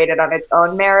elevate it on its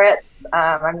own merits.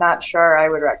 I'm not sure I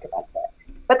would recommend it.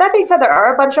 But that being said, there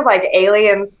are a bunch of like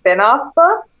Alien spin-off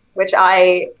books, which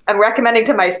I am recommending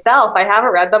to myself. I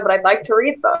haven't read them, but I'd like to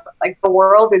read them. Like, the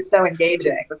world is so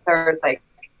engaging. There's like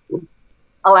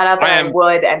a lot out there I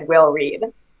would and will read.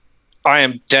 I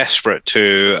am desperate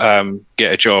to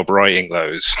get a job writing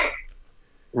those.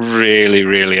 Really,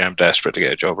 really am desperate to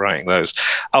get a job writing those.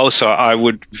 Also, I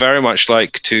would very much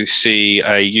like to see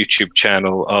a YouTube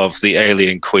channel of the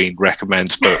Alien Queen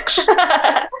recommends books.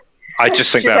 I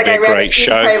just think that'd be a great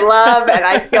show. I love, and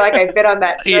I feel like I've been on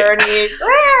that journey.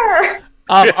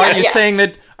 Are you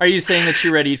saying that she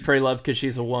read Eat, Pray, Love because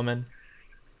she's a woman?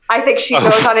 I think she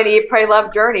goes on an Eat, Pray,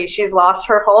 Love journey. She's lost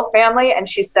her whole family, and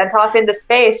she's sent off into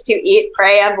space to eat,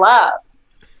 pray, and love.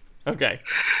 Okay,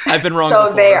 I've been wrong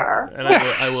so before, and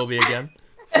I will be again.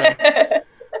 So.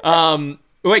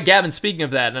 Wait, Gavin. Speaking of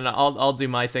that, and I'll do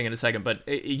my thing in a second. But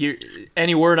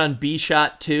any word on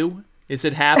B-Shot 2? Is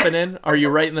it happening? Are you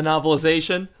writing the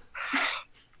novelization?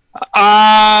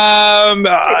 Can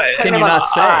you not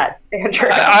say?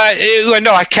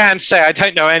 No, I can't say. I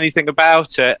don't know anything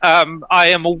about it. I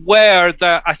am aware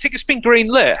that I think it's been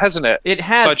greenlit, hasn't it? It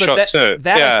has, Bloodshot but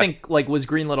that yeah. I think was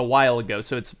greenlit a while ago.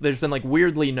 So there's been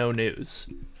weirdly no news.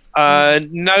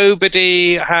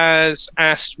 Nobody has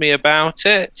asked me about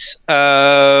it.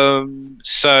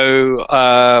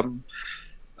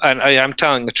 And I am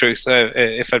telling the truth.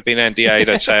 If I'd been NDA'd,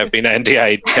 I'd say I've been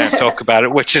NDA'd. Can't talk about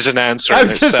it, which is an answer. I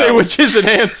was going to say, which is an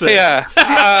answer. Yeah.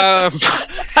 I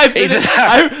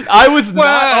was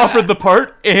not offered the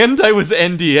part, and I was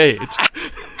NDA'd.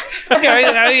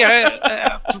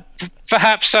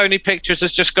 Perhaps Sony Pictures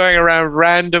is just going around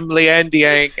randomly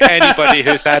NDAing anybody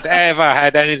who's ever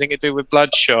had anything to do with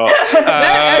Bloodshot.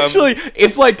 Actually,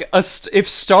 if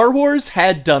Star Wars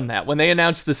had done that when they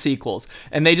announced the sequels,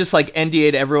 and they just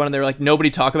NDA'd everyone, and they were like, nobody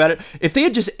talk about it. If they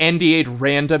had just NDA'd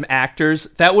random actors,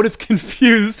 that would have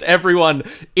confused everyone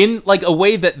in a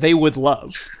way that they would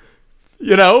love.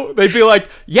 They'd be like,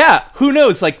 yeah, who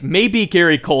knows? Maybe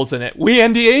Gary Cole's in it. We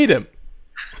NDA'd him.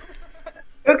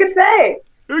 Who could say?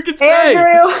 Who could say?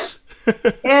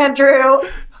 Andrew,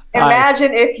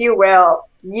 imagine, if you will,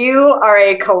 you are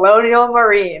a colonial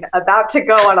marine about to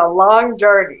go on a long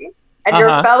journey, and your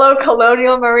fellow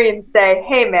colonial marines say,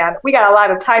 hey, man, we got a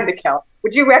lot of time to kill.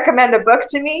 Would you recommend a book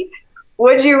to me?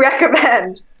 Would you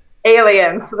recommend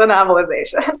Aliens, the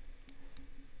novelization?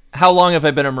 How long have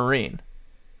I been a marine?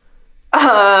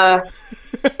 Why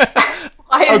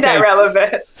is that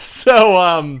relevant?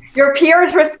 So, your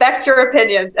peers respect your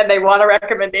opinions, and they want a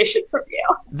recommendation from you.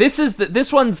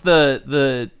 This one's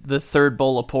the third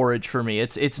bowl of porridge for me.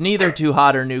 It's neither too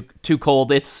hot or too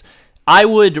cold. I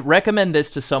would recommend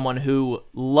this to someone who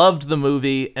loved the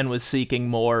movie and was seeking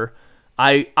more.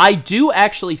 I do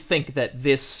actually think that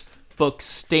this book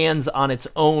stands on its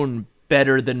own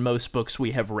better than most books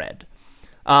we have read.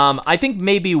 I think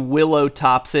maybe Willow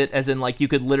tops it, as in you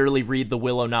could literally read the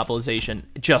Willow novelization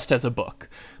just as a book.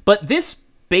 But this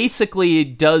basically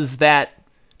does that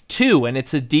too, and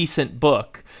it's a decent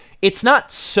book. It's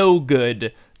not so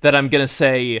good that I'm going to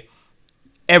say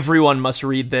everyone must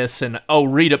read this and,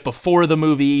 read it before the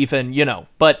movie even,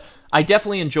 But I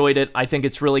definitely enjoyed it. I think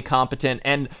it's really competent.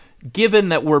 And given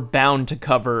that we're bound to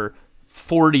cover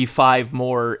 45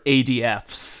 more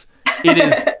ADFs, it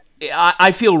is...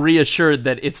 I feel reassured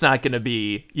that it's not going to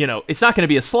be, it's not going to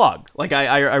be a slog. Like,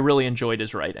 I really enjoyed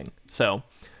his writing. So,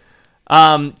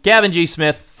 Gavin G.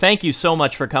 Smith, thank you so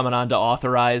much for coming on to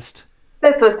Authorized.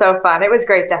 This was so fun. It was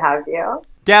great to have you.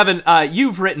 Gavin,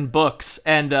 you've written books,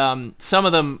 and some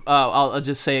of them, I'll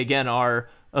just say again, are,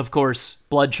 of course,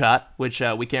 Bloodshot, which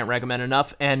we can't recommend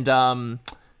enough, and the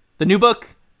new book,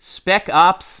 Spec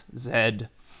Ops Z.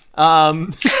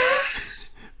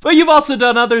 But you've also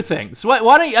done other things. Why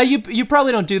don't you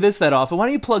probably don't do this that often. Why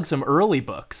don't you plug some early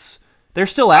books? They're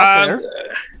still out there.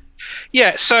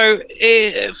 Yeah, so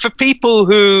for people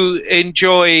who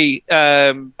enjoy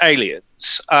Aliens,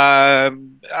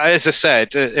 as I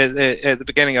said at the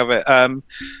beginning of it,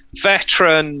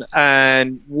 Veteran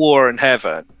and War in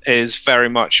Heaven is very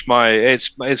much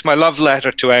it's my love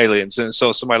letter to Aliens, and it's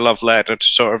also my love letter to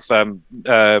sort of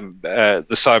the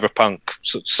cyberpunk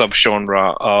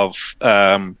subgenre of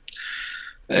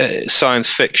science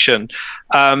fiction.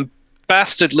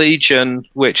 Bastard Legion,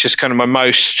 which is kind of my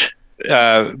most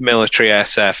military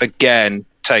SF, again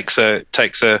takes a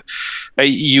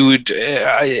you would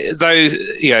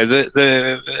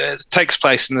takes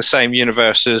place in the same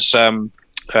universe as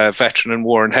Veteran and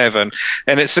War in Heaven,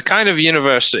 and it's the kind of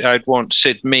universe that I'd want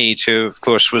Sid Mead, who of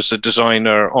course was the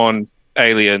designer on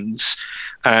Aliens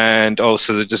and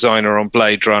also the designer on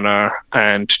Blade Runner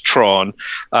and Tron.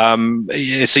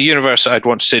 It's a universe that I'd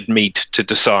want Sid Mead to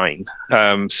design.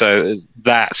 So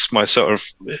that's my sort of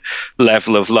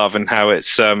level of love and how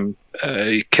it's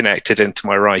connected into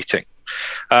my writing.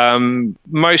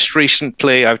 Most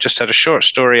recently, I've just had a short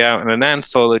story out in an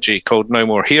anthology called No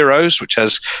More Heroes, which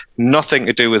has nothing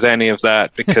to do with any of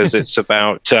that, because it's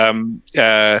about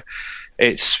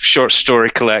it's short story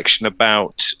collection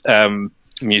about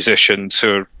musicians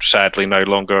who are sadly no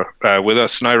longer with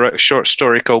us. And I wrote a short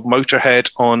story called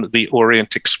Motorhead on the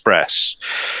Orient Express,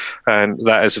 and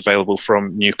that is available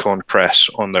from Newcon Press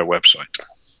on their website.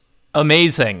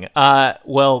 Amazing.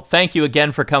 Well, thank you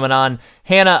again for coming on.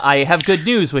 Hannah, I have good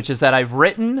news, which is that I've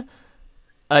written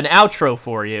an outro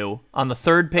for you on the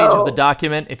third page of the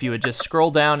document. If you would just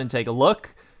scroll down and take a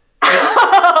look.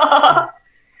 I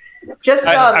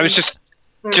was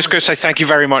just going to say thank you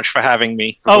very much for having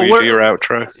me before you do your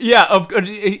outro. Yeah,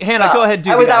 Hannah, go ahead and do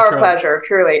the outro. It was our pleasure,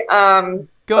 truly.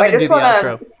 Go ahead and do the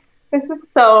outro. This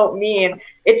is so mean.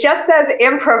 It just says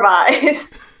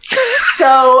improvise.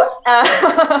 So,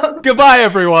 goodbye,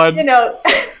 everyone. No,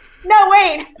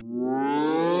 wait.